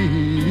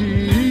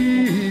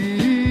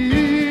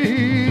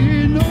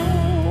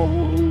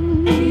knows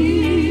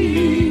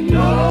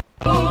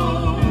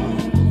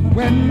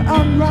when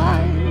I'm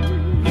right.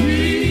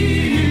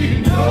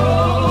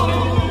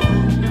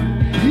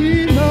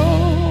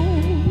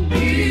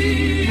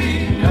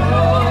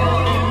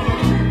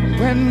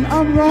 When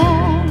I'm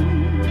wrong,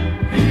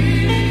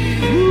 He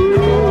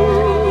knows.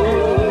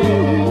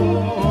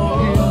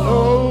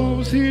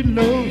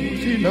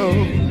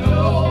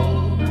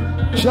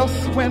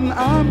 Just when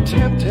I'm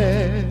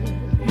tempted,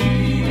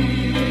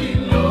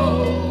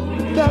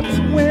 that's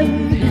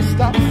when He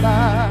stops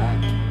by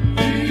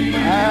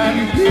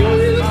and gives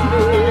me a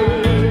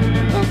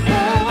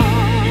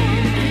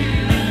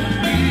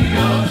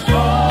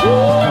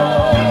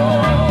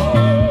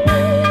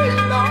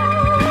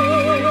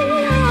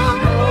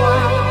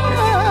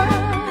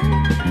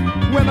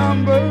when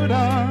I'm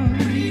burdened,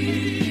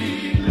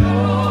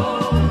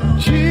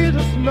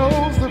 Jesus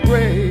knows the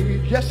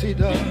great. Yes, He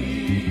does.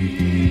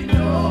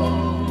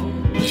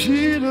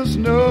 Jesus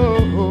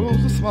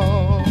knows the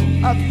small.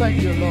 I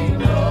thank you, Lord.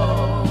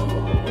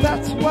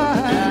 That's why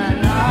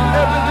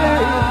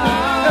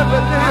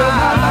every day of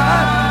my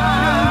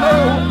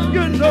life,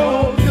 you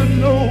know,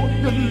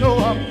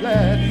 I'm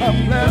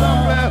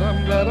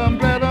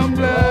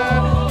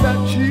glad that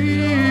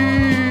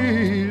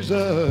Jesus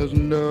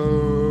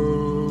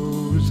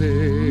knows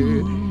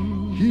it.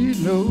 He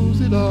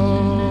knows it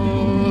all.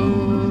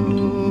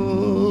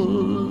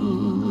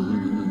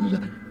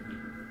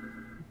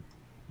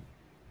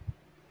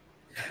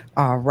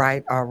 All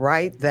right.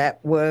 That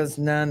was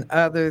none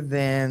other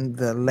than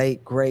the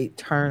late, great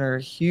Turner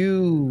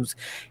Hughes.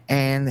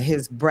 And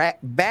his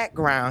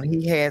background,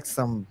 he had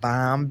some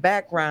bomb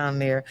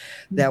background there.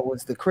 That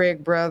was the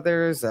Craig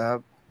brothers,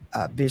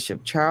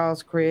 Bishop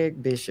Charles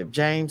Craig, Bishop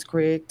James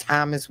Craig,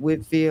 Thomas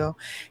Whitfield,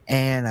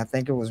 and I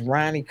think it was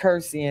Ronnie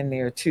Kersey in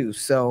there too.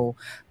 So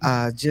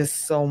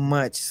just so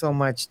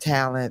much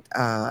talent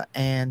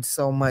and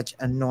so much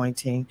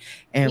anointing.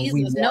 And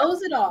Jesus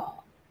knows it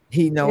all.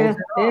 He knows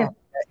it all.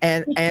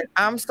 And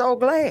I'm so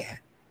glad.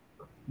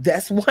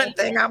 That's one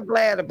thing I'm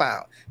glad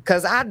about,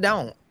 because I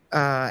don't.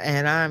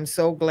 And I'm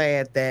so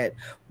glad that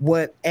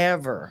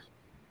whatever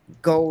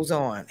goes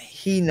on,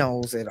 He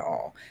knows it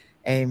all.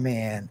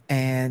 Amen.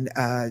 And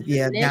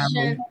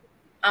omniscient,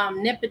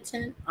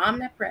 omnipotent,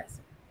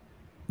 omnipresent.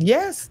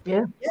 Yes.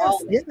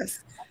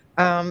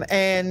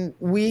 And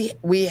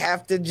we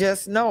have to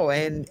just know,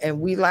 and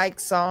we like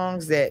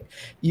songs that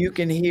you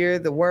can hear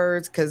the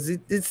words, because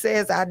it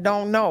says, I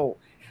don't know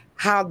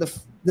how the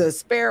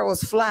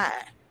sparrows fly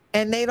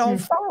and they don't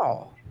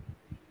fall.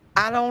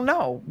 I don't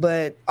know,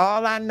 but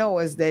all I know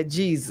is that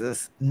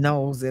Jesus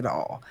knows it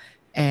all.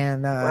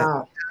 And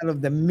out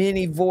of the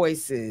many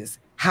voices,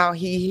 how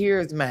He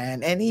hears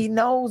mine, and He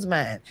knows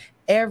mine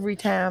every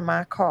time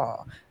I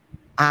call.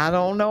 I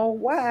don't know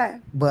why,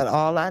 but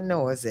all I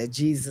know is that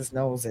Jesus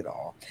knows it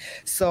all.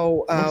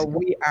 So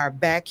we are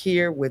back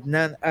here with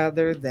none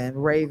other than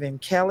Raeven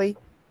Kelly,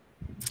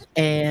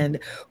 and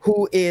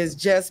who is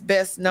just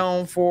best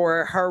known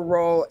for her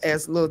role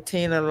as Lil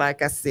Tina.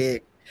 Like I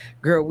said,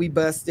 girl, we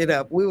busted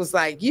up. We was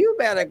like, you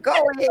better go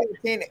ahead,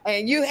 Tina.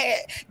 And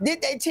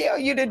did they tell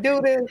you to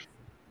do this?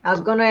 I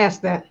was going to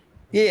ask that.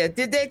 Yeah,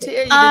 did they tell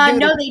you to do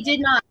No, they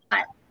did not.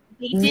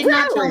 They did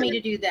not tell me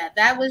Really? to do that.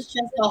 That was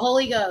just the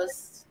Holy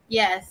Ghost.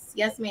 Yes,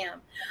 yes,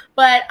 ma'am.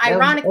 But That was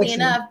ironically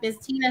excellent. enough, Miss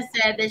Tina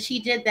said that she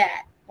did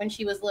that when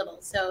she was little.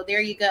 So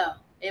there you go.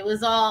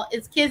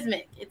 It's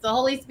kismet. It's the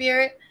Holy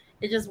Spirit.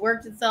 It just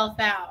worked itself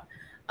out.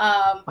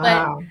 But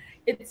Wow.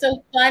 it's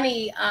so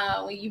funny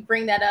when you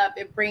bring that up.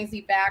 It brings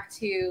me back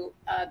to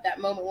that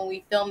moment when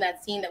we filmed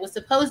that scene that was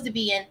supposed to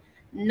be in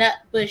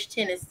Nutbush,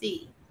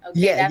 Tennessee. Okay,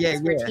 Yeah, that's yeah,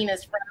 where yeah.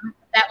 Tina's from.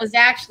 That was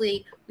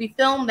actually, we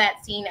filmed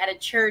that scene at a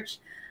church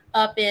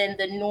up in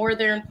the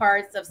northern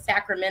parts of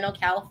Sacramento,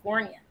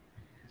 California.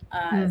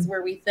 Is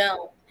where we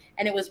filmed,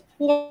 and it was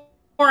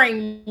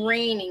pouring,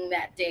 raining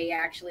that day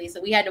actually.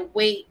 So we had to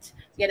wait.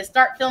 We had to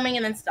start filming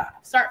and then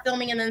stop, start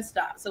filming and then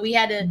stop. So we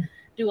had to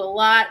do a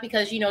lot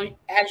because, you know,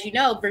 as you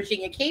know,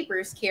 Virginia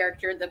Capers'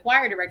 character, the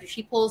choir director,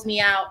 she pulls me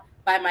out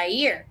by my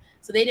ear.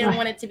 So they didn't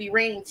want it to be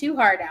raining too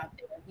hard out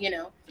there, you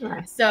know.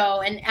 Right.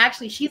 So, and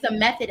actually, she's a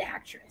method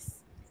actress,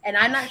 and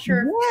I'm not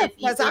sure Yeah, if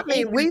because I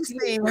mean, we've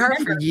seen her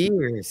for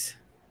years.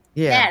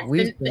 Yeah, Yes,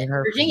 we've seen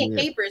her for Virginia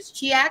years. Capers,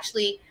 she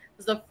actually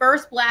was the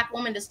first Black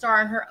woman to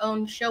star in her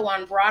own show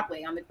on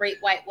Broadway on The Great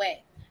White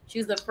Way. She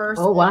was the first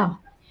Oh, one. wow.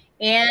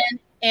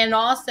 And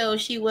also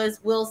she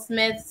was Will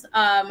Smith's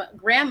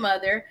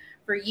grandmother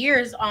for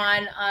years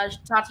on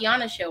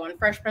Tatiana's show on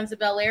Fresh Prince of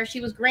Bel-Air.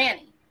 She was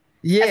Granny.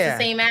 That's Yeah.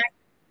 the same actor.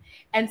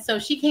 And so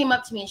she came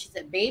up to me and she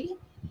said, "Baby,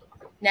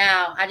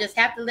 now I just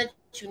have to let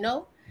you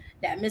know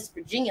that Miss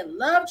Virginia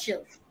loved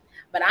children,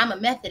 but I'm a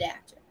method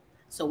actor.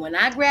 So when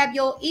I grab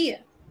your ear,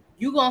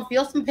 you're going to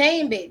feel some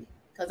pain, baby,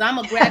 because I'm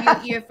going to grab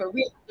your ear for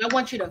real. I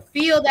want you to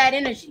feel that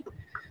energy.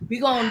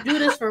 We're going to do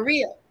this for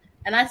real."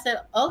 And I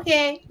said,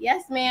 "Okay,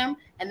 yes, ma'am."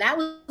 And that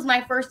was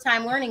my first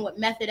time learning what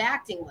method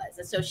acting was.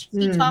 And so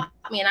she taught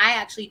me, and I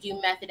actually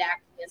do method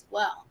acting as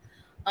well.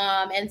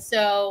 And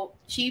so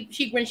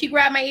she when she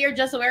grabbed my ear,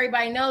 just so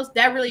everybody knows,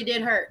 that really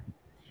did hurt.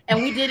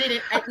 And we did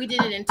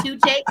it in 2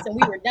 takes, and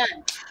we were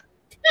done.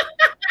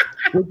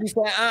 Would you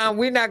say,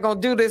 we're not gonna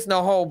do this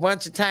no whole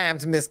bunch of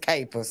times, Miss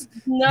Capers?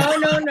 No.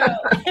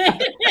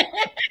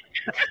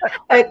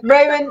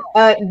 Raven,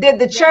 did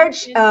the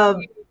church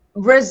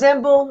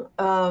resemble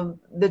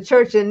the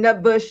church in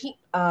Nutbush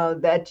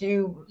that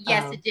you?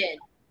 Yes, it did.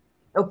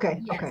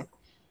 Okay. Yes. Okay.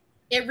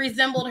 It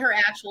resembled her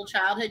actual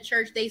childhood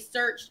church. They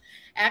searched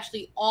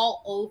actually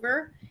all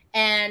over,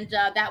 and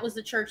that was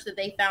the church that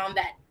they found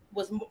that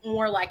was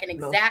more like an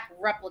exact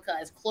replica,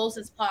 as close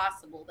as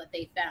possible, that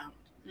they found.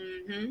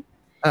 Mm-hmm.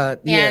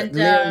 Yeah, And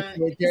Larry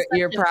said your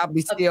ear such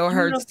probably still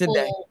hurts today.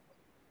 beautiful-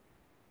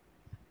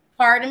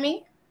 Pardon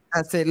me?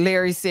 I said,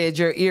 Larry said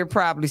your ear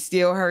probably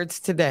still hurts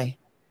today.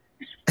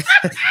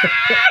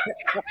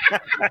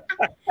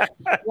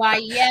 Why,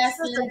 yes,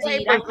 Sister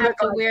indeed. Capers I have to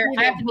look like wear. she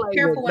I have didn't to play be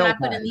careful with when I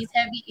put in nobody. these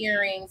heavy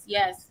earrings.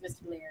 Yes,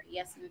 Mr. Larry.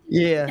 Yes, indeed.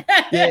 Yeah,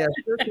 yeah.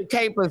 Sister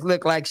Capers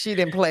look like she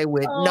didn't play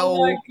with Oh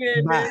my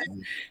goodness.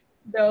 nobody.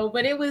 No,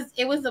 but it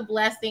was a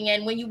blessing.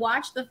 And when you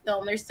watch the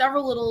film, there's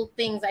several little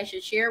things I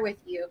should share with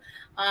you.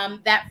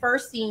 That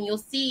first scene, you'll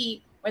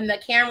see when the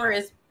camera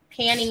is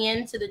panning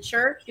into the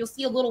church, you'll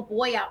see a little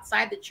boy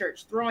outside the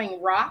church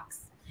throwing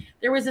rocks.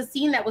 There was a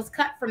scene that was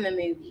cut from the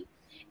movie.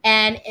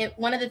 And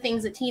one of the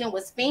things that Tina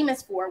was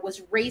famous for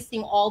was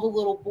racing all the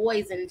little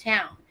boys in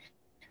town.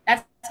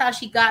 That's how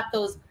she got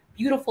those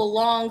beautiful,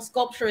 long,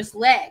 sculpturous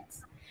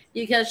legs,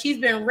 because she's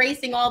been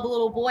racing all the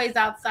little boys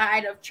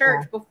outside of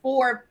church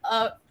before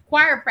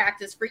choir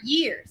practice for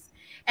years.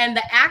 And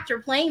the actor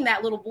playing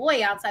that little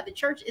boy outside the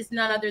church is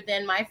none other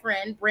than my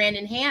friend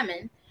Brandon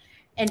Hammond,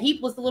 and he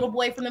was the little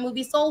boy from the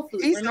movie Soul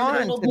Food. He's Remember the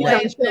on little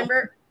today. boy?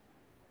 Remember?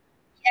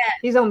 Yes.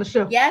 He's on the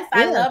show. Yes,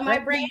 I Yeah, love my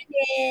that's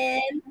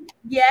Brandon.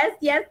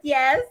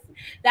 Yes.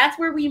 That's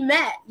where we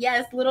met.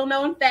 Yes, little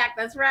known fact.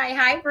 That's right.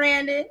 Hi,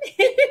 Brandon.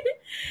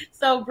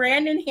 So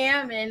Brandon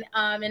Hammond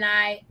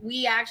and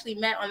we actually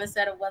met on the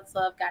set of What's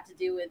Love Got to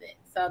Do With It.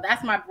 So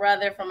that's my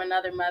brother from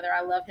another mother.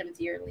 I love him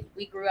dearly.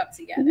 We grew up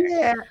together.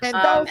 Yeah, and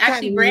those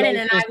Actually, Brandon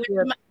and I we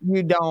went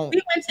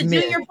to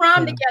miss, junior prom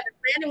you know. together.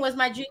 Brandon was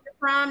my junior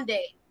prom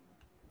date.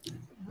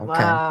 Okay.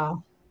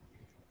 Wow.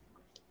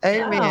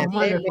 Amen. Wow,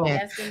 wonderful. Amen.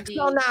 Yes, indeed.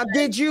 So now,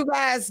 did you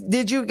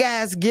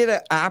guys get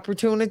an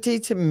opportunity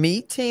to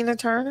meet Tina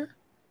Turner?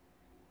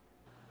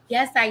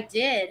 Yes, I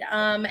did.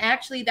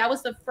 Actually, that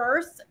was the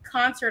first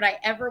concert I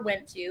ever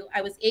went to.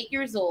 I was 8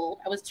 years old.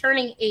 I was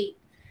turning 8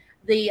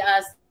 the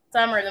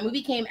summer. The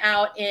movie came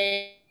out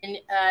in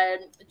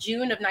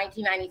June of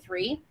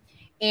 1993,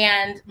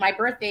 and my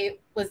birthday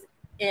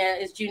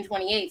is June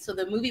 28th. So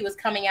the movie was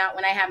coming out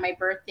when I had my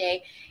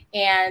birthday,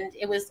 and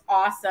it was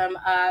awesome.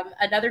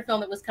 Another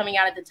film that was coming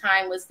out at the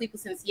time was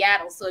Sleepless in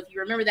Seattle. So if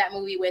you remember that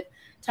movie with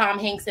Tom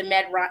Hanks and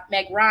Meg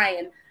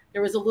Ryan,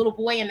 there was a little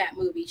boy in that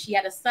movie. She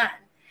had a son.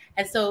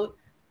 And so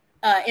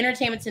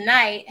Entertainment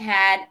Tonight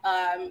had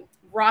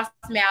Ross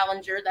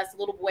Malinger, that's the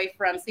little boy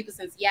from Sleepless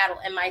in Seattle,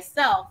 and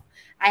myself.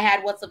 I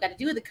had What's Love Got to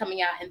Do With It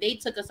coming out, and they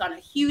took us on a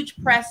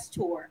huge press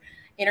tour,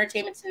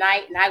 Entertainment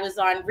Tonight, and I was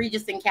on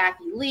Regis and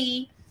Kathy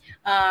Lee.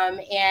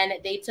 And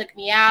they took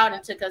me out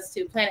and took us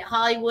to Planet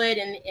Hollywood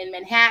in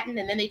Manhattan.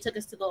 And then they took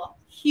us to the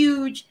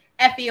huge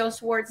FAO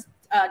Schwartz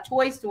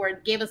toy store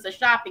and gave us a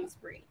shopping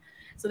spree.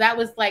 So that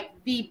was like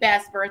the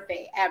best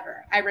birthday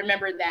ever. I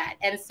remember that.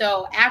 And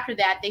so after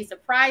that, they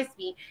surprised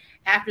me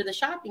after the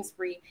shopping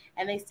spree.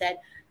 And they said,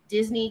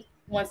 Disney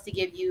wants to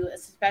give you a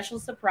special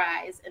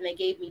surprise. And they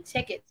gave me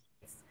tickets,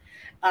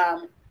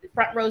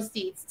 front row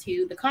seats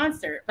to the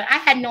concert. But I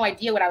had no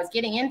idea what I was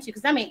getting into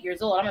because I'm 8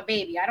 years old. I'm a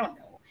baby. I don't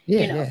know.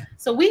 Yeah.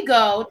 So we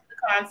go to the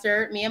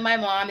concert, me and my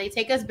mom, they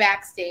take us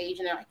backstage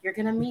and they're like, you're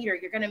going to meet her.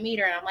 You're going to meet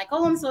her. And I'm like,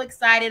 oh, I'm so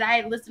excited. I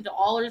had listened to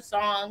all her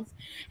songs.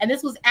 And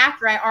this was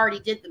after I already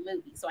did the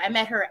movie. So I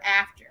met her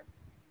after.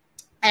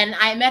 And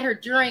I met her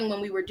during when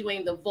we were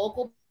doing the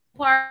vocal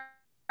part,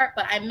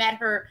 but I met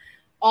her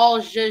all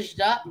zhuzhed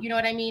up, you know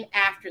what I mean?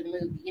 After the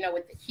movie,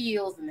 with the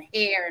heels and the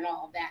hair and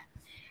all of that.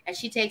 And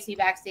she takes me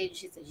backstage and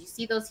she says, you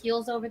see those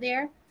heels over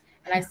there?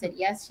 And I said,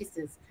 yes. She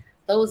says,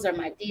 those are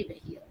my diva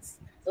heels.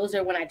 Those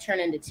are when I turn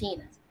into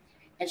Tina.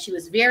 And she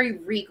was very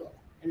regal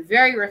and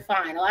very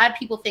refined. A lot of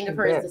people think of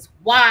her as this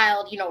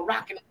wild,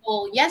 rock and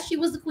roll. Yes, she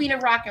was the queen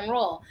of rock and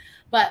roll,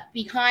 but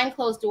behind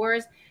closed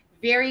doors,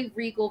 very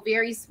regal,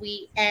 very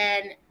sweet.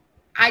 And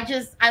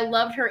I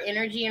loved her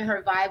energy and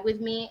her vibe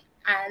with me.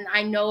 And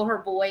I know her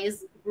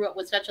boys grew up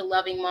with such a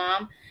loving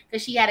mom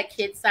because she had a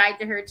kid side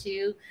to her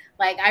too.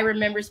 Like I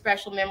remember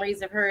special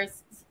memories of her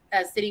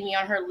sitting me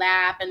on her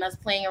lap and us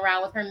playing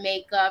around with her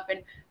makeup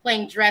and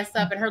playing dress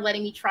up and her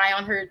letting me try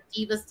on her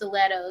diva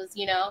stilettos,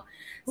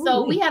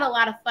 So we had a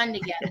lot of fun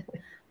together.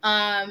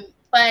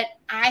 But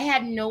I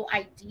had no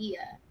idea,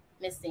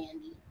 Miss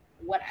Sandy,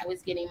 what I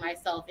was getting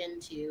myself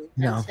into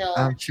until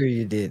I'm sure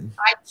you didn't.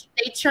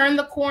 They turned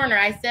the corner.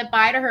 I said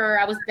bye to her.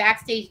 I was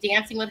backstage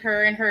dancing with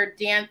her and her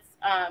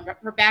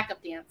her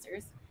backup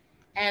dancers.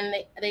 And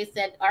they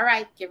said, all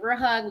right, give her a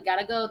hug. We got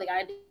to go. They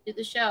got to do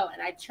the show.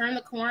 And I turned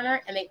the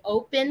corner and they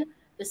opened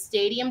the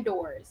stadium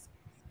doors.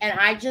 And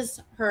I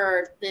just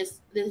heard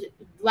this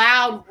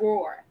loud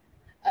roar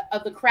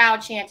of the crowd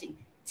chanting,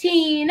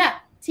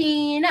 Tina,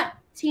 Tina,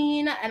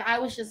 Tina. And I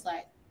was just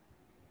like,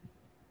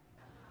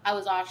 I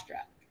was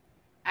awestruck.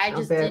 I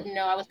just didn't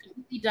know. I was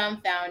completely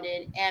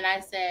dumbfounded. And I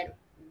said,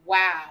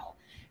 wow,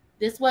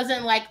 this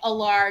wasn't like a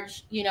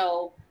large,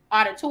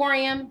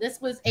 auditorium.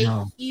 This was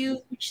a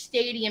huge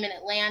stadium in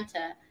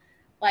Atlanta,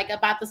 like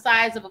about the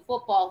size of a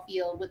football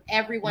field with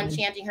everyone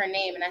chanting her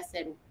name. And I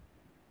said,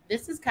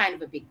 this is kind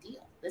of a big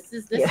deal. This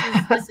is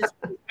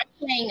I'm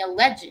playing a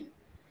legend.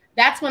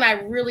 That's when I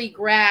really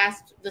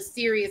grasped the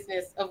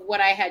seriousness of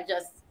what I had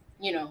just,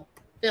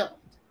 filmed.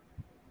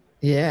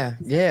 Yeah,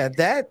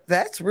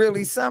 that's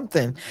really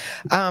something.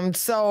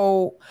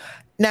 So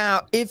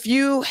now if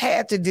you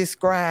had to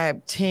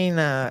describe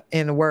Tina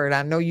in a word,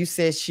 I know you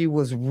said she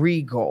was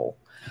regal.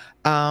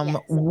 Yes.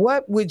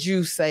 What would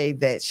you say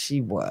that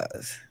she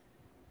was?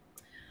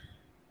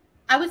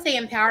 I would say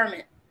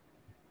empowerment.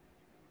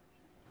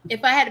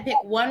 If I had to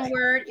pick one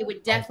word, it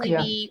would definitely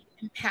be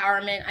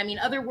empowerment. I mean,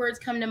 other words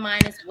come to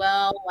mind as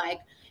well,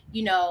 like,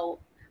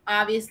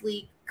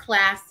 obviously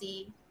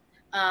classy.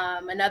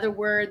 Another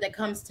word that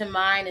comes to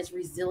mind is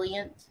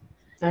resilient,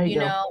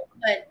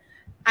 but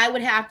I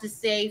would have to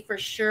say for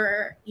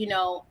sure,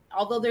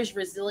 although there's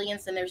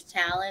resilience and there's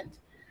talent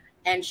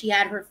and she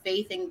had her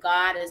faith in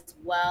God as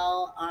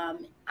well.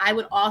 I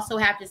would also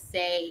have to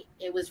say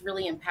it was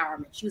really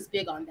empowerment. She was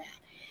big on that.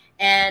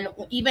 And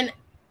even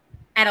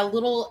at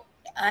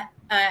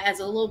as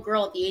a little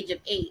girl at the age of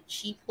 8,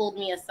 she pulled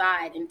me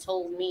aside and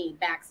told me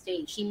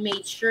backstage, she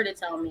made sure to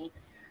tell me,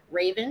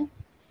 Raeven,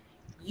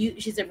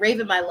 she said,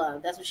 Raeven, my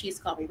love. That's what she used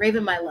to call me.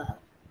 Raeven, my love.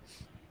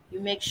 You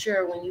make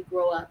sure when you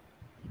grow up,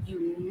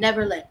 you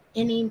never let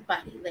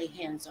anybody lay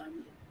hands on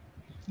you.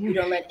 You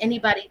don't let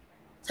anybody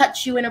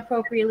touch you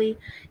inappropriately.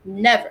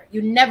 Never.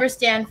 You never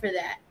stand for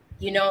that.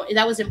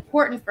 That was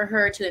important for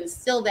her to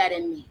instill that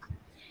in me.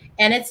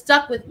 And it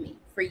stuck with me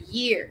for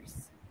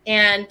years.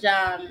 And,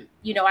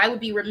 I would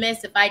be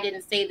remiss if I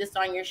didn't say this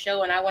on your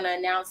show. And I want to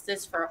announce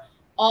this for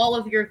all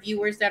of your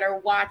viewers that are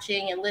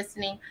watching and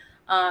listening.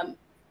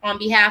 On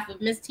behalf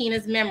of Miss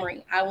Tina's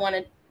memory, I want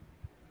to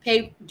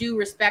pay due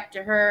respect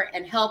to her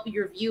and help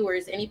your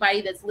viewers,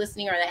 anybody that's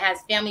listening or that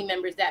has family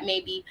members that may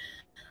be,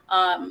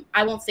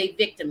 I won't say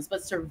victims,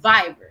 but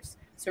survivors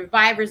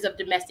of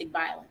domestic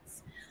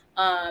violence.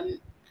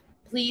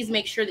 Please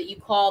make sure that you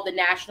call the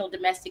National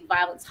Domestic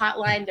Violence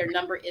Hotline. Their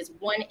number is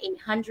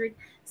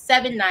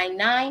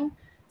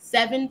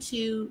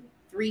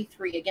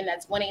 1-800-799-7233. Again,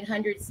 that's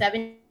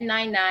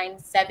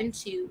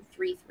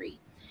 1-800-799-7233.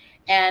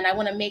 And I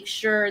want to make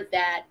sure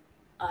that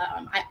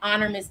I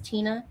honor Ms.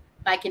 Tina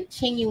by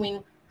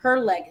continuing her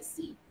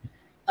legacy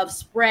of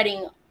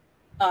spreading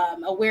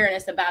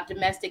awareness about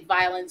domestic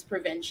violence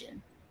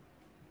prevention.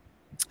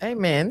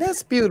 Amen.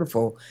 That's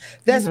beautiful.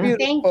 That's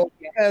beautiful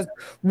because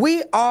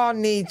we all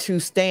need to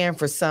stand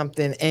for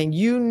something. And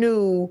you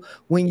knew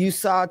when you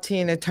saw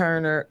Tina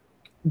Turner,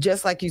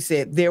 just like you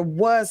said, there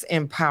was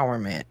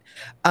empowerment.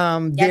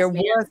 There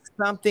was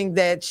something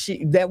that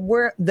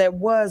there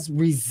was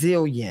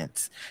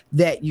resilience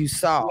that you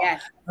saw.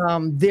 Yes.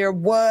 There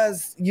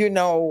was,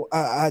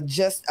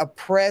 just a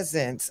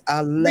presence,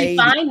 a lady.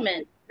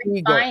 Refinement.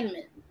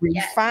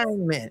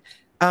 Refinement.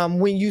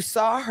 When you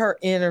saw her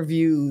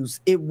interviews,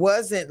 it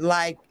wasn't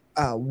like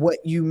what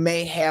you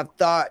may have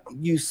thought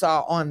you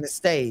saw on the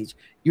stage.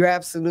 You're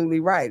absolutely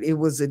right. It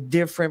was a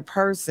different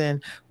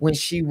person when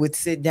she would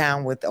sit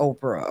down with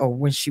Oprah or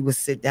when she would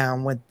sit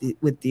down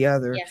with the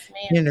other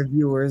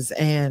interviewers.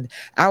 And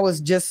I was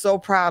just so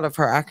proud of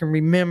her. I can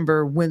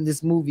remember when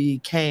this movie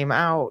came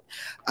out,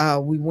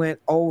 we went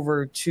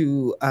over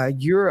to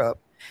Europe.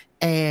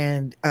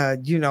 And,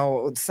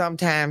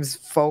 sometimes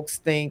folks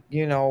think,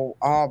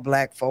 all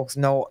Black folks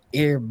know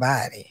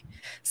everybody.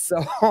 So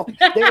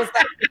there was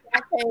like,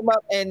 I came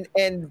up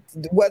and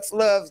What's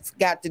Love's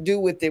Got to Do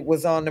with It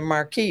was on the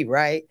marquee,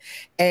 right?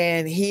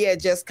 And he had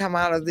just come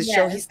out of the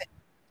show. He said,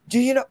 do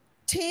you know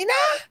Tina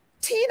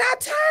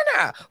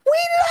Turner? We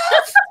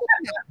love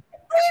Tina.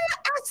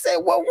 I said,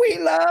 well, we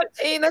love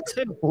Tina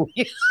too.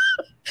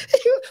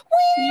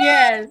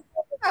 Yes.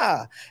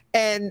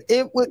 And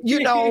it was,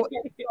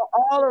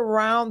 all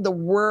around the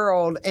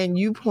world. And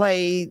you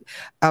played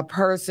a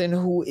person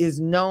who is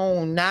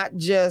known not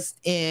just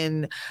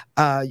in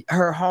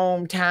her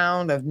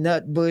hometown of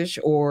Nutbush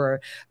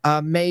or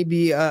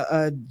maybe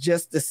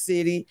just the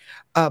city,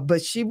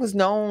 but she was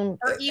known,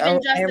 or even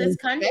just this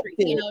country,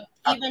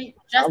 even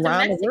just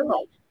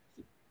domestically.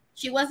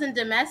 She wasn't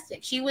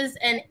domestic. She was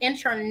an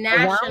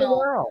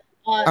international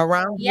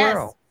around the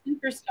world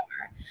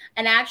superstar.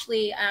 And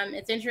actually,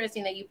 it's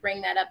interesting that you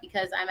bring that up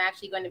because I'm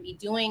actually going to be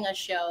doing a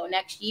show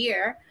next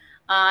year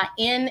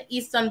in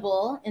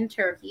Istanbul, in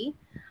Turkey,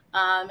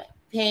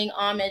 paying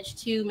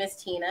homage to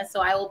Miss Tina.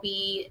 So I will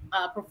be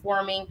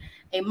performing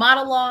a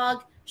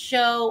monologue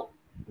show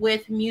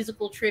with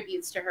musical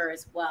tributes to her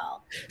as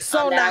well.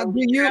 So now,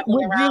 would you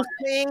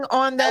sing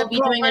on that? I will be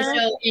doing a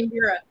show in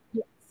Europe.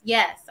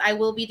 Yes, I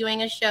will be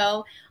doing a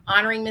show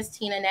honoring Miss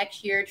Tina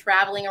next year,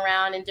 traveling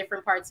around in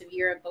different parts of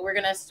Europe. But we're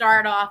going to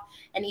start off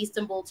in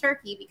Istanbul,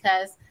 Turkey,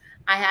 because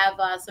I have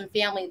some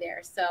family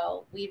there.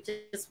 So we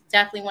just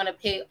definitely want to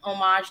pay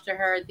homage to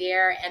her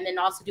there, and then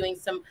also doing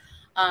some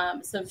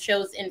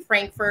shows in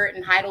Frankfurt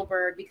and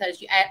Heidelberg,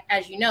 because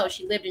as you know,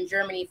 she lived in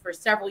Germany for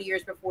several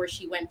years before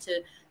she went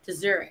to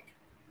Zurich.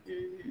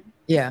 Mm-hmm.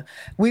 Yeah,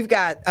 we've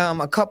got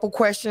a couple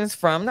questions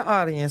from the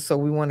audience, so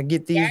we want to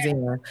get these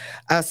in.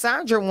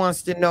 Sandra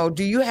wants to know,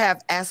 do you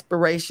have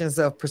aspirations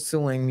of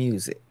pursuing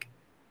music?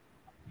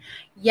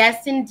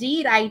 Yes,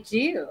 indeed, I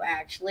do,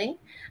 actually.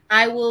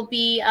 I will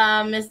be,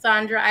 Miss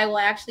Sandra, I will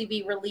actually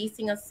be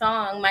releasing a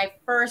song. My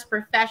first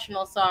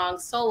professional song,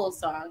 solo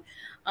song,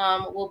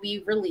 will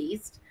be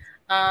released.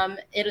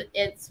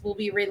 It will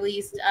be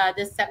released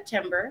this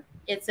September.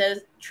 It's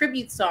a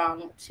tribute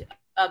song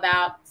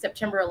about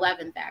September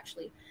 11th,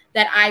 actually,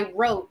 that I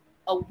wrote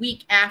a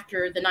week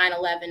after the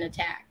 9/11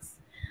 attacks.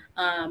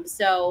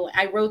 So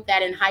I wrote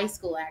that in high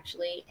school,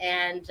 actually.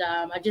 And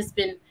I've just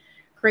been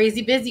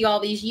crazy busy all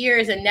these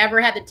years and never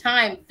had the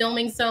time,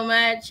 filming so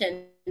much,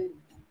 and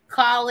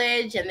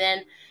college. And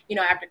then,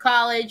 after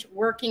college,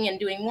 working and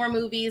doing more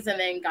movies, and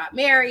then got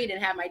married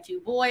and had my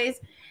 2 boys.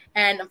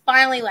 And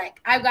finally,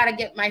 I've got to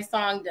get my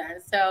song done.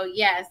 So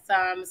yes,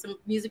 some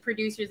music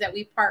producers that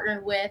we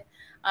partnered with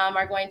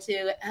are going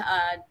to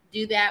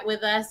do that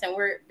with us, and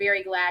we're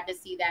very glad to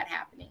see that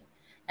happening.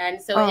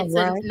 And so it's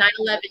a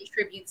 9/11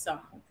 tribute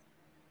song.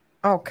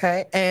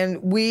 Okay,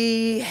 and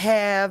we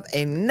have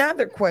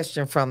another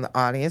question from the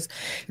audience.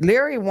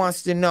 Larry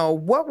wants to know,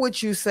 what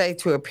would you say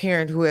to a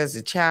parent who has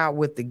a child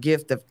with the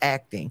gift of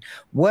acting?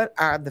 What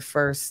are the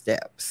first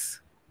steps?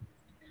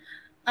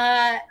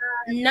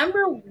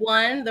 Number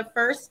one, the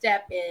first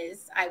step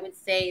is, I would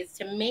say, is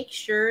to make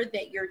sure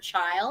that your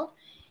child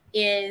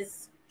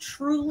is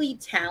truly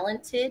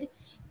talented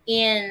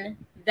in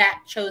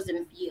that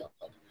chosen field,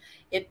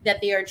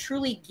 that they are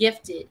truly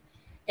gifted,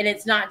 and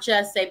it's not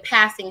just a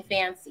passing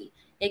fancy.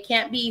 It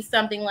can't be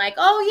something like,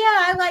 oh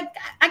yeah,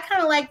 I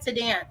kind of like to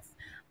dance,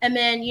 and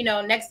then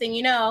next thing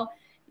you know,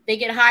 they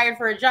get hired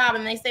for a job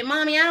and they say,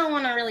 mommy, I don't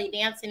want to really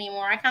dance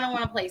anymore, I kind of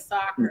want to play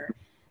soccer.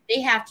 They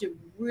have to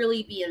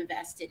really be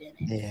invested in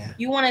it. Yeah.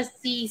 You want to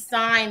see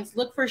signs,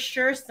 look for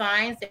sure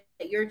signs that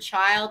your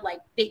child,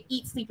 they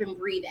eat, sleep, and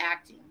breathe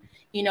acting.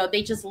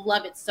 They just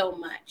love it so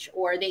much,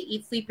 or they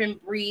eat, sleep,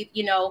 and breathe,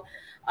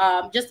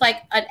 just like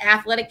an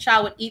athletic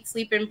child would eat,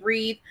 sleep, and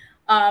breathe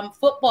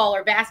football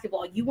or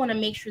basketball. You want to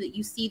make sure that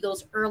you see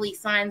those early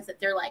signs that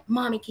they're like,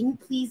 mommy, can you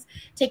please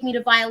take me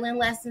to violin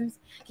lessons?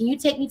 Can you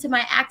take me to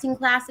my acting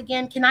class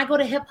again? Can I go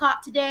to hip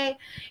hop today?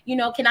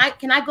 Can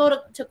I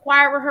go to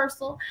choir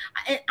rehearsal?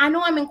 I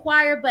know I'm in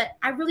choir, but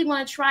I really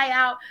want to try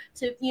out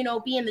to,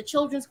 be in the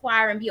children's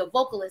choir and be a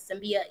vocalist and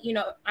be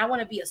I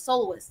want to be a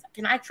soloist.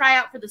 Can I try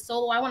out for the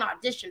solo? I want to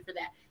audition for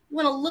that. You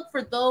want to look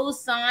for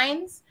those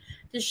signs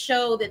to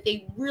show that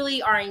they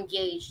really are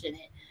engaged in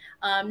it.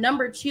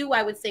 Number two,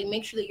 I would say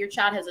make sure that your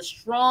child has a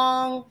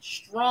strong,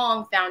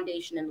 strong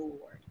foundation in the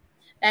Lord.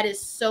 That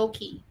is so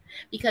key,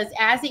 because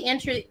as they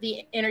enter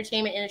the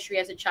entertainment industry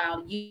as a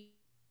child,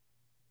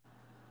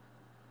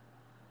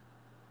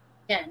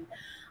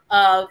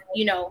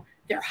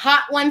 They're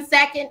hot 1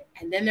 second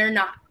and then they're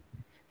not.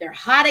 They're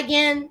hot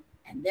again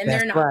and then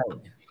they're not. Right.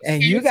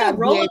 And you got to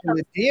be able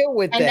to deal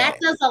with and that. that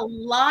does a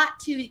lot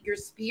to your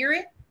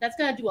spirit. That's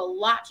going to do a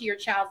lot to your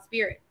child's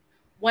spirit.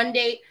 One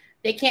day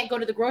they can't go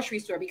to the grocery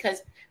store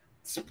because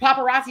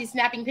paparazzi is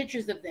snapping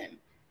pictures of them.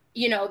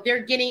 You know,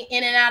 they're getting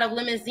in and out of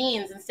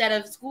limousines instead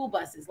of school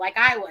buses like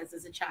I was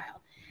as a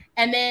child.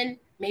 And then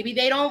maybe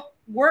they don't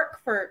work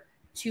for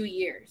 2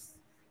 years.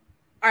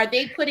 Are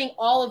they putting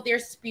all of their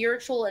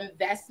spiritual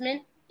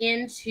investment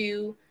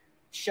into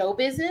show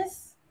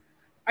business?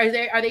 Are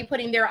they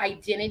putting their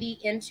identity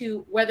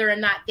into whether or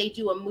not they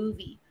do a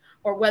movie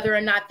or whether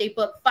or not they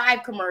book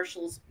 5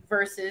 commercials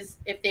versus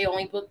if they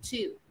only book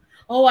 2?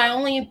 Oh, I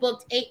only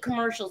booked 8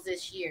 commercials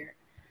this year.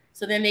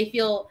 So then they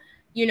feel,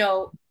 you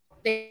know,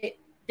 they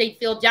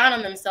feel down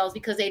on themselves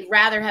because they'd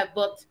rather have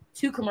booked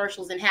 2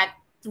 commercials and had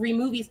 3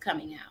 movies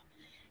coming out.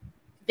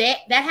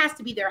 That has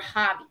to be their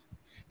hobby.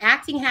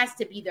 Acting has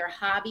to be their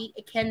hobby.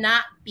 It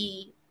cannot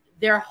be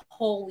their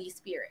Holy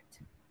Spirit.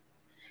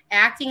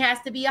 Acting has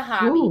to be a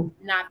hobby,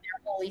 not their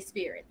Holy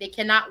Spirit. They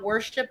cannot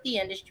worship the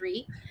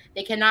industry.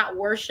 They cannot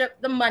worship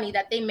the money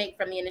that they make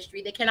from the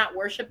industry. They cannot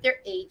worship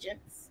their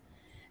agents.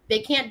 They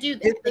can't do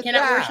that. They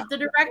cannot worship the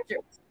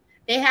directors.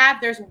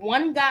 There's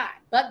one God,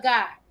 but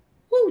God.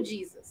 Woo,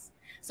 Jesus.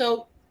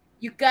 So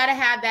you got to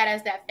have that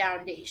as that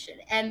foundation.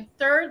 And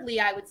thirdly,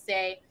 I would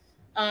say,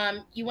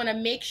 you want to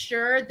make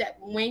sure that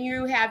when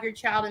you have your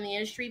child in the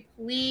industry,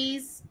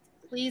 please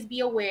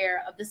be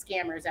aware of the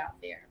scammers out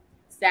there.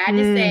 Sad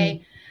to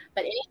say,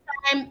 but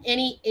anytime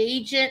any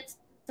agent,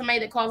 somebody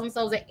that calls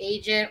themselves an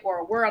agent,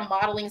 or we're a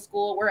modeling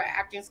school, we're an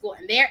acting school,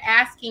 and they're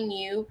asking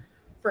you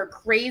for a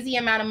crazy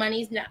amount of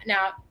money.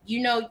 Now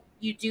you know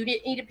you do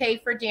need to pay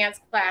for dance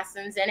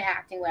classes and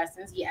acting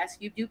lessons. Yes,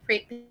 you do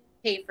pay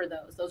for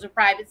those. Those are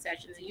private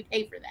sessions, and you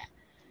pay for that.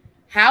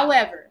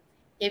 However,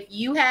 if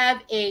you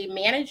have a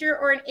manager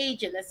or an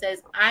agent that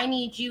says, I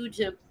need you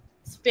to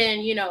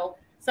spend, you know,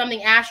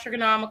 something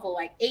astronomical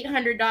like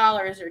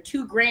 $800 or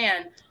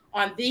 $2,000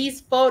 on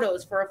these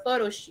photos for a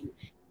photo shoot,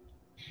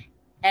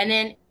 and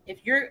then if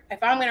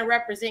I'm going to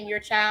represent your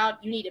child,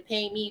 you need to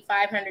pay me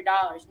 $500.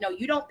 No,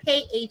 you don't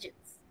pay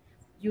agents.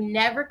 You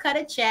never cut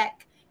a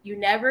check. You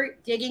never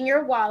dig in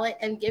your wallet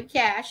and give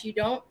cash. You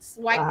don't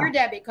swipe your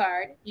debit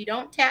card. You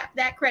don't tap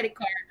that credit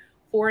card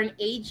for an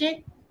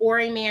agent or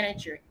a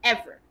manager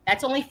ever.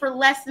 That's only for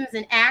lessons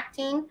in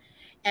acting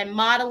and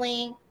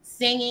modeling,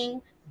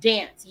 singing,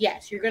 dance.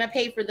 Yes, you're going to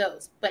pay for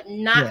those, but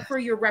not for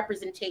your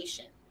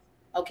representation.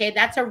 Okay,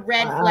 that's a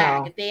red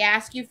flag. If they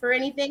ask you for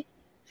anything,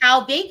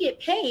 how they get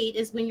paid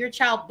is when your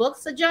child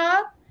books a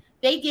job,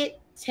 they get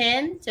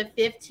 10 to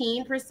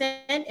 15%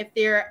 if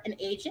they're an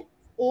agent,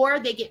 or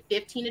they get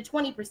 15 to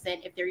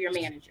 20% if they're your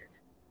manager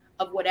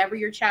of whatever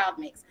your child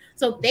makes.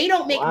 So they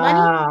don't make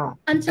money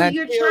until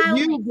your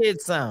child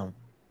get some.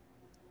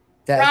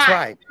 That's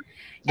right.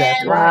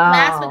 That's right.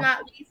 Last but not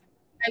least,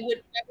 I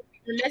would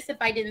be remiss if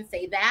I didn't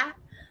say that.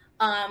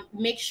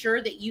 Make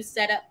sure that you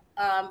set up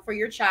for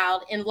your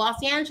child in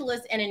Los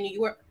Angeles and in New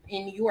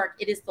York,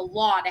 it is the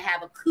law to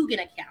have a Coogan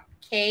account.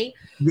 Okay.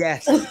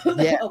 Yes.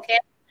 Yeah. Okay.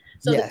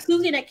 So the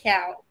Coogan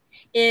account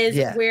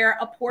is where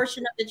a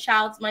portion of the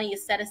child's money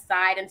is set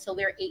aside until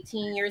they're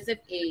 18 years of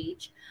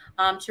age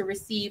to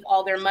receive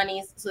all their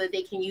monies so that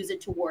they can use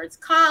it towards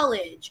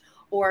college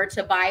or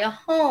to buy a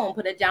home,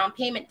 put a down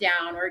payment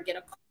down, or get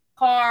a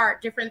car,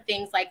 different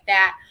things like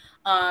that.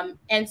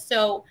 And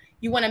so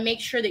you want to make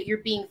sure that you're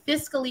being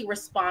fiscally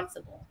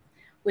responsible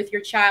with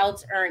your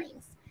child's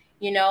earnings.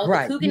 You know,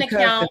 the Coogan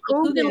account, the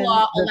Coogan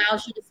law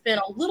allows you to spend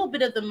a little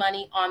bit of the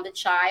money on the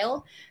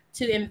child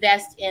to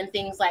invest in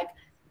things like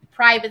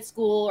private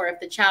school, or if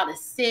the child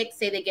is sick,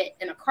 say they get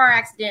in a car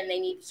accident and they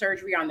need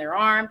surgery on their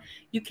arm,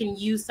 you can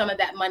use some of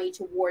that money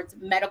towards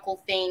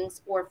medical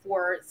things or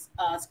for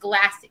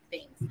scholastic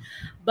things.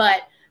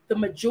 But the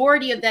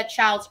majority of that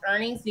child's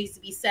earnings needs to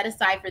be set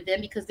aside for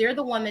them because they're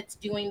the one that's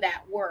doing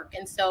that work.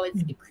 And so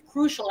it's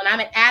crucial. And I'm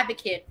an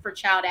advocate for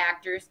child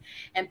actors.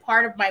 And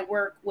part of my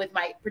work with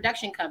my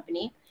production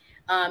company,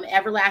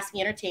 Everlasting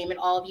Entertainment,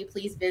 all of you,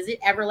 please visit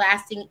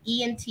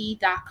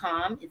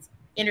everlastingent.com. It's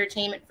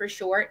entertainment for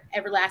short,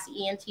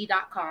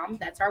 everlastingent.com.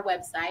 That's our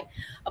website.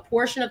 A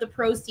portion of the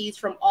proceeds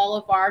from all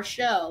of our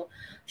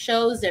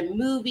shows and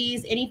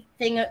movies,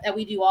 anything that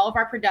we do, all of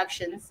our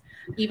productions,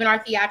 even our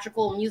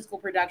theatrical and musical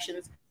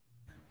productions,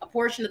 a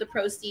portion of the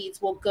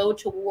proceeds will go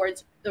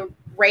towards the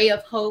Ray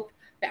of Hope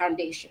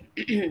Foundation.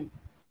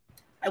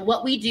 And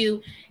what we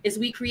do is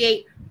we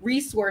create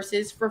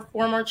resources for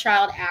former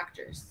child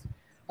actors.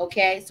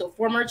 Okay, so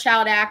former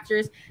child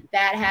actors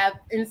that have,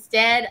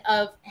 instead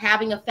of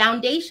having a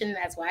foundation,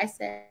 that's why I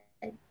said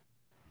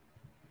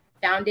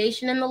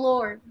foundation in the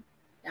Lord,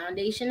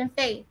 foundation in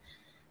faith,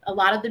 a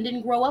lot of them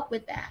didn't grow up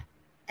with that.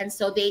 And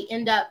so they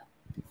end up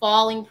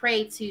falling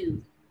prey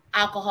to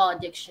alcohol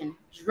addiction,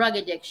 drug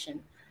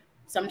addiction,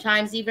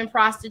 sometimes even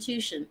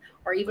prostitution,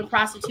 or even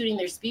prostituting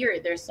their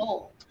spirit, their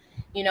soul.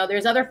 You know,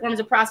 there's other forms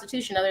of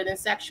prostitution other than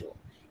sexual.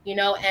 You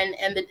know,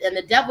 and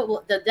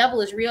the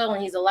devil is real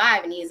and he's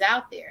alive and he's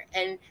out there.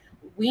 And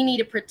we need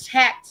to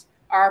protect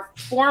our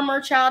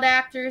former child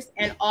actors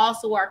and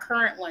also our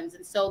current ones.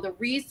 And so the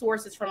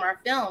resources from our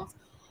films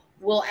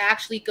will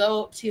actually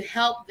go to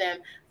help them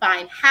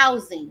find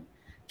housing,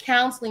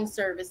 counseling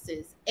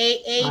services,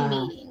 AA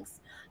meetings,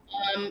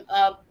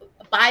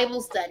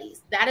 Bible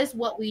studies. That is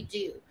what we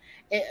do.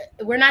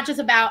 We're not just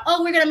about,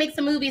 oh, we're going to make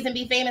some movies and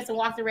be famous and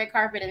walk the red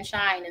carpet and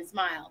shine and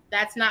smile.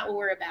 That's not what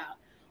we're about.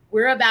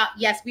 We're about,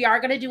 yes, we are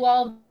going to do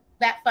all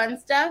that fun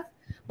stuff,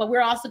 but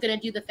we're also going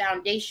to do the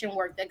foundation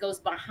work that goes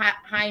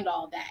behind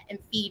all that and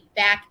feed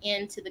back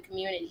into the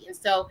community. And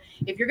so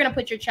if you're going to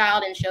put your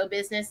child in show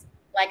business,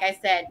 like I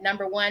said,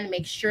 number one,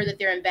 make sure that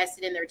they're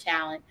invested in their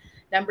talent.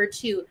 Number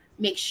two,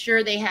 make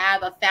sure they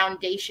have a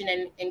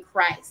foundation in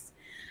Christ.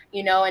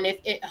 You know, and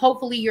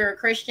hopefully you're a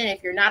Christian.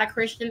 If you're not a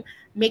Christian,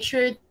 make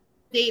sure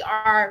they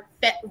are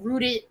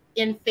rooted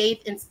in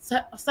faith in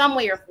some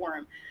way or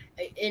form.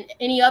 In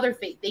any other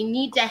faith, they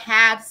need to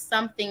have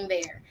something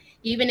there,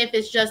 even if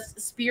it's just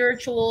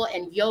spiritual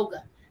and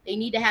yoga. They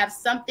need to have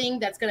something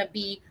that's going to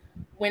be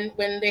when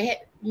they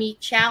meet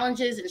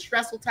challenges and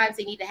stressful times.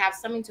 They need to have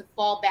something to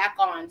fall back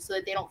on so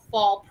that they don't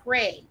fall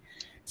prey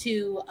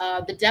to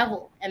the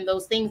devil and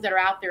those things that are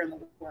out there in the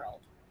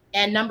world.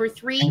 And number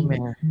three,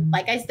 Amen.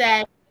 like I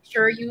said,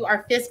 sure you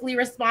are fiscally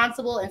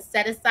responsible and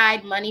set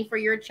aside money for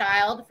your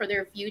child for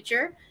their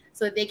future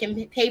so that they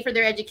can pay for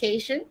their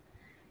education.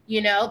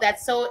 You know,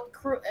 that's so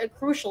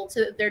crucial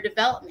to their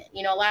development.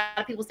 You know, a lot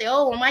of people say,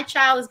 oh, well, my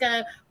child is going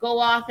to go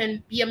off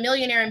and be a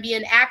millionaire and be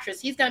an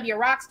actress. He's going to be a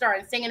rock star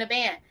and sing in a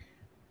band.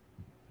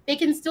 They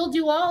can still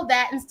do all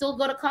that and still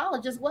go to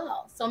college as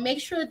well. So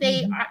make sure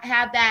they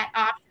have that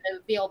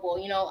option available.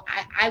 You know,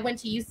 I went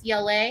to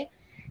UCLA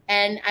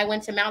and I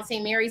went to Mount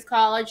St. Mary's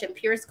College and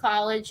Pierce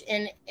College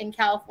in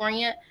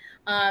California.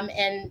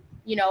 And,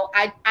 you know,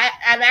 I'm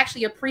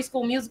actually a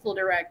preschool musical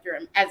director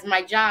as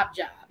my job,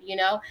 you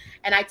know,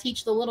 and I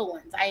teach the little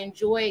ones. I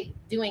enjoy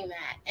doing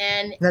that.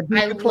 And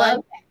I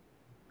love that.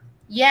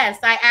 Yes,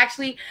 I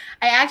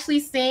actually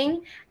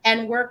sing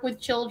and work with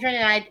children,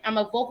 and I'm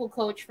a vocal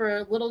coach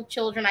for little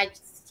children. I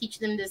teach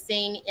them to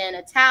sing in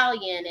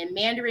Italian and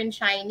Mandarin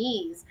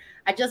Chinese.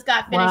 I just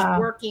got finished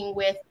working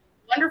with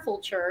a wonderful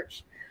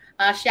church.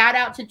 Shout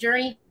out to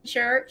Journey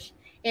Church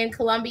in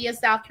Columbia,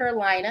 South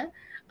Carolina,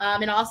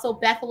 and also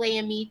Bethel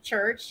AME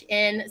Church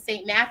in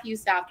St. Matthew,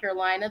 South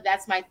Carolina.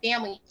 That's my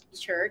family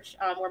church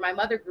where my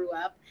mother grew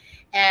up.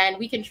 And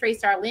we can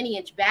trace our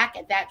lineage back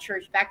at that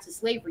church back to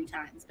slavery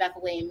times,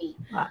 Bethel AME.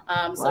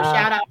 So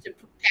shout out to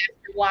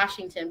Pastor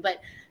Washington. But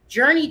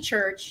Journey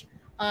Church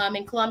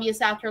in Columbia,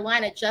 South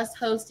Carolina just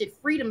hosted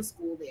Freedom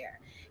School there.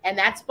 And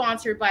that's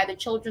sponsored by the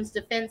Children's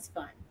Defense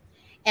Fund.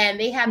 And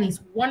they have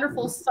these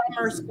wonderful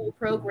summer school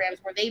programs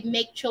where they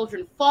make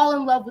children fall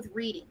in love with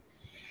reading.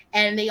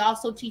 And they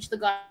also teach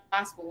the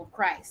gospel of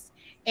Christ.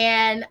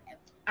 And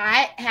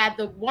I had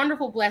the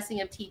wonderful blessing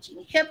of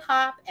teaching hip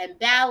hop and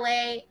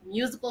ballet,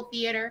 musical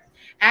theater.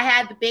 I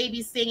had the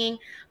babies singing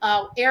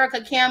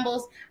Erica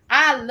Campbell's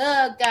 "I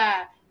Love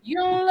God." You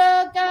don't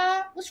love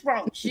God? What's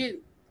wrong with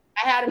you?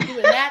 I had them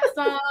doing that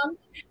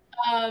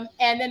song.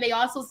 And then they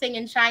also sing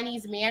in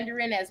Chinese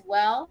Mandarin as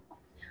well.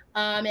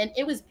 And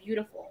it was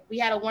beautiful. We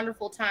had a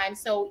wonderful time.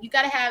 So you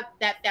got to have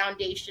that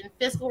foundation,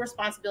 fiscal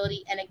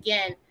responsibility. And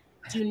again,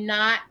 do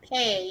not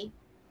pay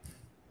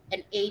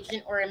an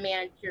agent or a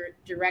manager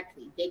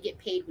directly. They get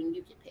paid when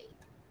you get paid.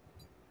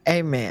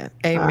 Amen.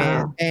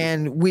 Amen.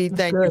 And we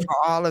thank you for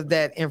all of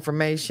that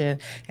information.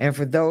 And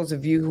for those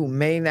of you who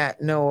may not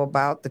know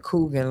about the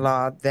Coogan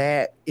Law,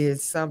 that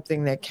is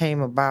something that came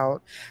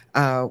about.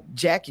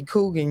 Jackie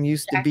Coogan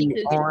used to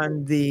be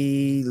on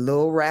the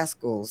Little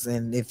Rascals.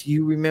 And if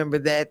you remember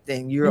that,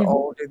 then you're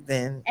older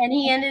than. And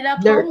he ended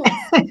up homeless.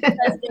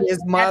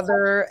 His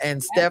mother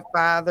and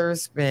stepfather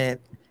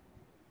spent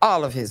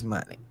all of his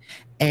money.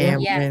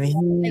 And when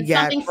he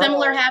got something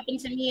similar happened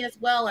to me as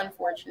well,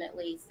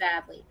 unfortunately,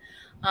 sadly.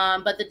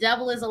 But the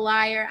devil is a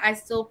liar. I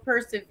still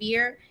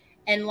persevere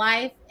in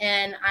life,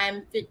 and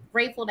I'm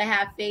grateful to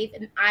have faith.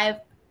 And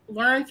I've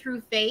learned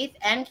through faith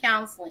and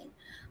counseling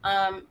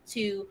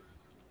to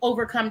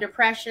overcome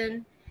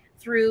depression,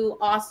 through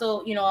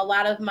also, you know, a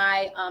lot of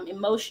my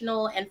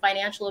emotional and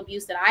financial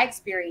abuse that I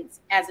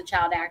experienced as a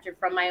child actor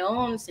from my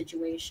own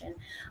situation.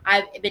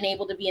 I've been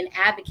able to be an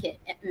advocate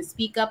and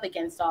speak up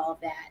against all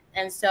of that.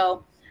 And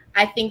so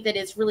I think that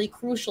it's really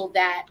crucial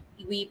that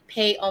we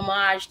pay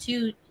homage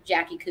to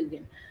Jackie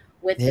Coogan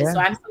with this. So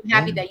I'm so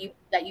happy that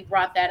you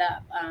brought that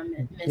up,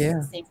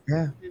 Ms.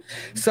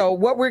 So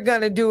what we're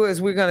going to do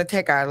is we're going to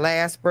take our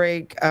last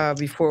break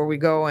before we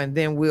go, and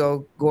then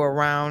we'll go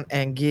around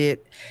and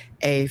get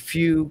a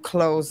few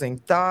closing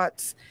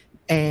thoughts,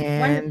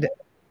 and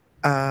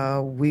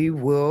we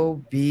will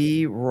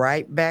be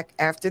right back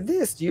after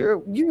this.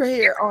 You're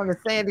here on the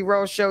Sandy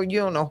Rose Show. You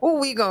don't know who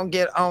we gonna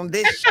get on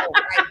this show.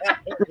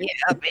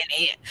 Up in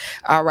here.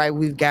 All right,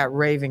 we've got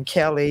Raeven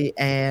Kelly,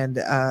 and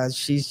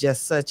she's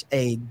just such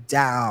a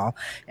doll,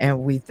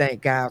 and we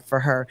thank God for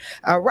her.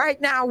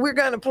 Right now, we're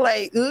gonna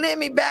play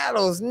Lemmy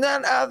Battles,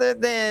 none other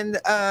than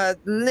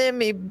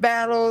Lemmy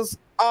Battles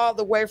all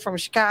the way from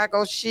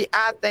Chicago.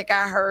 I think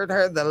I heard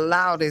her the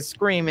loudest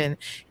screaming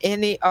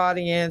in the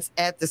audience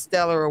at the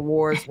Stellar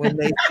Awards when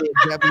they said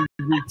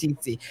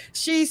WVTC.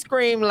 She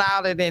screamed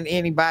louder than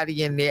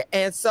anybody in there.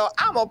 And so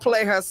I'm going to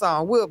play her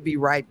song. We'll be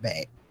right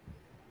back.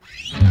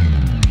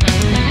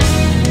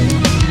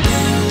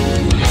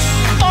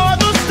 All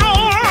the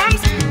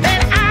storms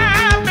that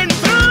I've been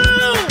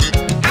through,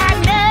 I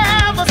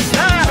never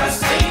stopped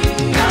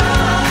trusting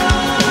God.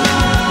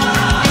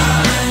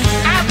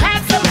 I've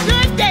had some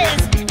good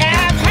days and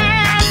I've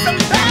had some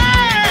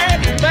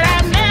bad, but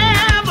I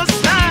never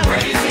stopped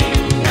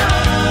praising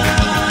God.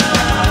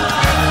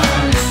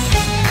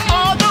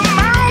 All the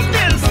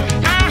mountains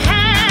I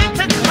had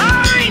to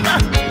climb,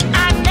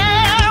 I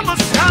never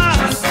stopped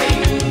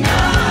trusting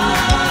God.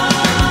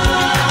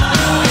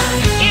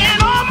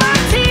 In all my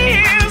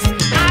tears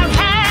I've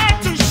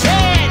had to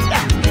shed,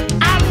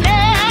 I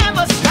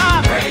never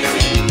stopped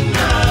praising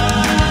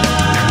God.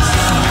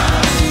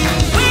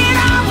 When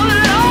I was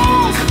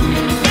lost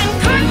and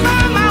couldn't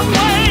find my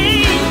way,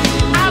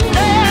 I've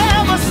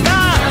never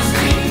stopped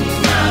trusting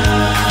God.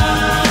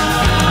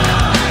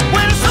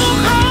 When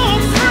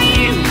so-called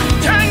friends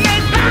turned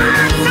their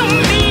backs on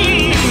me,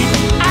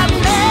 I've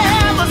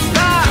never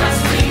stopped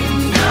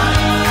trusting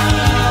God.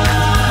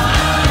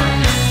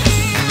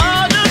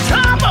 All the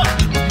trouble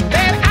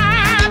that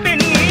I've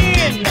been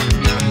in,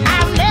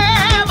 I've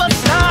never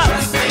stopped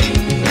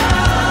trusting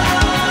God.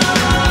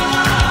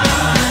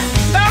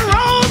 The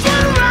roads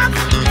were rough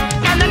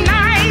and the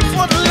nights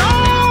were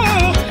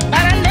long,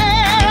 but I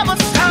never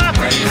stopped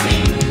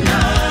praising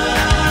God.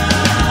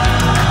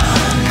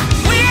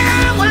 When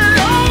I was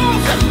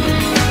lost,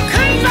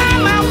 couldn't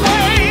find my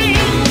way,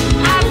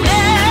 I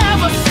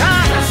never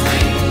stopped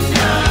trusting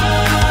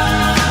God.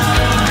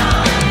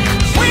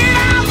 When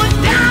I was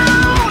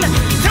down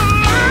to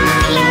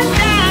my last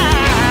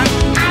dime,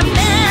 I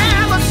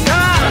never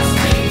stopped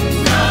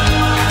trusting God.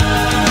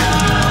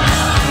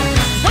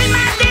 When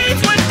my days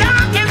were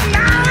dark as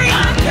night,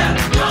 I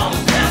kept on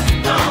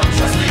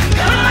trusting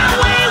God. When my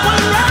way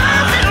was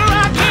rough and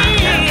rocky,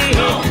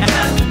 I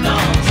kept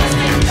on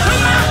trusting God. When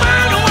my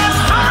burden was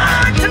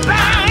hard to bear,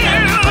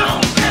 I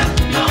kept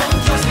on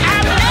trusting God.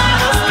 I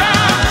never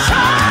stopped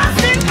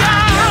trusting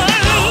God.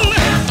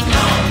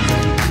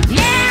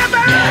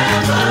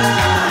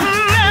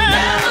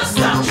 Never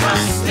stop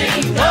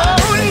trusting God.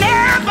 Oh,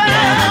 never.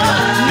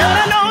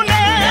 No,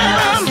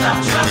 never. Stop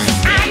trusting.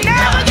 I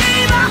never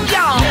gave up,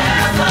 y'all.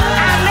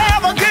 I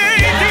never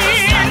gave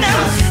in.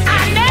 I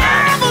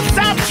never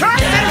stopped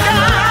trusting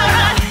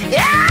God.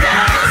 Yeah.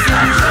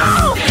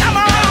 Come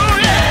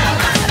on.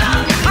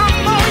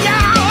 Come on,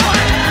 y'all.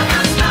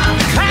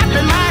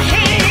 Clapping my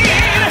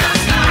hands.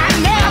 I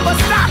never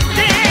stopped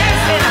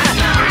dancing.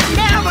 I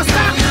never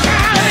stopped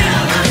shouting.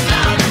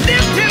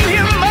 Lifting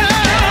him up.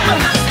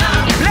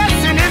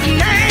 Blessing his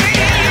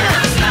name.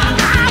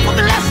 I will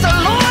bless the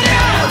Lord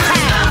all the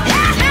time.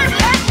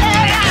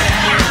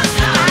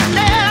 I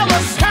never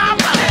stop.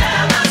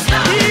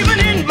 Even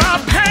in my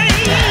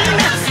pain,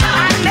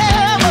 I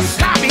never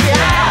stop.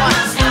 Yeah.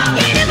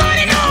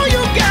 Anybody know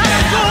you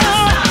gotta go?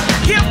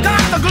 Give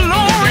God the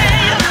glory.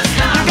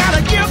 You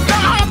gotta give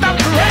God the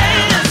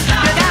praise.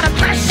 You gotta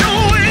press your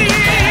way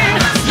in.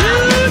 You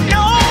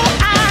know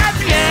I've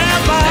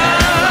never.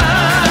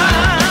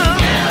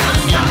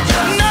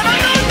 No,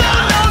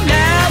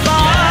 never.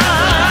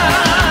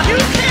 You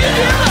can't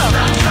give up.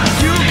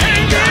 You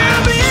can't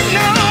give it,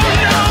 no.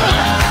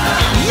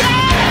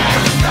 Yeah.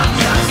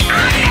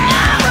 I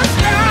never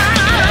stop.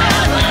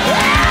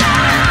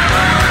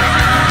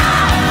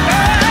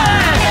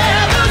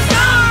 Never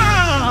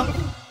stop.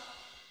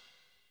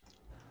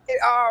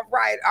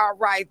 All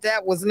right.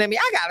 That was Lemmy.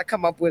 I got to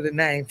come up with a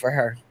name for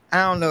her.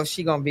 I don't know if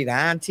she's going to be the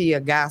auntie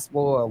of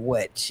gospel or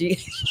what. She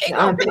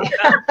gonna be.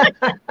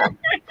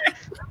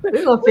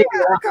 We're gonna We figure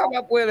gotta it out. come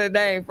up with a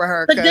name for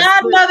her. The 'cause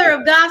godmother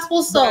of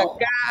gospel soul.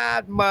 The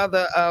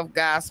godmother of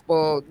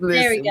gospel.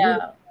 There we Listen,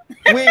 go.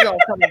 we gonna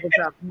come up with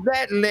something.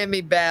 That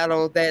Lemmy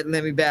battle.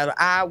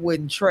 I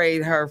wouldn't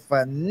trade her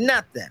for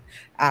nothing.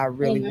 I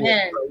really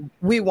Amen. would.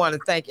 We want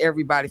to thank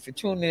everybody for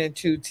tuning in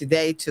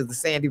today to the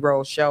Sandy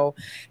Rose Show,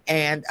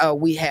 and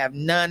we have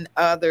none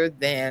other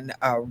than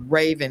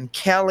Raeven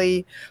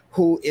Kelly,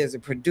 who is a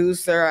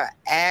producer,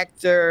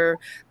 actor,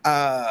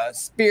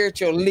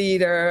 spiritual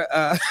leader.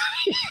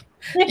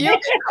 You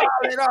can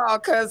call it all,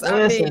 because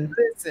I mean,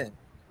 listen.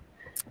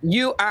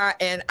 You are,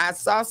 and I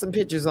saw some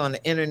pictures on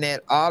the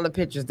internet, all the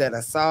pictures that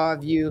I saw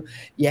of you.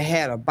 You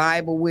had a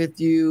Bible with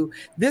you.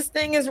 This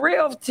thing is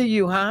real to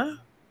you, huh?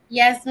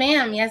 Yes,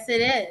 ma'am. Yes,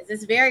 it is.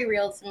 It's very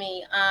real to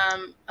me.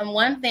 And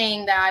one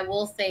thing that I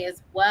will say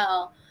as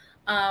well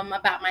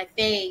about my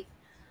faith,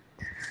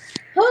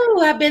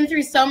 I've been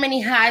through so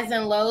many highs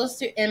and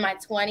lows in my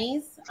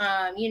 20s,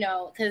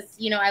 because,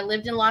 I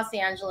lived in Los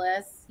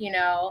Angeles,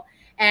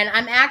 and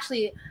I'm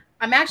actually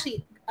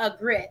a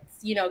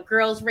Grits,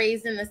 girls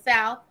raised in the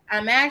South.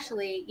 I'm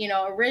actually,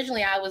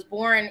 originally I was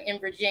born in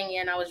Virginia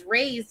and I was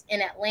raised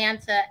in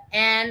Atlanta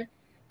and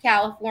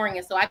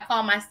California. So I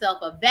call myself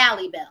a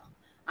Valley Belle.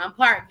 I'm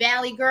part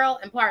Valley girl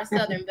and part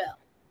Southern Belle.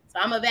 So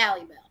I'm a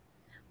Valley Belle.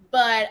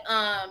 But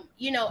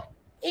you know,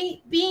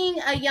 being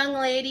a young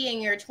lady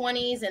in your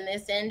 20s in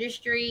this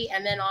industry,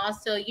 and then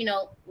also, you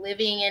know,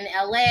 living in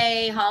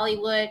LA,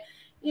 Hollywood,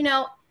 you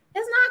know,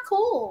 it's not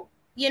cool.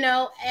 You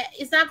know,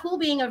 it's not cool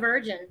being a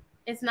virgin.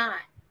 It's not.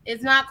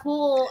 It's not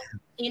cool,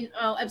 you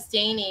know,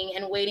 abstaining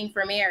and waiting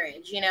for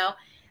marriage, you know.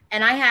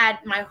 And I had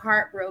my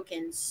heart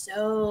broken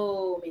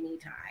so many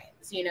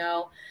times, you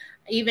know.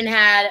 I even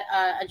had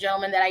a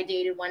gentleman that I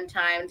dated one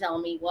time tell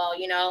me, well,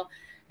 you know,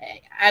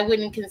 I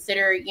wouldn't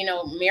consider, you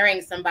know,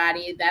 marrying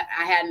somebody that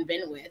I hadn't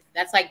been with.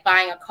 That's like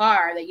buying a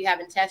car that you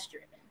haven't test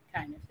driven,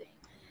 kind of thing.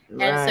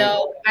 Right. And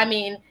so, I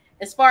mean,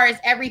 as far as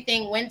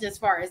everything went, as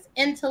far as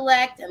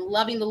intellect and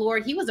loving the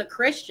Lord, he was a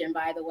Christian,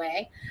 by the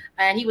way,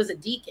 and he was a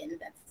deacon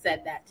that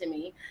said that to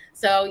me.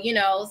 So, you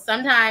know,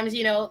 sometimes,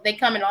 you know, they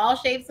come in all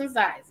shapes and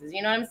sizes.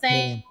 You know what I'm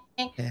saying?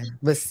 Yeah.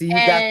 But see, you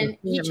got the And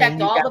he cinnamon, checked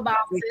you all got the the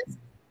boxes,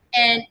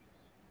 and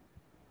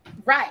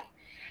right.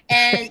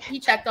 And he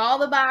checked all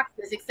the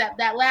boxes except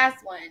that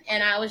last one.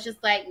 And I was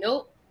just like,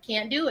 nope,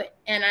 can't do it.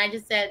 And I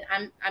just said,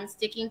 I'm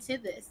sticking to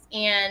this.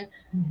 And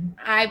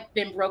I've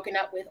been broken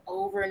up with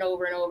over and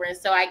over and over. And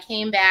so I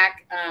came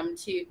back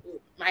to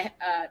my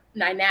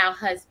now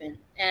husband,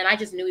 and I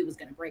just knew he was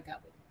going to break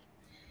up with me.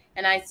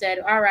 And I said,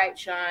 all right,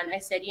 Sean, I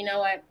said, you know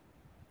what?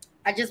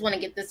 I just want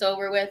to get this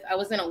over with. I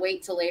was going to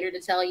wait till later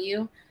to tell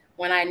you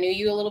when I knew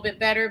you a little bit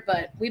better,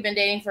 but we've been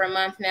dating for a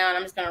month now, and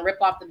I'm just going to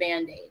rip off the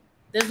Band-Aid.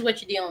 This is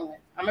what you're dealing with.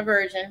 I'm a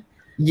virgin.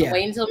 Yeah. I'm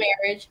waiting until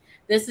marriage.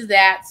 This is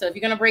that. So if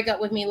you're going to break up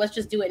with me, let's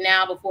just do it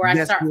now before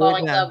I start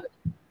falling in love with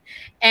you.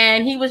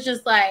 And he was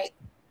just like,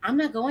 I'm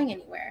not going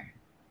anywhere.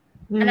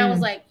 And I was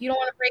like, you don't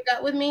want to break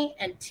up with me?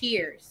 And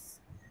tears,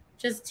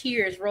 just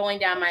tears rolling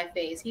down my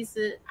face. He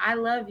said, I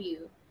love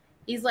you.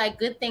 He's like,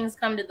 good things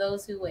come to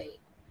those who wait.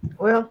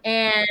 Well,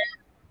 and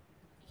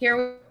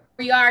here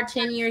we are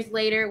 10 years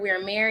later.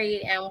 We're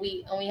married, and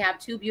we have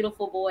two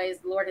beautiful boys.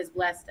 The Lord has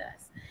blessed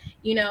us.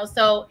 You know,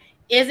 so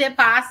is it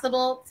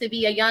possible to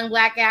be a young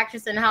Black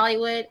actress in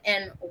Hollywood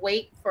and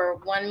wait for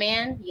one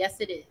man? Yes,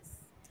 it is.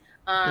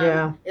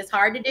 Yeah. It's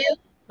hard to do,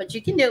 but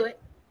you can do it.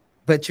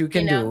 But you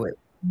can do it.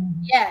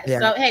 Yes. Yeah.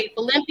 So, hey,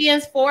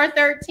 Philippians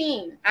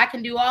 4:13. I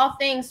can do all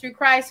things through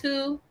Christ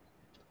who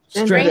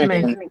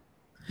strengthens me.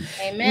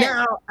 Amen.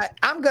 Now,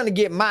 I'm going to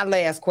get my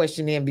last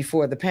question in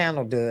before the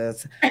panel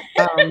does.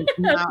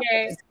 Now,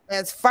 Okay.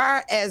 as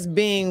far as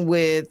being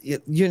with,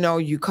 you know,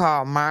 you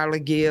call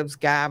Marla Gibbs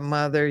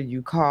godmother,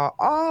 you call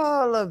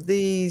all of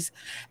these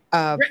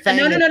famous...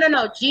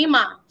 No.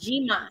 Gma.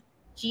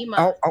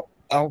 Oh,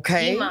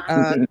 okay.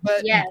 Gma.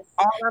 But yes.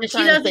 all I'm She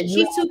trying to say, doesn't.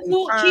 you She's too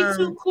cool. She's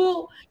too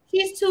cool.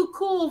 She's too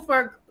cool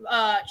for.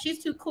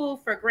 She's too cool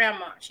for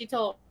grandma. She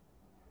told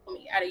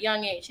me at a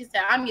young age. She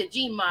said, "I'm your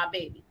Gma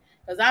baby,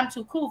 because I'm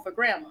too cool for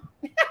grandma."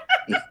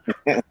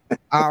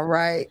 All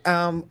right.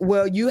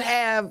 Well, you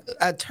have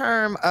a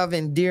term of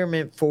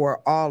endearment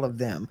for all of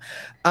them.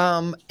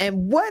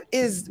 And what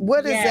is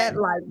that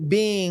like,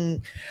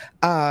 being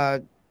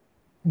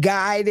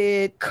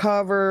guided,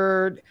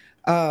 covered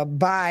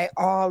by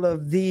all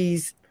of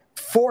these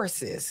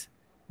forces?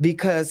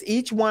 Because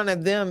each one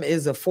of them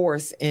is a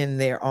force in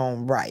their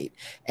own right.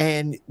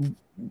 And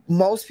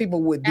most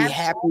people would be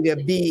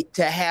happy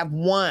to have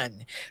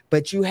one,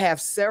 but you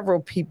have several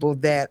people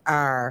that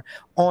are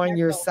on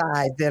your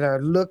side, that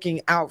are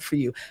looking out for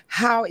you.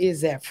 How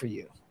is that for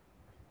you?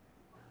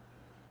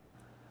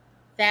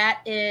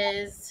 That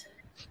is,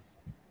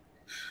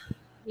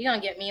 you're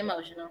gonna get me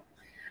emotional.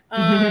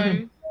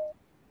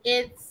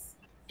 It's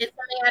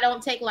something I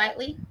don't take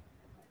lightly,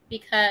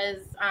 because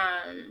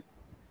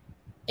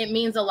it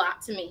means a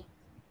lot to me.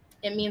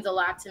 It means a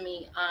lot to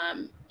me.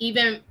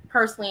 Even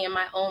personally in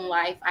my own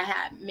life, I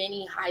had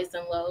many highs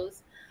and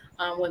lows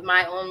with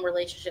my own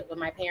relationship with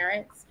my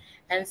parents.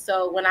 And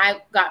so when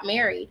I got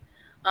married,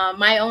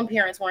 my own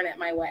parents weren't at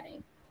my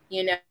wedding,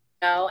 you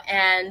know,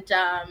 and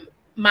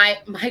my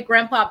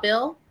grandpa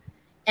Bill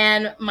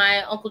and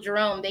my uncle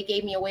Jerome, they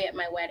gave me away at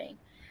my wedding.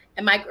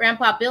 And my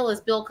grandpa Bill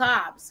is Bill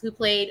Cobbs, who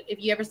played, if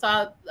you ever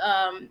saw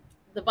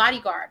The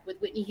Bodyguard with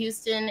Whitney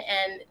Houston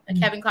and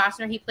Kevin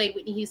Costner, he played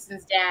Whitney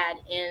Houston's dad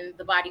in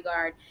The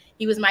Bodyguard.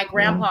 He was my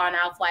grandpa in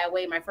I'll Fly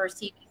Away, my first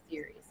TV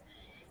series.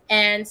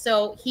 And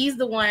so he's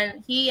the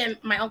one, he and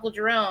my Uncle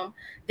Jerome,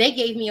 they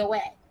gave me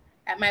away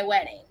at my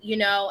wedding, you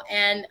know,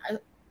 and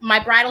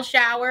my bridal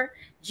shower,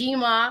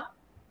 Gma,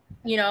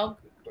 you know,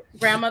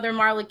 grandmother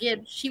Marla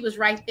Gibbs, she was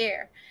right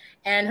there.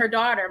 And her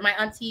daughter, my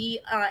auntie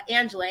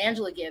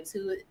Angela Gibbs,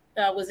 who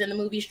was in the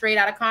movie Straight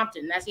Outta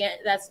Compton.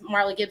 That's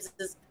Marla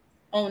Gibbs'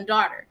 own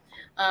daughter.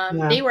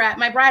 They were at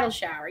my bridal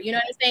shower, you know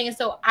what I'm saying? And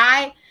so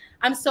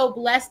I'm so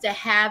blessed to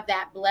have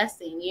that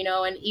blessing, you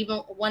know. And even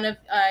one of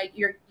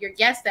your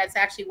guests that's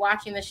actually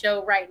watching the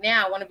show right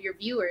now, one of your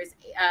viewers,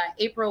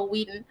 April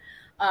Wheaton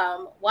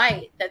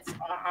White, that's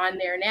on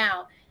there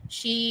now,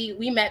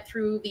 we met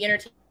through the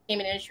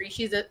entertainment industry.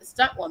 She's a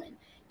stunt woman,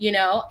 you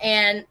know,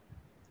 and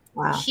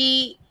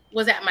she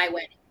was at my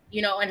wedding,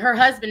 you know, and her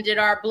husband did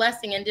our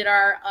blessing and did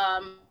our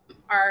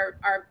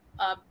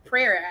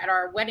prayer at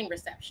our wedding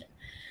reception.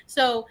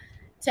 So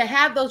to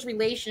have those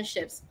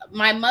relationships.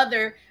 My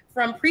mother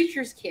from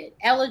Preacher's Kid,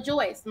 Ella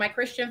Joyce, my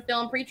Christian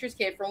film Preacher's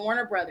Kid from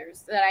Warner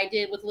Brothers that I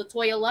did with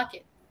LaToya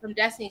Luckett from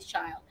Destiny's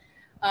Child.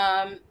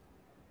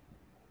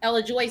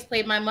 Ella Joyce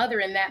played my mother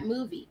in that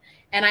movie.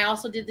 And I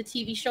also did the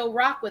TV show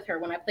Rock with her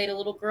when I played a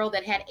little girl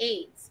that had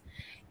AIDS.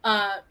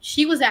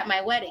 She was at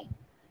my wedding.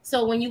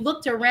 So when you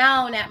looked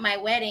around at my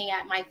wedding,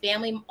 at my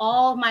family,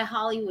 all of my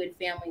Hollywood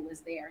family was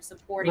there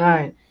supporting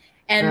me.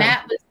 And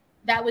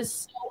that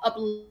was so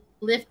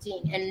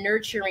uplifting and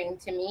nurturing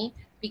to me,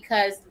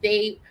 because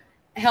they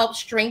helped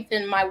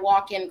strengthen my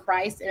walk in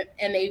Christ,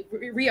 and they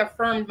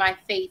reaffirmed my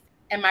faith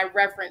and my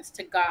reverence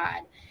to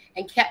God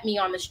and kept me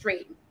on the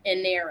straight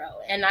and narrow.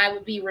 And I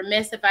would be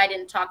remiss if I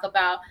didn't talk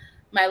about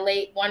my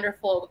late,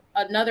 wonderful,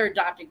 another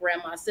adopted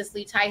grandma,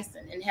 Cicely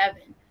Tyson, in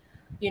heaven.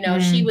 You know,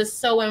 she was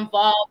so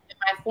involved in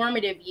my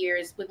formative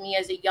years with me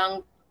as a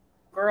young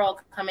girl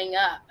coming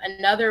up.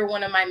 Another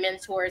one of my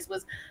mentors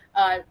was,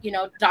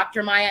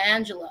 Dr. Maya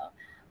Angelou.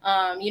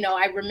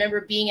 I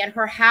remember being at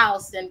her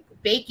house and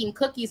baking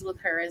cookies with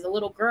her as a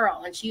little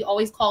girl. And she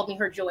always called me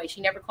her joy.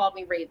 She never called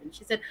me Raven.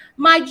 She said,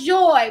 my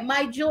joy,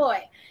 my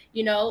joy.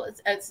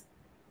 It's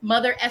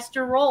Mother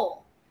Esther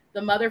Roll,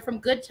 the mother from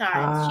Good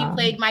Times. She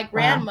played my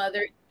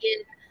grandmother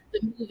in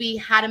the movie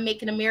How to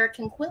Make an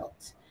American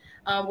Quilt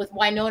with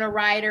Winona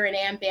Ryder and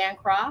Anne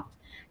Bancroft.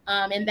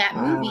 In that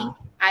movie,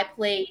 I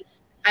played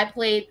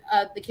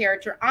the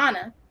character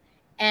Anna.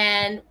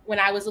 And when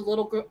I was a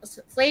little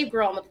slave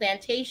girl on the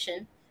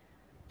plantation,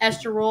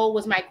 Esther Roll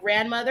was my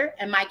grandmother,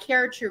 and my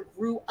character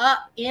grew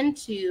up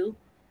into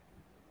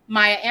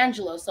Maya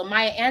Angelou. So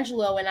Maya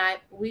Angelou and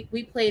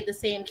we played the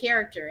same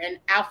character, and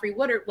Alfre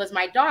Woodard was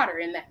my daughter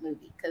in that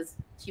movie because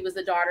she was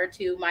the daughter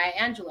to Maya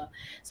Angelou.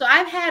 So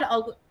I've had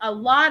a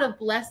lot of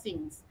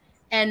blessings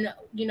and,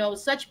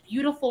 such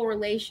beautiful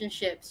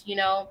relationships,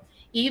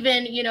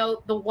 even,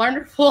 the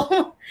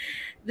wonderful,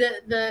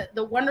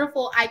 the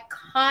wonderful,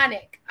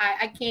 iconic,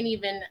 I can't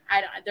even,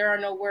 there are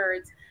no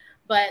words,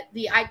 but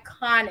the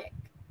iconic,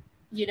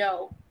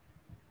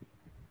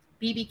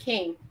 B.B.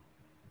 King.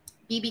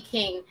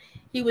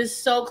 He was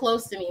so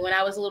close to me when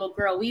I was a little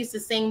girl. We used to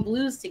sing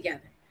blues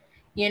together,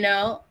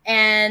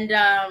 and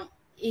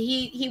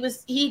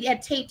he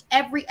had taped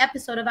every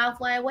episode of I'll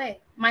Fly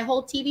Away. My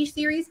whole TV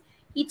series,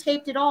 he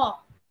taped it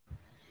all.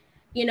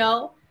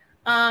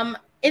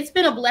 It's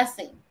been a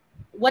blessing.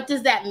 What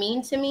does that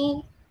mean to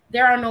me?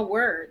 There are no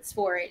words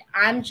for it.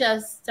 I'm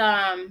just,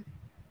 I'm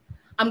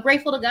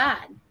grateful to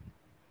God.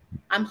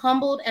 I'm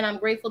humbled and I'm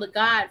grateful to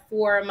God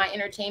for my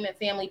entertainment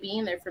family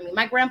being there for me.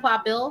 My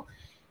grandpa, Bill,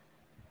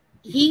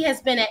 he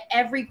has been at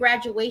every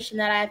graduation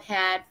that I've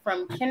had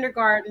from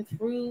kindergarten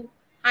through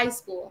high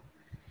school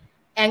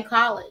and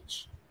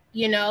college,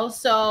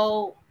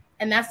 so,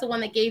 and that's the one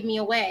that gave me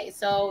away.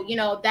 So,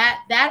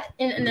 that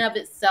in and of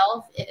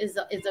itself is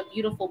a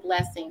beautiful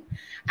blessing.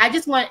 I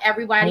just want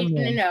everybody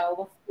to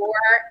know before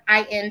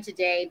I end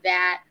today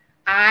that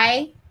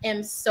I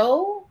am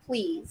so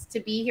pleased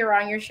to be here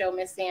on your show,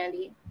 Miss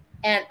Sandy.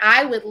 And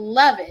I would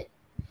love it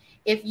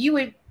if you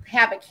would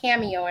have a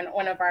cameo in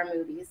one of our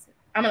movies.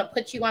 I'm going to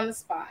put you on the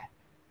spot.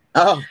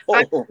 I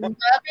would love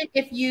it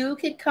if you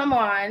could come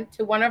on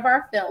to one of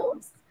our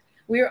films.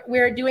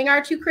 We're doing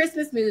our 2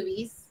 Christmas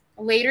movies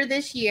later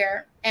this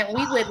year, and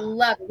we would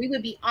love it. We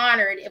would be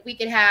honored if we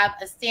could have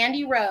a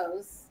Sandy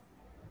Rose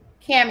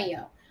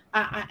cameo.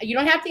 You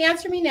don't have to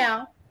answer me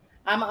now.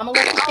 I'm going to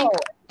let you think.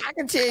 I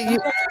can tell you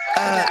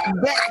that's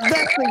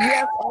a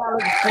yes,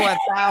 Alex, for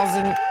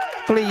 1,000.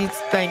 Please,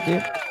 thank you.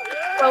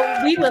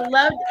 So we would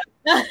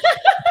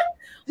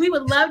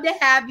love to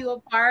have you a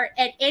part.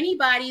 And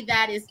anybody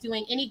that is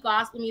doing any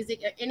gospel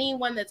music, or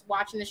anyone that's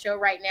watching the show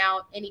right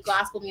now, any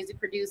gospel music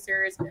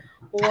producers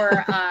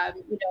or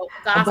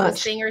gospel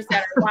singers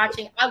that are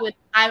watching,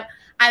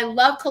 I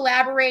love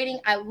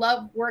collaborating. I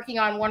love working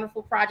on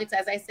wonderful projects.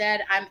 As I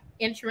said, I'm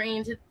entering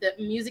into the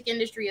music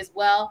industry as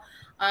well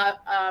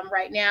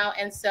right now.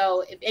 And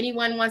so if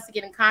anyone wants to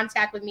get in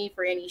contact with me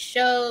for any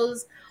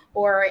shows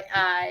or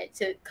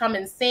to come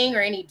and sing or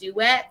any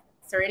duets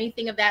or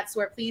anything of that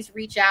sort, please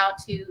reach out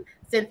to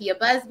Cynthia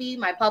Busby,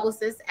 my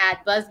publicist,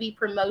 at Busby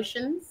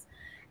Promotions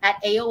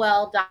at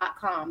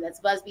AOL.com.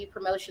 That's Busby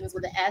Promotions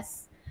with an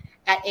S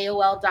at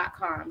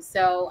AOL.com.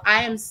 So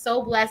I am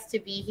so blessed to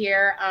be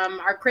here.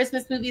 Our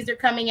Christmas movies are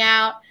coming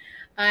out,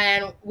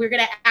 and we're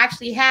going to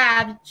actually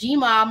have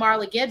G-Ma,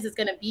 Marla Gibbs, is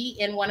going to be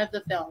in one of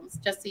the films,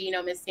 just so you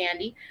know, Miss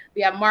Sandy.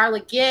 We have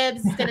Marla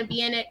Gibbs is going to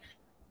be in it.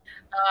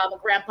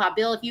 Grandpa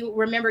Bill. If you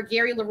remember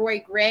Gary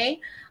Leroy Gray,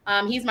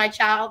 he's my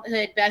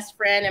childhood best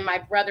friend and my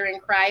brother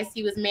in Christ.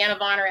 He was man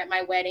of honor at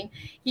my wedding.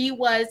 He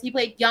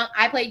played young.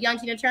 I played young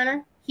Tina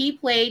Turner. He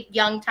played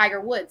young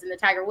Tiger Woods in the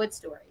Tiger Woods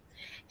story.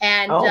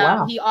 And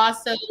he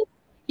also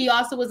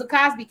was a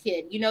Cosby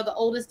kid. The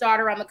oldest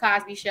daughter on the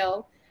Cosby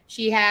Show.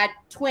 She had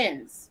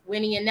twins,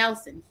 Winnie and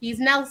Nelson. He's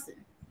Nelson.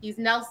 He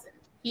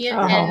and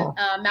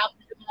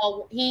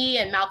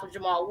Malcolm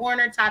Jamal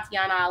Warner,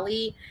 Tatiana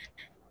Ali,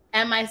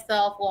 and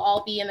myself will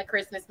all be in the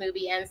Christmas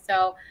movie. And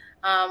so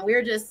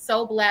we're just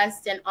so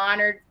blessed and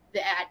honored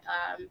that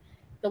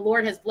the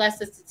Lord has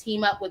blessed us to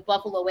team up with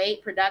Buffalo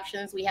 8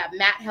 Productions. We have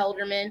Matt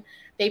Helderman.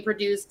 They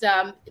produced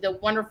the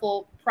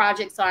wonderful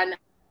projects on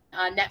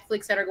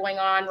Netflix that are going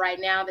on right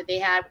now. That they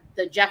have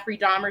the Jeffrey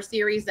Dahmer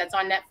series that's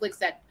on Netflix.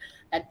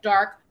 That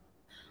dark,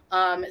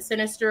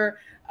 sinister,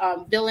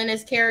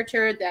 villainous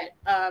character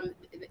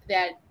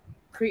that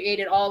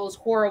created all those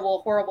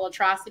horrible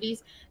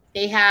atrocities.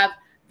 They have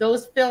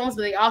those films,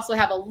 but they also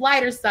have a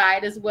lighter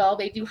side as well.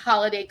 They do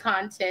holiday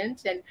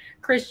content and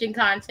Christian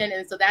content,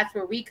 and so that's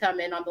where we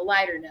come in on the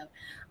lighter note.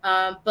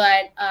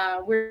 But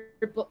we're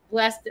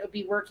blessed to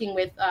be working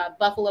with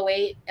Buffalo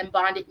 8 and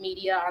Bonded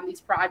Media on these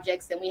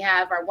projects, and we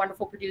have our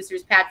wonderful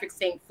producers Patrick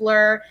St.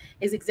 Fleur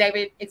is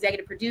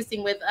executive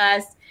producing with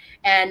us,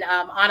 and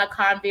Anna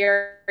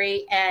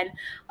Convery and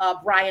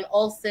Brian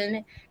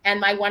Olson, and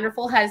my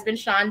wonderful husband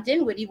Sean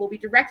Dinwiddie will be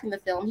directing the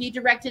film. He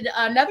directed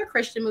another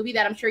Christian movie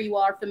that I'm sure you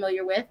all are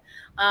familiar with.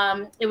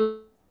 It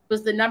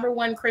was the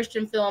 #1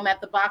 Christian film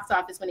at the box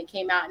office when it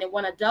came out, and it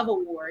won a Dove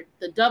Award.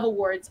 The Dove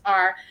Awards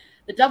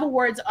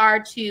are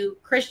to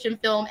Christian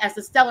film as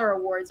the Stellar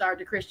Awards are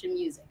to Christian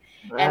music.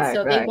 And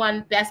so they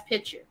won Best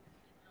Picture.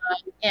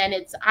 And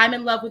it's I'm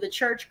in Love with a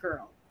Church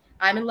Girl.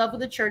 I'm in Love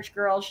with a Church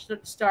Girl,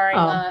 starring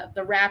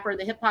the rapper,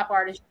 the hip hop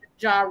artist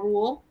Ja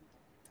Rule,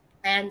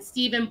 and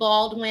Stephen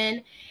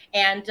Baldwin,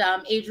 and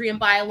Adrienne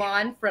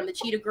Bailon from the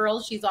Cheetah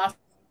Girls. She's also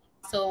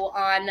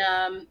on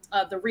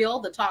The Real,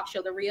 the talk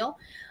show The Real.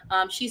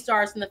 She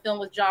stars in the film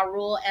with Ja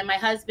Rule, and my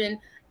husband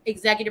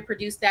executive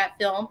produced that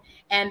film,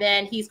 and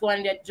then he's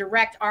going to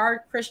direct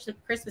our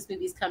Christmas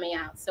movies coming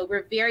out. So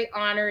we're very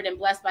honored and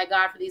blessed by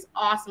God for these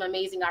awesome,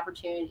 amazing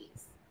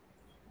opportunities.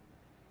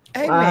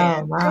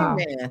 Amen. Wow.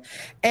 Amen.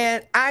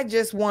 And I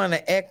just want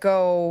to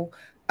echo,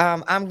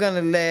 I'm going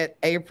to let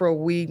April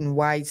Wheaton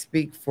White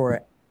speak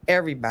for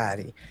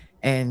everybody.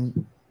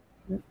 And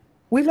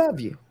we love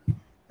you.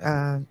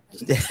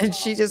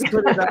 She just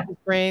put it on the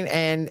screen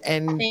and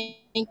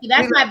Thank you.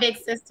 That's my big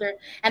sister.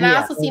 And I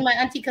also see my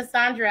Auntie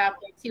Cassandra out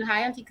there too.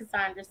 Hi, Auntie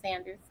Cassandra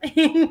Sanders.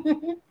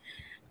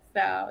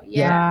 So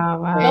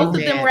wow. Both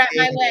of them were at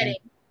my wedding.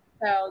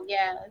 So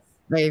yes.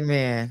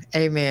 Amen.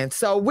 Amen.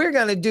 So we're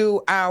going to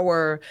do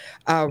our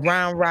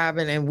round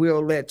robin, and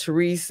we'll let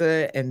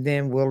Teresa, and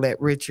then we'll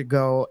let Richard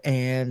go,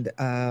 and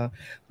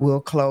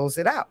we'll close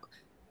it out.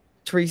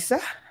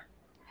 Teresa?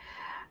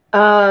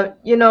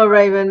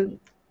 Raeven,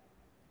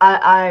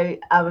 I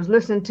was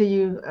listening to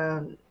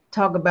you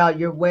talk about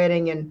your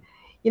wedding, and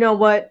you know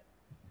what?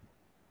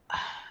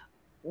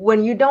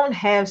 When you don't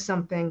have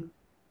something,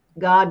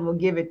 God will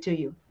give it to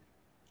you.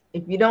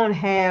 If you don't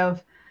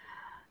have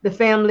the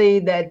family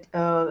that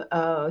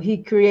he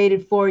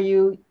created for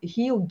you,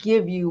 he'll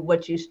give you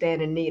what you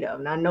stand in need of.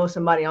 And I know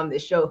somebody on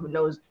this show who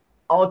knows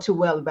all too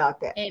well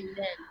about that. Amen.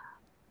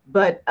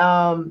 But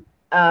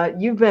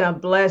you've been a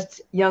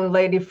blessed young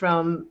lady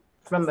from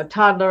a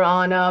toddler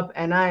on up,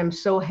 and I am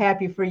so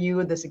happy for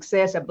you, the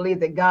success. I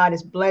believe that God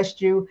has blessed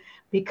you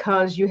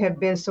because you have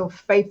been so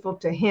faithful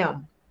to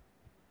him.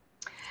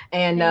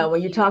 And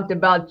when you talked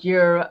about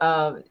your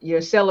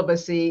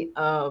celibacy,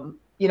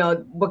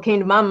 what came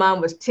to my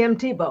mind was Tim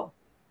Tebow.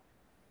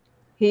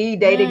 He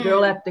dated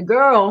girl after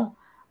girl,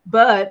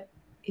 but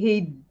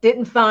he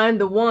didn't find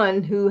the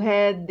one who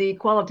had the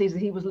qualities that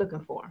he was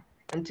looking for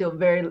until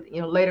very,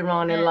 later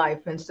on in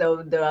life. And so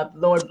the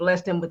Lord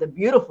blessed him with a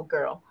beautiful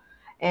girl.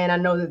 And I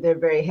know that they're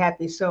very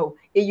happy. So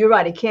you're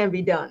right, it can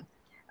be done.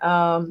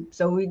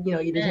 So we,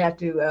 you just have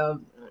to,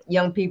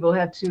 young people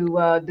have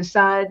to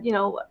decide,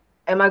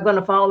 am I going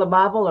to follow the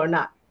Bible or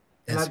not?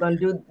 Am I going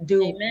to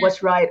do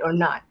what's right or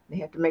not? They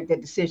have to make that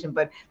decision.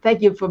 But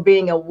thank you for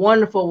being a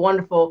wonderful,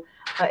 wonderful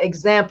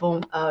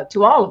example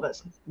to all of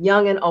us,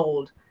 young and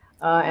old.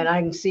 And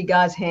I can see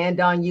God's hand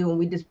on you. And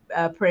we just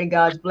pray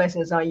God's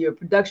blessings on your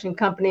production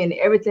company and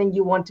everything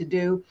you want to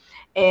do.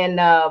 And,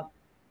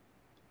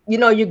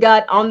 you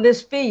got on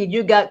this feed,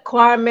 you got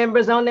choir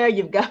members on there,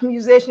 you've got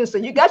musicians, so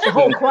you got your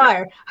whole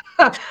choir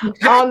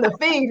on the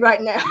feed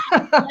right now. You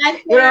know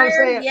what I'm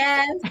saying?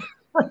 Yes.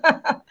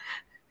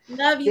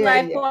 Love you,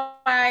 Life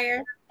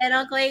Choir and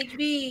Uncle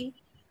HB.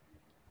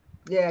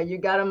 Yeah, you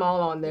got them all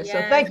on there. Yes,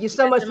 so thank you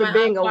so much for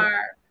being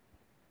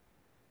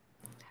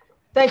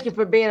Thank you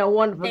for being a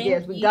wonderful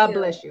guest. God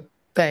bless you.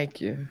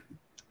 Thank you.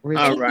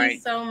 All right. Thank you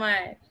so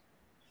much.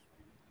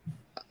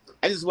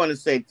 I just want to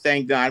say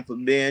thank God for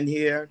being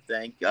here.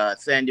 Thank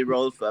Sandy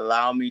Rose for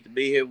allowing me to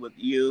be here with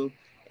you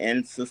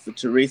and Sister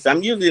Teresa.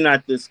 I'm usually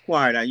not this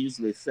quiet. I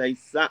usually say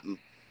something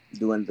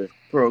during the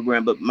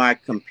program, but my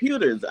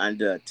computer is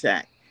under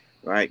attack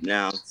right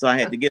now. So I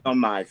had to get on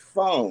my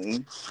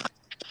phone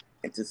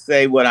and to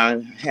say what I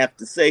have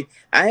to say.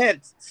 I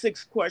had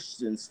 6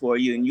 questions for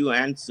you, and you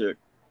answered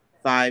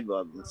 5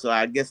 of them. So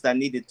I guess I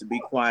needed to be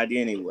quiet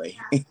anyway.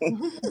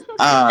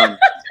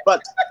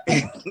 But...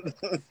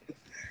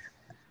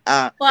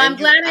 well, I'm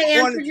glad I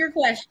answered your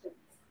question.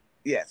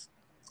 Yes.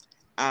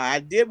 I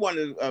did want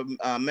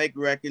to make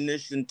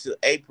recognition to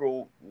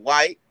April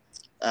White,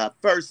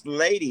 First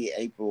Lady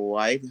April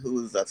White,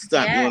 who is a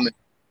stunt woman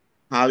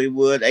in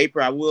Hollywood.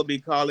 April, I will be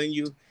calling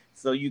you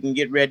so you can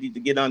get ready to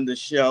get on the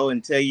show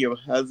and tell your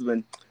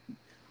husband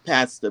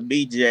Pastor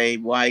B.J.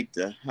 White.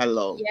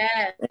 Hello.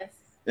 Yes.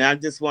 And I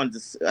just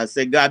wanted to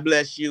say, God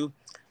bless you.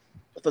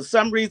 For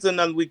some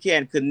reason, we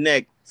can't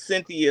connect.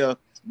 Cynthia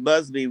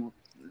Busby,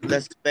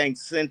 let's thank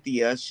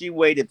Cynthia. She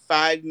waited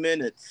 5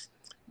 minutes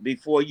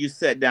before you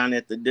sat down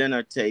at the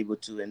dinner table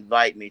to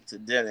invite me to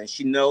dinner.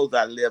 She knows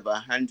I live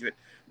 100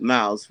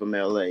 miles from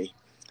LA.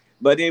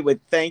 But anyway,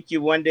 thank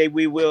you. One day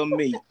we will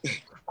meet.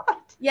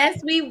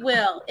 Yes, we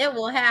will. It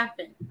will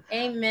happen.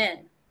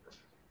 Amen.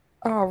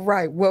 All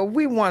right. Well,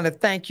 we want to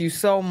thank you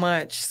so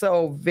much,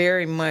 so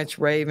very much,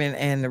 Raeven,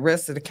 and the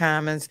rest of the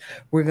comments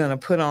we're going to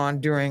put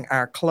on during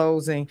our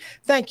closing.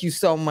 Thank you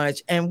so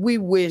much. And we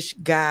wish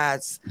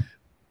God's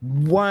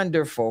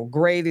wonderful,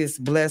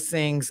 greatest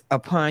blessings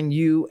upon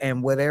you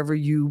and whatever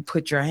you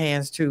put your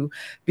hands to,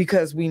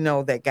 because we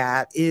know that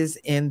God is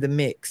in the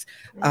mix.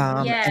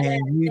 Yes,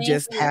 and you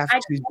just have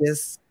to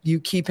you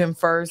keep him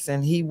first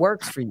and he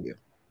works for you.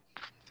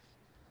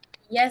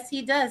 Yes,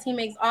 he does. He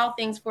makes all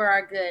things for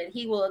our good.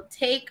 He will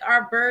take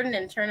our burden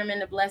and turn them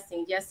into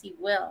blessings. Yes, he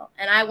will.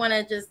 And I want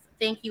to just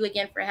thank you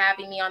again for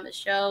having me on the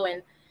show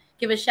and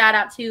give a shout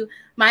out to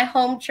my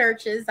home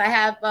churches. I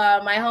have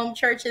my home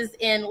churches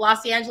in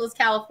Los Angeles,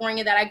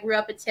 California that I grew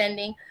up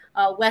attending.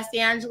 West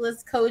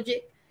Angeles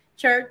Kojic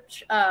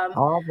Church.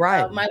 All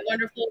right. My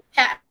wonderful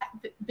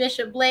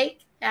Bishop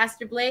Blake,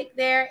 Pastor Blake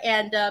there,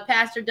 and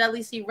Pastor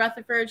Dudley C.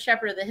 Rutherford,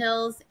 Shepherd of the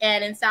Hills.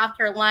 And in South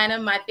Carolina,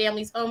 my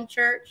family's home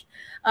church,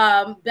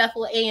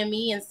 Bethel AME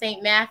in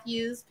St.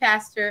 Matthews,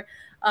 Pastor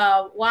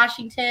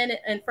Washington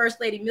and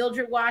First Lady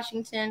Mildred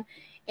Washington.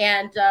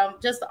 And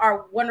just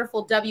our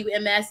wonderful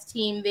WMS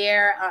team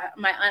there,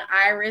 my Aunt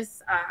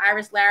Iris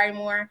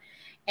Larrymore,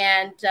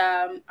 and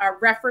our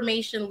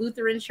Reformation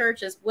Lutheran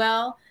Church as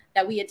well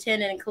that we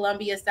attend in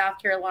Columbia, South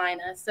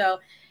Carolina. So,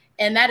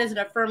 and that is an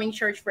affirming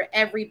church for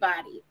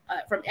everybody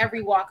from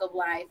every walk of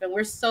life. And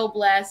we're so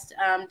blessed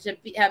to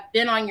have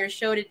been on your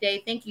show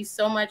today. Thank you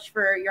so much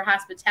for your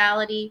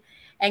hospitality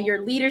and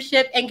your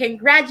leadership. And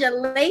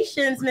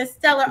congratulations, Miss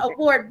Stellar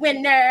Award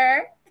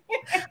winner.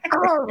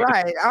 All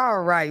right.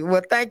 All right.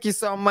 Well, thank you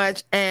so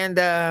much.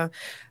 And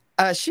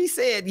she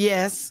said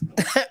yes.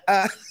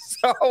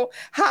 So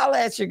holla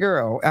at your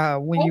girl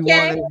when you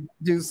want to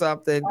do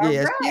something. All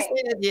yes. right. She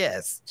said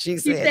yes. She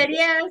said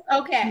yes.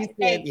 Okay.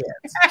 She said yes.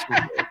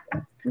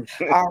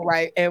 All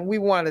right. And we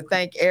want to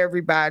thank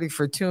everybody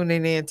for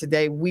tuning in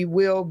today. We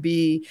will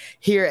be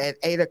here at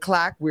 8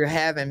 o'clock. We're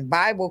having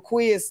Bible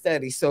quiz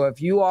study. So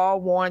if you all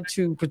want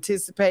to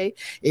participate,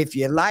 if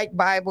you like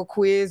Bible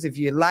quiz, if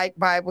you like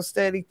Bible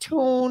study,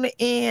 tune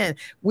in.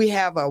 We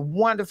have a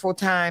wonderful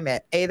time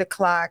at 8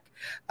 o'clock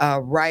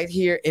right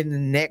here in the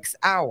next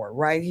hour,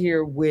 right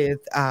here with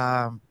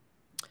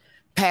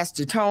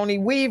Pastor Tony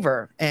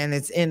Weaver, and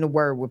it's in the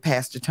Word with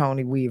Pastor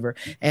Tony Weaver.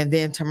 And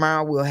then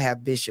tomorrow we'll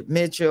have Bishop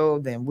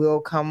Mitchell, then we'll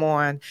come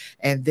on,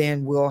 and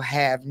then we'll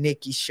have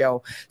Nikki's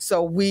show.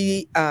 So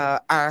we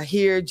are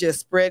here just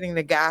spreading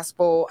the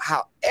gospel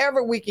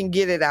however we can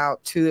get it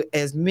out to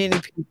as many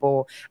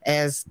people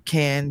as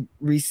can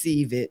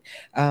receive it.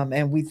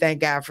 And we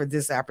thank God for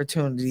this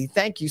opportunity.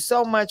 Thank you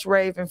so much,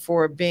 Raeven,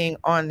 for being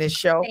on this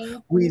show.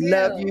 We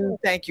love you.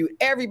 Thank you,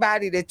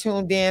 everybody that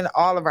tuned in,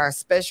 all of our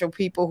special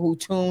people who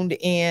tuned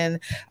in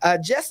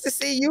just to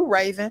see you,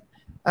 Raeven.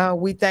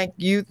 We thank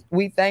you.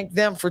 We thank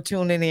them for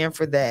tuning in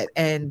for that.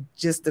 And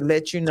just to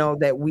let you know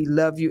that we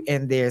love you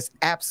and there's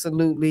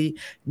absolutely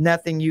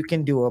nothing you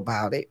can do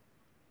about it.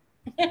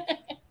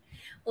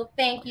 Well,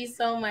 thank you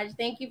so much.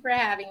 Thank you for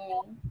having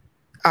me.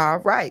 All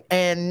right.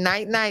 And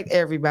night, night,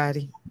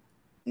 everybody.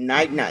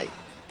 Night, night.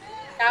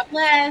 God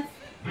bless.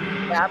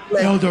 God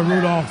bless. Elder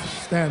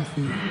Rudolph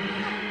Stanfield.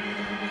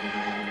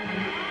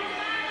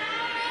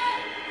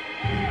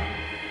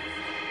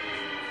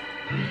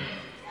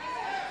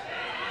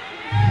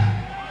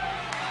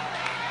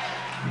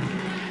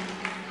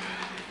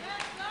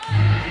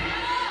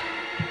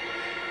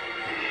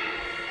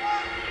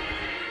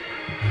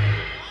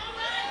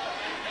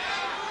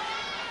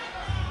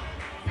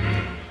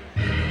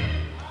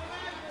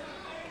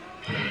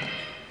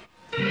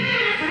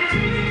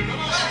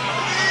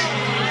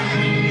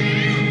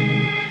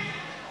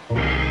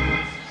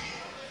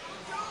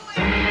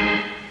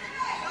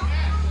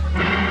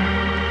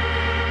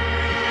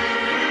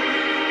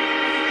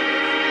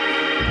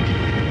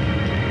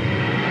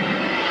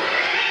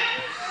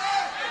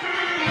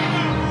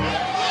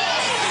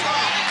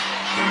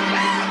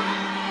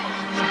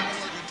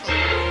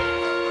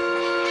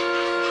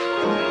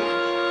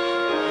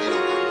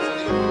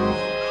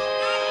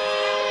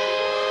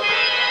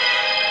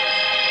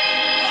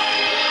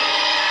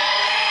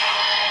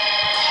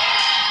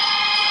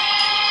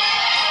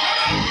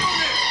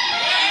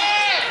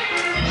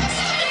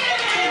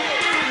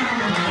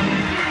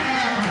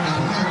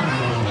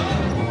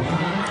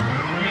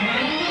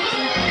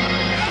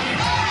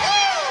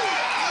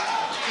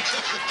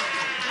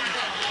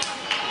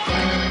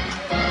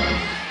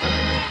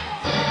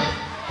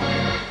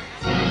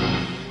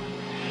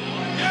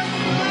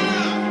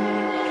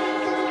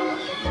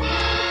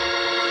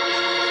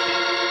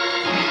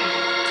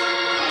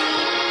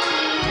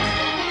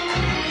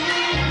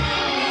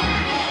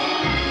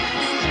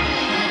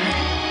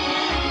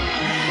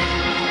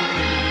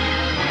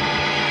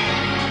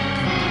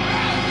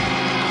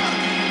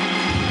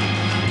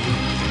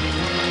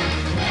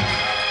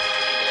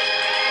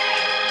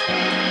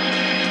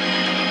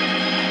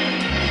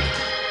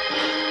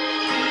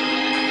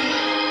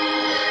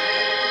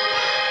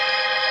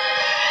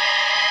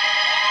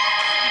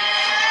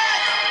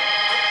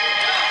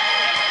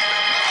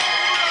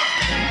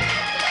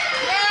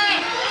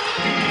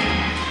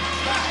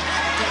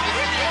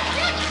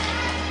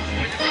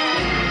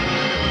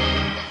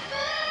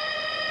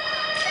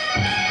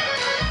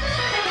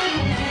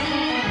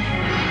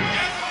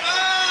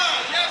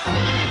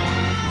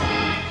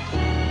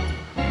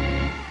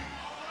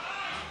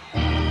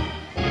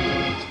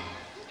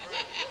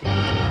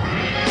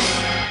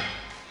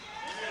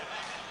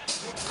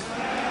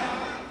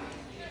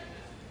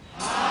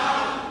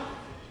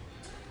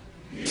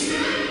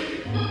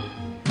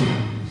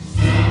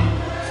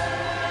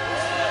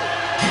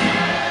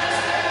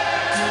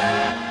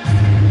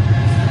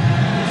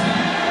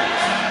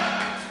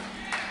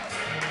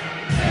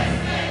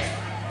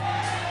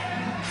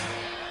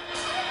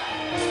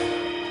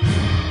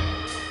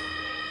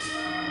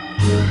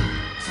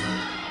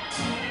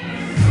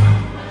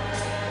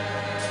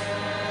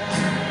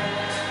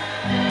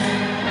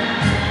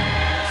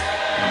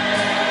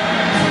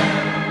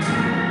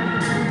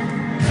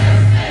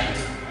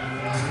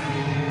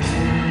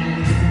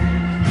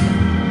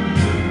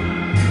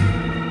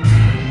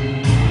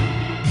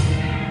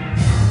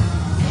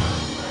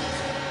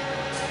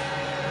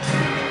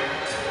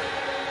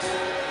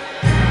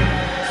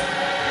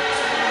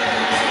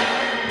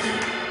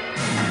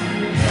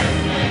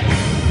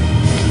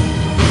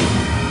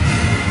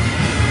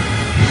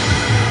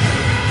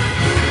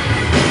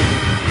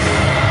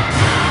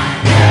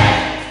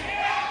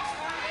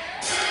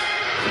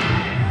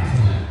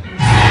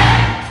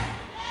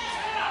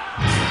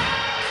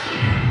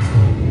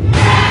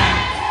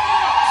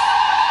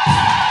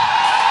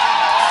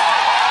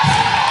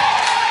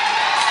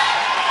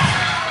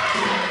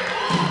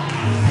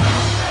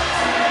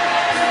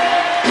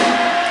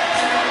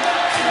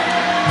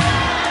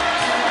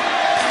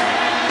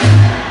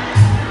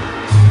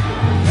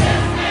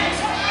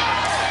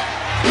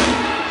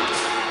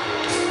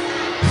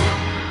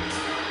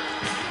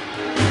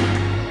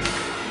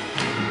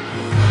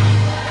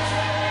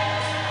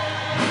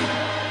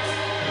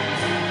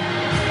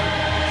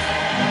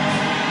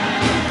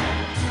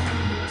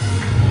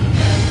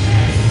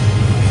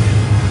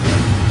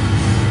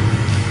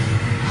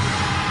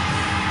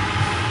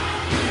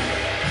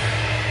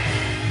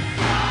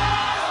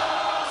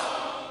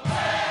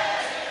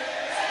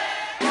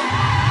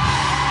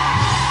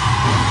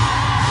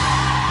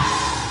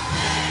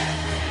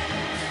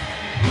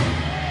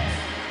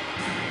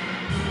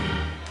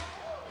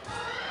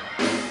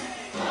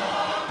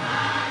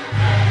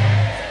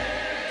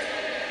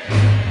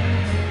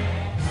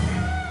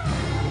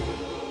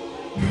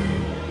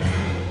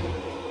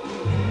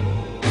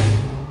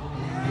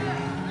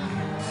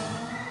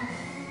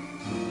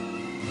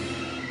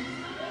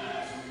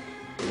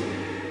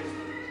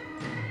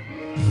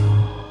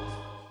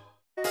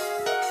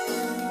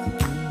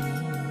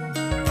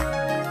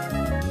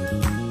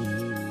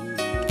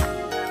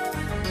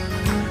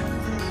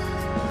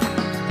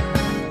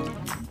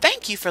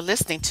 you for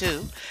listening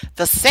to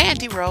The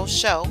Sandy Rose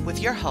Show with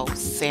your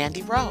host,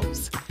 Sandy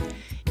Rose.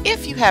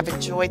 If you have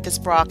enjoyed this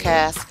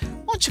broadcast,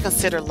 won't you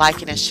consider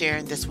liking and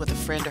sharing this with a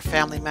friend or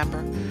family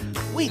member?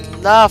 We'd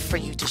love for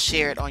you to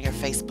share it on your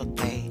Facebook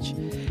page.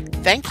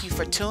 Thank you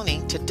for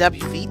tuning to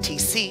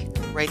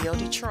WVTC Radio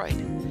Detroit.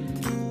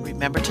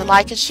 Remember to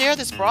like and share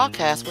this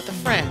broadcast with a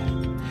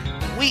friend.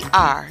 We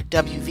are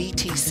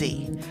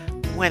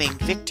WVTC, winning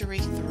victory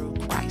through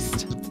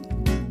Christ.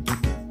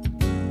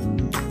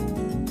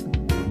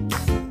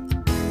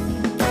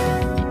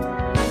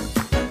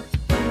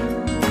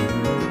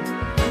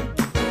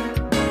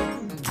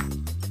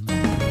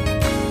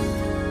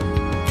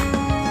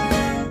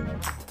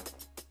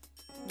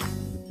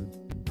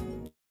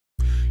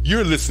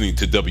 You're listening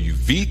to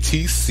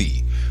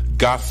WVTC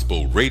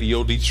Gospel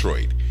Radio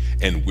Detroit,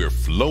 and we're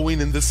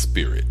flowing in the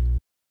Spirit.